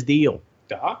 what is his deal?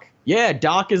 Doc? Yeah,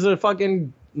 Doc is a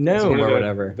fucking gnome or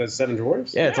whatever. The Seven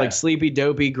Dwarfs? Yeah, it's like Sleepy,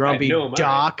 Dopey, Grumpy,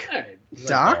 Doc.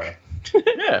 Doc?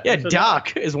 Yeah,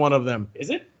 Doc is one of them. Is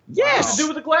it? Yes. What's to do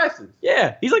with the glasses?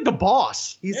 Yeah, he's like the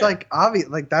boss. He's like obvious.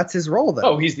 Like that's his role, though.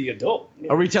 Oh, he's the adult.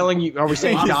 Are we telling you? Are we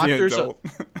saying He's the doctors? adult.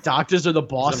 Doctors are the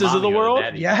bosses of the world.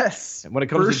 Yes. When it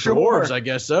comes For to sure. dwarves, I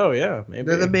guess so. Yeah, maybe.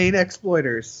 They're the main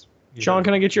exploiters. Sean,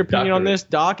 can I get your opinion on Doctor. this?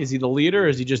 Doc, is he the leader or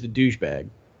is he just a douchebag?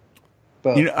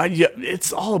 Both. You know,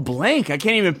 it's all a blank. I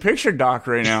can't even picture Doc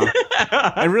right now.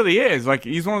 It really is. Like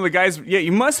he's one of the guys. Yeah,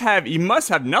 you must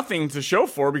have nothing to show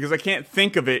for because I can't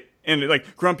think of it. And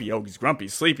like Grumpy, oh, he's grumpy,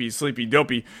 sleepy,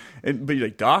 dopey. But you're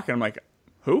like Doc, and I'm like,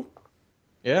 who?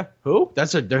 Yeah, who?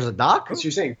 There's a Doc. So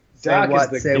you're saying Say Doc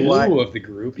what? is Say the glue what? of the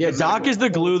group. Yeah, Doc is the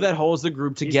glue that holds the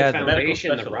group He's the together.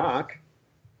 foundation, the rock.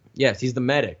 Yes, he's the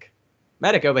medic.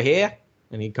 Medic over here,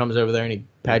 and he comes over there and he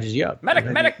patches you up.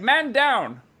 Medic, man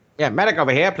down. Yeah, medic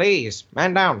over here, please.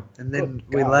 Man down. And then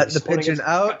Good we God, let he's the sweating pigeon his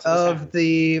out guts in his of hands.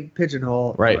 the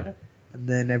pigeonhole. Right. And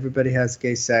then everybody has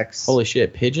gay sex. Holy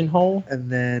shit, pigeonhole?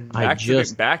 And then Back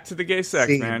to the gay sex,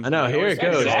 See. man. I know, here it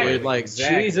goes, Exactly. dude. Like,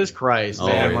 Exactly. Jesus Christ, Oh,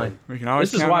 man. yeah. Like, We can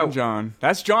always This is count why- on John.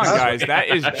 That's John, guys. That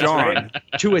is John.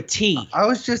 to a T. I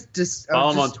was just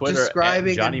Follow him on Twitter at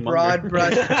describing Johnny in broad Munger.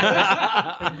 brush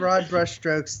in broad brush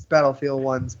strokes Battlefield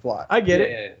 1's plot. I get Yeah.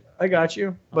 it. I got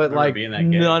you. But, remember like, being that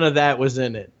gay. none of that was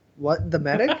in it. What, the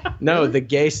medic? No, the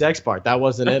gay sex part. That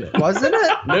wasn't in it. Wasn't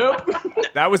it? Nope.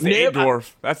 That was the eighth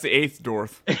dwarf. That's the eighth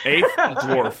dwarf. Eighth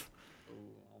dwarf.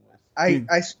 He's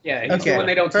the one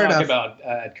they don't talk about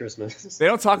at Christmas. They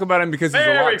don't talk about him because he's a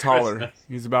lot Merry taller. Christmas.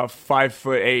 He's about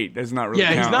 5'8". Does not really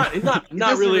count. He's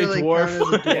not really a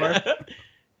dwarf.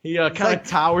 He kind of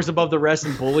towers above the rest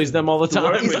and bullies them all the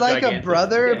time. He's like a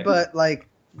brother, but like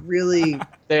really.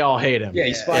 They all hate him. Yeah,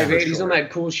 he's 5'8". He's on that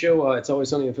cool show. It's Always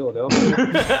Sunny in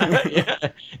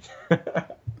Philadelphia.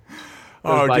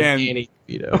 Oh, by Dan, Danny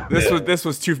DeVito. this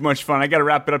was too much fun. I got to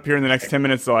wrap it up here in the next 10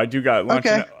 minutes, though. I do got lunch.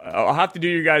 Okay. I'll have to do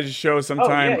your guys' show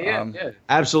sometime.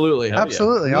 Absolutely.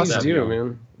 Absolutely. Please Awesome. do,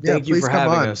 man. Thank you for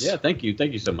having us. Yeah, thank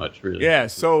you so much. Really. Yeah.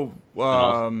 So,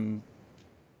 oh,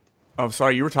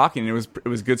 sorry, you were talking. It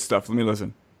was good stuff. Let me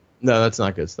listen. No, that's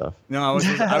not good stuff. No,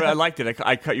 I liked it.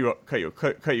 I cut you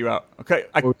out. Okay.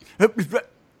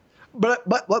 But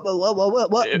what?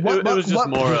 It was just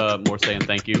more saying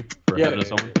thank you for having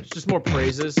us on. It's just more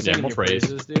praises. Yeah, more praise.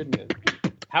 Dude.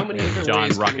 How many different John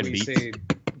ways rockin' can we beats. say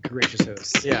gracious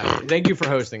host? Yeah, thank you for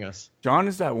hosting us. John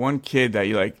is that one kid that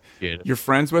you're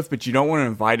friends with, but you don't want to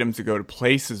invite him to go to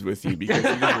places with you because he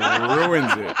just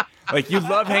ruins it. Like, you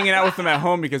love hanging out with him at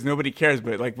home because nobody cares,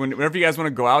 but like whenever you guys want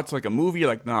to go out to like a movie, you're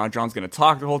like, nah, John's gonna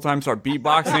talk the whole time, start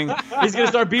beatboxing. He's gonna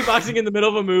start beatboxing in the middle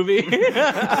of a movie.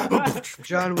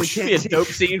 John, we Should be a can't. dope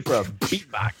scene for a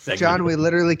beatbox segment. John, we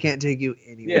literally can't take you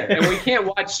anywhere. Yeah, and we can't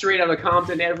watch Straight Outta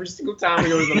Compton every single time we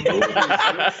go to the movies.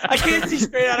 I can't see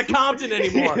Straight Outta Compton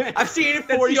anymore. I've seen it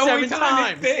 47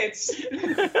 times. Fits.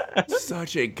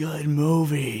 Such a good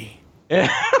movie.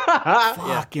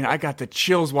 Fucking, I got the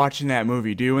chills watching that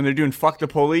movie, dude. When they're doing "fuck the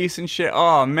police" and shit.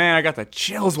 Oh man, I got the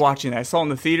chills watching that. I saw it in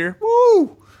the theater.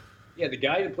 Woo! Yeah, the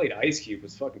guy that played Ice Cube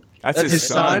was fucking. That's his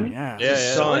son. Yeah. His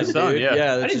son, dude. yeah.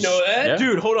 That's I didn't know that.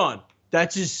 Dude, hold on.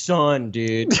 That's his son,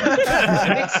 dude. That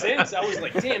makes sense. I was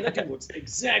like, damn, that dude looks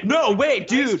exactly. No, wait, like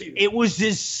dude. Ice Cube. It was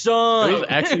his son. It was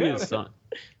actually his son.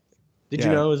 Did you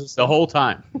know it was his son? The whole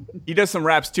time. He does some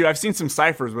raps too. I've seen some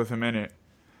ciphers with him in it.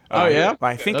 Oh, yeah?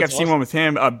 I think That's I've seen one with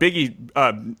him. Biggie,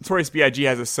 Notorious B.I.G.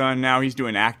 has a son now. He's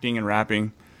doing acting and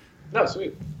rapping. No,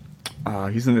 sweet.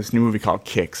 He's in this new movie called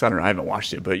Kicks. I don't know. I haven't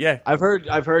watched it, but yeah. I've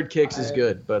heard Kicks is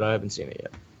good, but I haven't seen it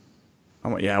yet.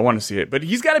 I want to see it, but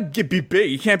he's got to be big.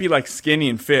 He can't be like skinny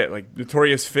and fit, like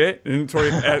Notorious Fit, the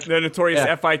Notorious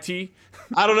FIT.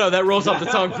 I don't know. That rolls off the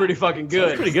tongue pretty fucking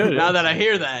good. Pretty good. Now that I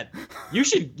hear that, you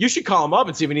should call him up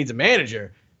and see if he needs a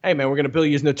manager. Hey man, we're gonna bill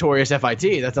you as Notorious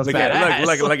FIT. That sounds badass.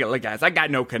 Look, guys. I got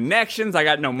no connections. I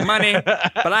got no money,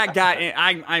 but I've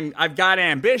got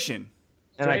ambition.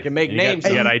 And I can make You names.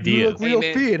 got You ideas. look real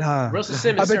fit, huh? Russell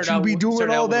Simmons I bet you be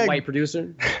doing all that white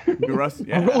producer.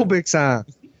 aerobics, huh?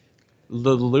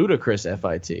 The Ludacris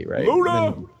FIT, right?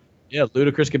 Luda! Yeah,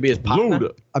 Ludacris could be his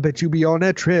partner. I bet you be on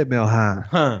that treadmill, huh?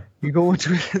 Huh. You going to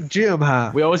the gym,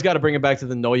 huh? We always got to bring it back to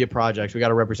the Noya Project. We got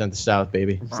to represent the South,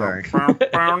 baby. Sorry. It's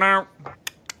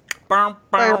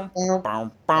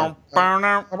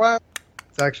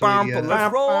actually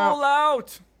Let's roll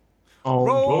out.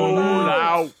 Roll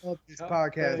out. This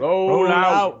podcast. Roll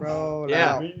out. Roll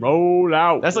Yeah. out. Roll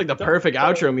out. That's like the perfect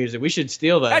outro music. We should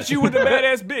steal that. That's you with the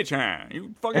badass bitch, huh?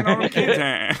 You fucking all them kids,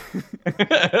 huh?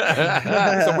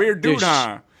 It's a weird dude,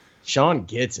 huh? Sean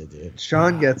gets it, dude.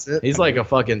 Sean gets it. He's like a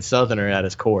fucking Southerner at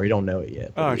his core. He don't know it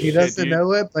yet. Oh, He shit, doesn't dude.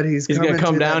 know it, but he's Gonna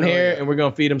come to down that here area. and we're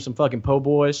gonna feed him some fucking po'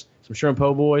 boys, some shrimp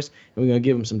po' boys, and we're gonna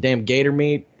give him some damn gator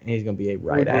meat, and he's gonna be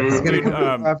right at He's it. gonna Dude,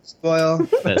 come to spoil.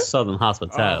 That Southern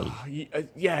hospitality.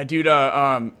 Yeah, dude.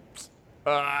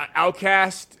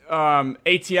 Outcast,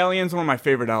 ATLiens, one of my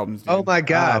favorite albums. Dude. Oh my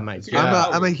god! Oh my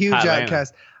God. I'm a huge Atlanta.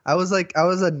 Outcast. I was that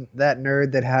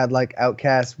nerd that had like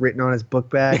Outcast written on his book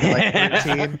bag at like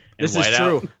 13. This is white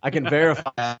true. out. I can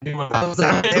verify. I was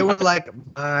like, they were like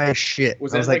my shit.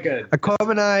 Was I was that like, like a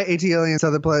Aquemini, ATLiens,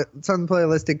 Southern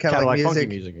Playalistic Cadillac Cadillac funky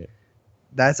music. music.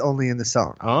 That's only in the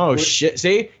song. Oh shit!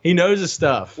 See, he knows his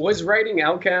stuff. Was writing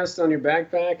Outcast on your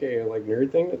backpack a like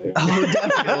nerd thing to do?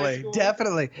 Oh,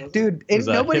 definitely, dude. Was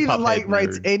that Nobody hip-hop like head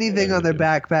writes nerd? anything on their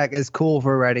backpack is cool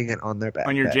for writing it on their backpack.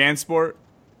 On your JanSport.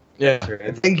 Yeah,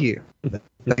 Thank you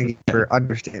for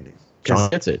understanding.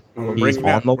 John gets it. We're He's breaking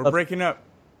on up. the We're left. breaking up.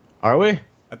 Are we?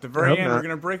 At the very hope end, not. we're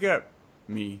gonna break up.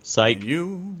 Me, Psych.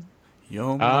 you,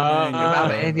 your mom,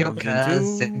 And your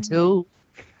cousin too.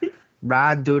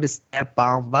 Ride through the step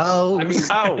on boat. I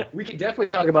mean, we could definitely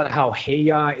talk about how Hey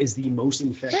Ya is the most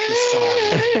infectious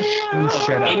song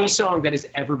of any song that has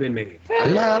ever been made. I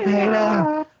love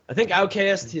Halo. I think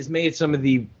Outkast has made some of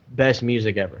the best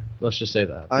music ever. Let's just say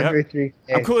that. Andre 3K.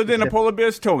 I'm cooler than a polar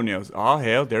bear's toenails. Oh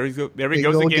hell, there he goes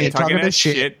again, talking that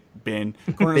shit. Ben,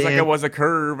 corners like it was a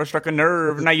curve. I struck a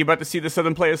nerve. Now you about to see the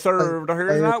Southern player served. I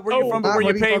heard it's not where you from, but where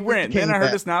you pay rent. Then I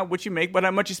heard it's not what you make, but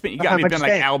how much you spent. You got me bent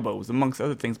like elbows, amongst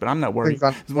other things. But I'm not worried.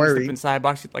 I'm step inside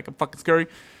box like a fucking scurry.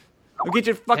 Look at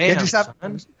your fucking.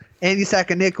 Andy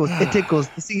Sack of Nickels. It tickles.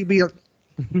 The CB.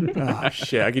 Oh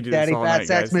shit! I could do this all night,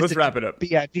 guys. Let's wrap it up.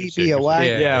 B-I-G-B-O-Y.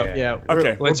 Yeah.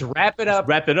 Okay, let's wrap it up.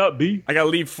 Wrap it up, B. I gotta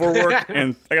leave for work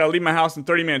and I gotta leave my house in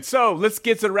 30 minutes. So let's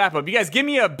get to the wrap up. You guys, give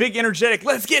me a big energetic.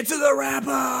 Let's get to the wrap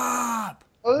up.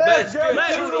 Let's get to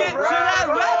that wrap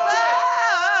up.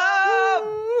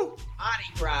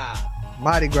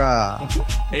 Mardi Gras.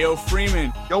 Hey, yo,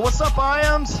 Freeman. Yo, what's up,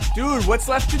 Iams? Dude, what's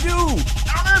left to do?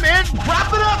 I don't know, man.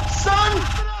 Wrap it up, son.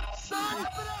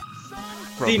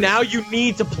 See, now you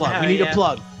need to plug. You need to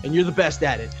plug, and you're the best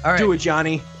at it. All right. Do it,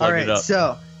 Johnny. All right,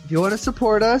 so if you want to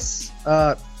support us,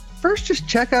 first just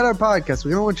check out our podcast. We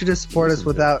don't want you to support us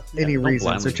without any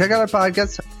reason. So check out our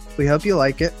podcast. We hope you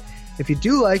like it. If you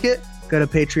do like it, go to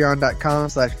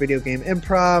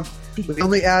patreon.com/videogameimprov. We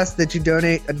only ask that you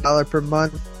donate $1 per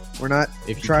month. We're not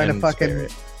trying to fucking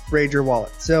raid your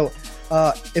wallet. So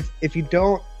if you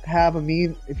don't have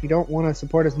if you don't want to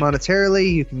support us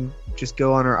monetarily, you can just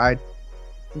go on our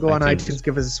on iTunes,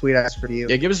 give us a sweet ass review.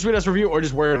 Yeah, give us a sweet ass review, or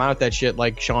just wear them out that shit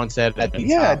like Sean said.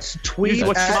 Just tweet use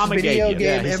what your mama video gave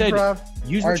you. game improv.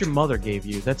 Use what your mother gave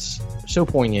you. That's so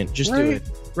poignant. Just do it.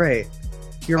 Right.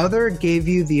 Your mother gave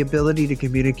you the ability to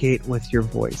communicate with your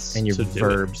voice and your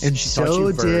verbs, and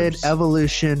so did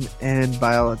evolution and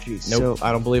biology. Nope,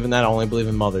 I don't believe in that. I only believe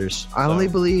in mothers. I only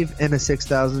believe in a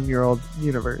 6,000-year-old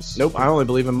universe. Nope, I only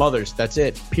believe in mothers. That's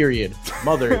it. Period.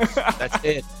 Mothers. That's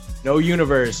it. No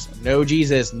universe, no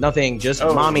Jesus, nothing. Just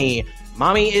mommy.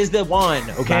 Mommy is the one.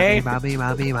 Okay. Mommy.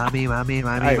 What are you doing?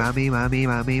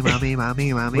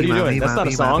 That's not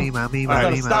a song. Stop it.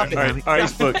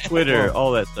 Facebook, Twitter,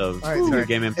 all that stuff. Video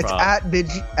Game Improv.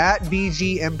 It's at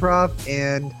BG Improv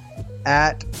and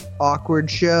at Awkward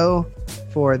Show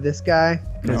for this guy.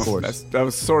 No, that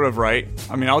was sort of right.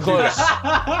 I mean, I'll do that.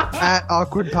 At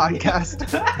Awkward Podcast.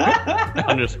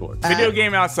 _ Video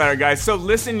Game Outsider, guys. So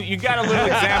listen, you got a little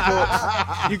example.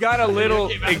 You got a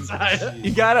little.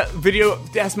 You got a video.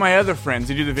 That's my other friends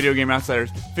who do the Video Game Outsiders.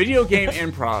 Video Game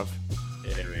Improv.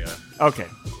 Yeah, there we go. Okay.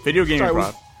 Video Game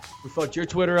Improv. We fucked your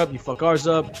Twitter up. You fuck ours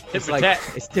up. It's tip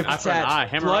for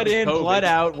tat. Blood in, blood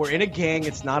out. We're in a gang.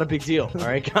 It's not a big deal. All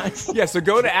right, guys? Yeah, so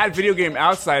go to at Video Game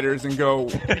Outsiders and go,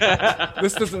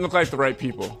 this doesn't look like the right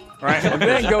people. All right? And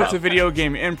then go to Video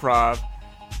Game Improv.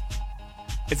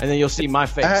 And then you'll see my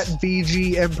face. At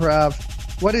VG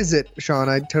Improv. What is it, Sean?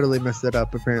 I totally messed it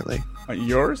up, apparently.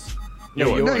 Yours?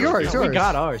 Yours. No, yours. We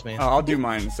got ours, man. Oh, I'll do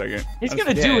mine in a second. He's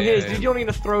going to do his, dude. You don't need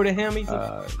to throw to him. He's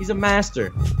a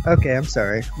master. Okay, I'm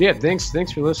sorry. Yeah, thanks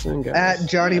for listening, guys. At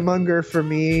Johnny Munger for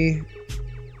me.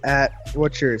 At,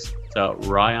 what's yours? So,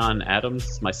 Ryan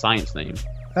Adams, my science name.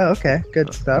 Oh, okay.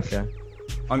 Good stuff. Okay.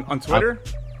 On Twitter?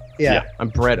 Yeah. I'm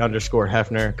Brett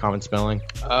 _Hefner, common spelling.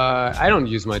 I don't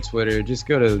use my Twitter. Just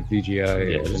go to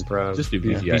VGI Improv. Just do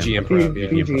VGI. VG Improv.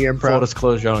 VG Improv. Full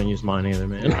disclosure, I don't use mine either,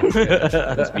 man.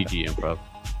 That's VG Improv.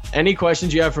 Any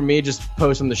questions you have for me, just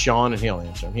post them to Sean and he'll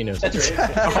answer them. He knows. That's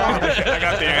right. I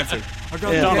got the answer. I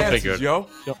got the answers, yo.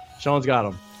 Sean's got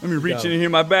them. Let me reach in here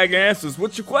my bag of answers.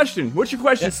 What's your question?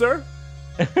 Sir?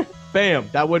 Bam.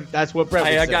 That's what Brett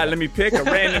would say. Let me pick a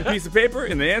random piece of paper,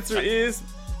 and the answer is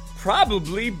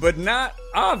probably, but not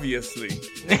obviously.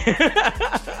 Don't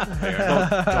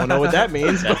know what that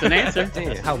means. That's an answer.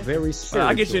 Damn, how very spiritual.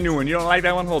 I'll get you a new one. You don't like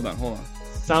that one? Hold on.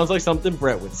 Sounds like something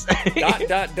Brett would say. ...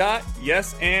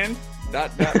 Yes, and ...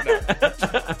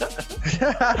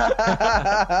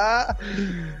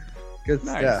 Good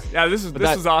nice. stuff. Yeah, this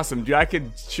is awesome,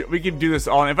 dude. We could do this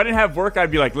all. If I didn't have work, I'd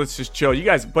be like, let's just chill. You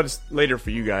guys, but it's later for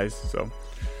you guys, so.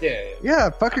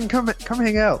 Yeah, fucking come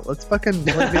hang out. Let's fucking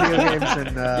play video games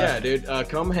and yeah, dude.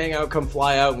 Come hang out, come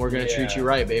fly out, and we're gonna treat you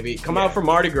right, baby. Come out for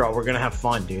Mardi Gras. We're gonna have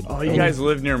fun, dude. Oh, you guys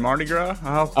live near Mardi Gras?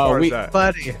 How far is that?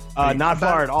 Buddy, not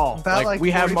far at all. Like we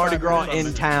have Mardi Gras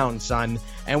in town, son,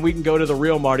 and we can go to the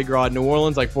real Mardi Gras in New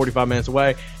Orleans, like 45 minutes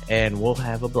away, and we'll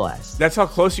have a blast. That's how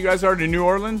close you guys are to New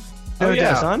Orleans? No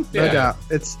doubt, son. No doubt.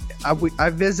 It's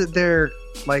I visit there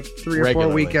like 3 or 4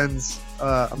 weekends.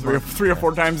 3 or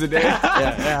 4 times a day.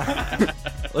 Yeah.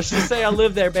 Let's just say I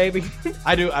live there, baby.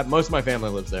 I do. Most of my family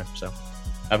lives there, so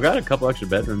I've got a couple extra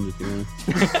bedrooms if you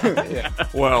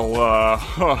want. Well,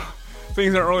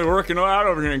 things aren't really working out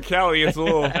over here in Cali. It's a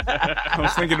little. I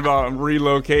was thinking about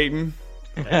relocating.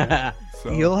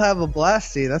 You'll have a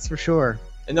blast, that's for sure.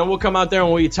 And then we'll come out there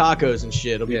and we'll eat tacos and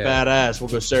shit. It'll be badass. We'll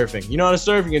go surfing. You know how to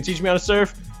surf? You can teach me how to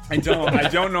surf? I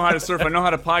don't know how to surf. I know how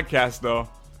to podcast though.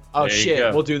 Oh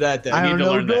shit, we'll do that then. I don't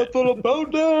know nothing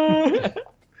about that.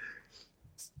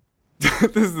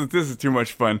 This is too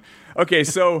much fun. Okay,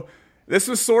 so this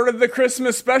was sort of the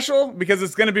Christmas special because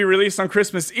it's going to be released on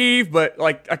Christmas Eve, but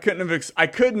like I could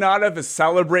not have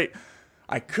celebrate.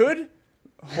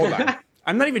 Hold on.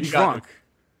 I'm not even drunk.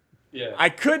 Yeah. I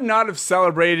could not have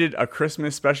celebrated a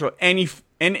Christmas special in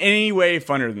any way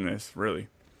funner than this, really.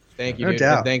 Thank you, No dude.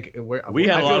 doubt. We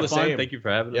had a lot of fun. Same. Thank you for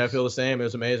having us. Yeah, I feel the same. It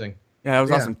was amazing. Yeah, that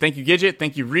was awesome. Thank you, Gidget.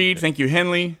 Thank you, Reed. Thank you,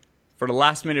 Henley, for the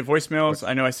last-minute voicemails.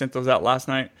 I know I sent those out last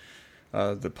night,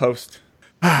 the post.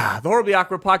 The Horribly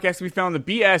Awkward Podcast can be found on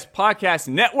the BS Podcast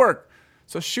Network.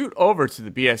 So shoot over to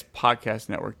the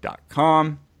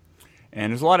bspodcastnetwork.com.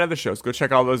 And there's a lot of other shows. Go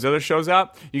check all those other shows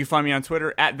out. You can find me on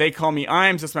Twitter at They Call Me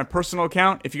Iams. That's my personal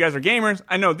account. If you guys are gamers,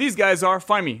 I know these guys are.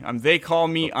 Find me. I'm They Call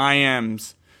Me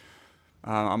Iams.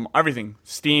 I'm everything.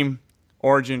 Steam,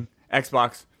 Origin,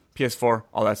 Xbox, PS4,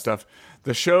 all that stuff.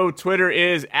 The show Twitter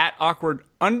is at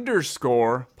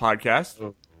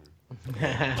 @awkward_podcast.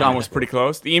 John was pretty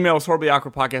close. The email is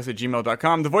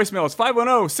horriblyawkwardpodcast@gmail.com. The voicemail is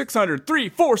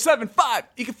 510-600-3475.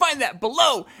 You can find that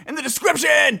below in the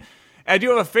description. I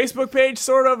do have a Facebook page,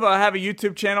 sort of. I have a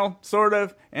YouTube channel, sort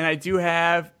of. And I do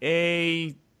have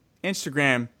a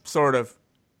Instagram, sort of.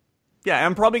 Yeah,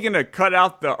 I'm probably going to cut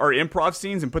out our improv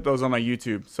scenes and put those on my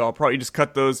YouTube. So I'll probably just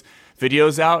cut those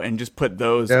videos out and just put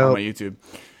those on my YouTube.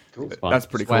 Cool. That's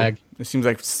pretty Swag. cool. It seems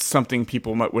like something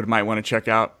people might want to check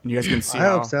out. You guys can see I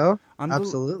hope so.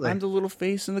 Absolutely. I'm the little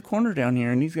face in the corner down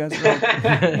here, and these guys are all,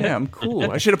 yeah, I'm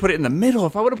cool. I should have put it in the middle.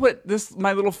 If I would have put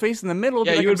my little face in the middle,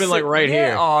 Yeah, you would have been like right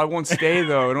here. Oh, I won't stay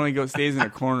though. It only stays in a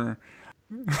corner.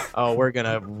 Oh, we're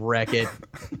gonna wreck it.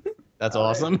 That's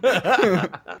awesome.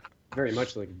 Very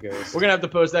much like a ghost. We're gonna have to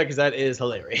post that because that is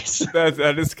hilarious.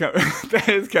 that is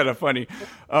kind of funny.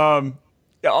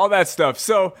 Yeah, all that stuff.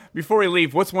 So before we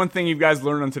leave, what's one thing you guys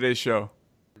learned on today's show?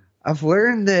 I've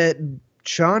learned that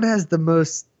Sean has the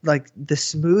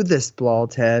smoothest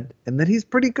bald head, and that he's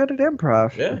pretty good at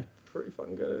improv. Yeah, pretty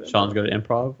fucking good at it. Sean's good at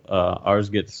improv.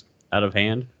 Ours gets out of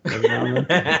hand every now and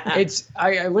then.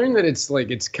 I learned that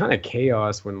it's kind of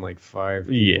chaos when like 5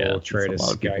 people try to it's a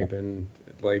lot of people. Skype and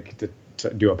like to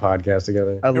do a podcast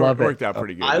together. I love it. Worked out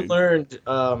pretty good. I dude. learned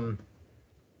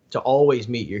to always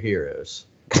meet your heroes.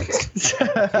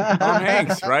 Tom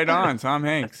Hanks, right on. Tom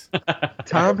Hanks.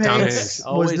 Tom Hanks was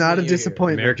Always not a meet your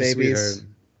disappointment, America's babies. sweetheart.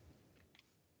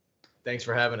 Thanks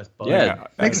for having us, bud. Yeah.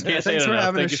 Thanks Can't say for it enough.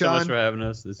 having Thank us, you so much Sean. for having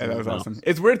us. This Yeah, that is was awesome. awesome.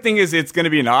 It's weird thing is it's going to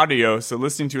be an audio, so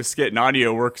listening to a skit in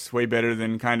audio works way better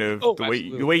than kind of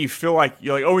the way you feel like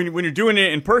you're like, oh, when you're doing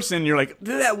it in person, you're like,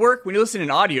 did that work? When you listen in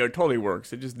audio, it totally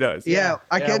works. It just does. Yeah,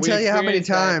 I can't we tell you how many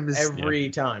experience that times. Every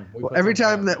time. Every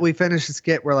time that we finish a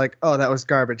skit, we're like, "Oh, that was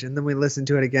garbage," and then we listen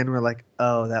to it again, and we're like,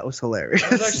 "Oh, that was hilarious."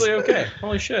 That was actually okay.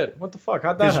 Holy shit! What the fuck?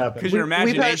 How'd that happen? Because your We've had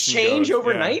imagination change goes,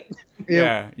 overnight.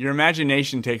 Yeah, your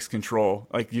imagination takes control.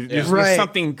 Like there's Right.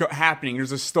 something happening.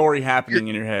 There's a story happening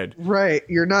in your head. Right,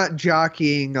 you're not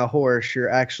jockeying a horse; you're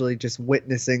actually just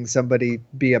witnessing somebody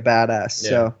be a badass. Yeah.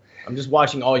 So I'm just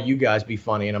watching all you guys be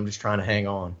funny, and I'm just trying to hang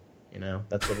on. You know,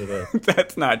 that's what it is.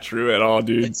 That's not true at all,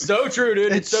 dude. It's so true,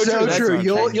 dude. It's so so true. true. That's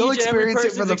You'll each and every experience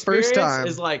it for the person's first experience time.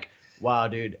 Is like, wow,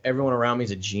 dude. Everyone around me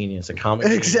is a genius, a comic.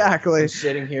 Exactly. Genius. I'm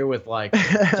sitting here with like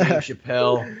Dave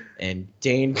Chappelle and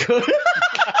Dane Cook.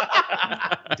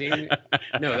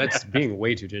 No, that's being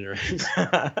way too generous.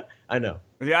 I know.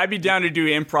 Yeah, I'd be down to do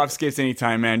improv skits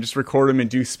anytime, man. Just record them and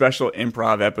do special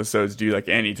improv episodes, dude, like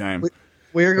anytime.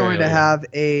 we're going to have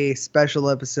a special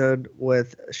episode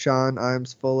with Sean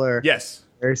Imes Fuller. Yes.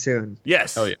 Very soon.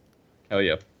 Yes. Oh yeah. Hell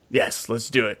yeah. Yes, let's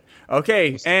do it.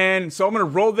 Okay, and so I'm going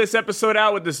to roll this episode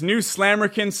out with this new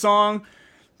Slammerkin song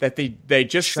that they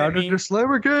just sent me.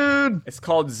 Slammerkin! It's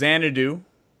called Xanadu.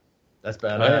 That's Oh,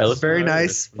 yeah, badass. let's Very go.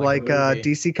 nice, Like like a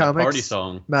movie. DC Comics. Party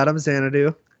song. Madame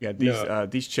Xanadu. Yeah,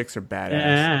 these chicks are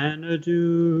badass.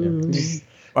 Xanadu.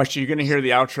 Actually, you're going to hear the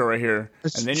outro right here.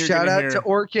 And then you're Shout gonna out hear, to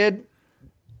Orchid.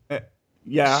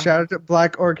 Yeah. Shout out to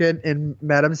Black Orchid and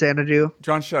Madame Xanadu.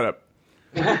 John, shut up.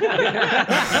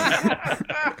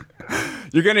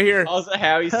 You're going to hear... Also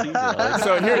how he sees it.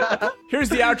 So here's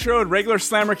the outro, regular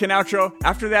Slammerkin outro.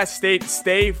 After that,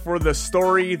 stay for the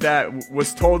story that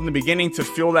was told in the beginning to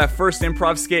feel that first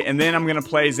improv skit, and then I'm going to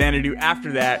play Xanadu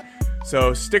after that.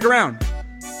 So stick around.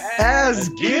 As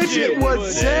Gidget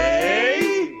would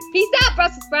say. Peace out,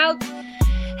 Brussels sprouts.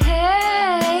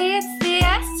 Hey, it's the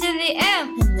S to the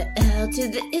M and the L to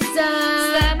the Ism.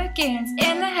 Slammerkins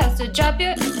in the house, so drop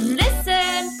your and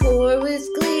listen. Pour with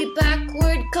glee,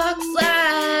 backward cock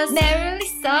flash. Merrily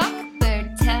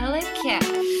Stockbird telecast.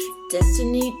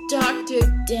 Destiny Doctor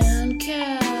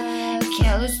downcast.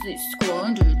 Callously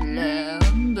squandered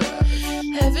lamb.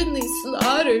 Heavenly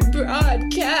slaughtered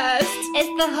broadcast.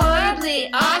 It's the Horribly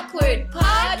Awkward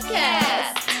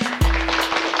Podcast.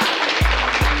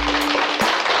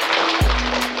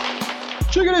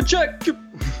 Chickadee check.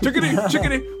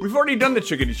 Chickadee. We've already done the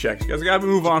chickadee checks. You guys gotta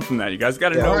move on from that. You guys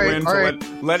gotta know when to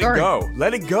let it go.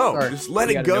 Let it go. Just let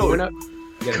it go.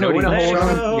 You gotta know when to hold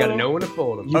them. You gotta know when to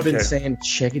fold them. You've been saying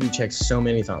chickadee checks so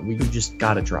many times. You just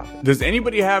gotta drop it. Does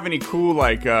anybody have any cool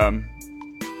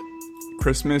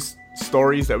Christmas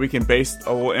stories that we can base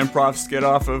a little improv skit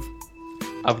off of?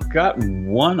 I've got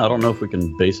one. I don't know if we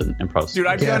can base an improv skit. Dude,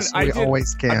 I've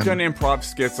done improv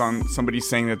skits on somebody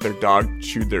saying that their dog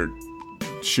chewed their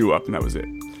shoe up, and that was it.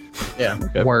 Yeah.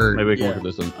 Okay. Maybe we can work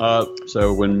with this one.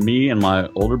 So when me and my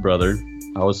older brother,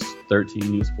 I was 13,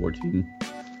 he was 14.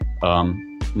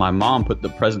 My mom put the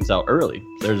presents out early.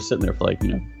 They were just sitting there for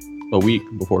a week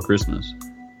before Christmas.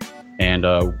 And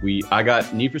I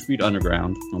got Need for Speed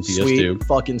Underground on PS2. Sweet,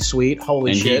 fucking sweet.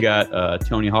 Holy shit. And he got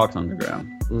Tony Hawk's Underground.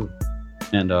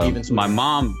 And my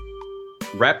mom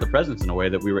wrapped the presents in a way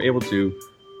that we were able to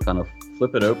kind of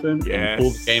flip it open and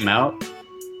pull the game out.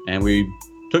 And we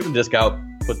took the disc out,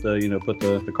 put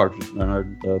the cartridge,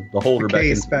 the holder back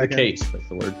in. The case, that's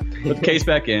the word. Put the case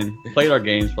back in, played our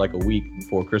games for a week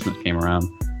before Christmas came around.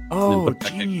 Oh,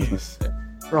 genius.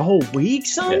 For a whole week,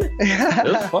 son? Yeah.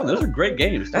 It was fun. Those are great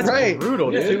games. That's right.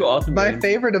 Brutal, dude. Two awesome My games.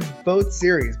 favorite of both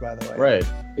series, by the way. Right.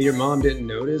 Your mom didn't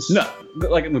notice? No. We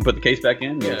put the case back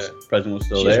in. Yeah. The present was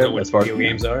still She there. doesn't know what video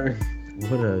games are.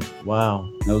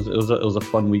 Wow. It was a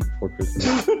fun week before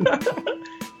Christmas.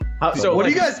 So what are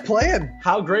you guys playing?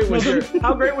 How great was your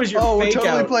Oh, we're fake totally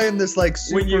out playing this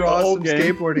super awesome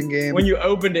skateboarding game. When you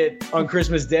opened it on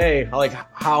Christmas Day,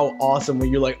 how awesome were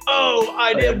you?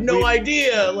 I have no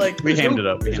idea. We hammed it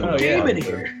up. There's no game in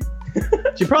here.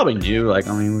 She probably knew.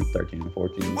 We were 13 and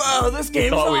 14. Whoa, this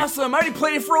game is awesome. I already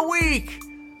played it for a week.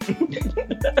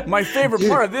 My favorite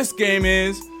part of this game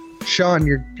is Sean,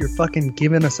 you're fucking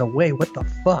giving us away. What the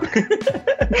fuck?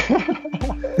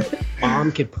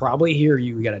 Mom could probably hear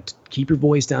you. You gotta keep your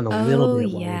voice down a little bit.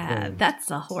 Oh, yeah.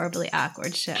 That's a Horribly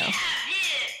Awkward show.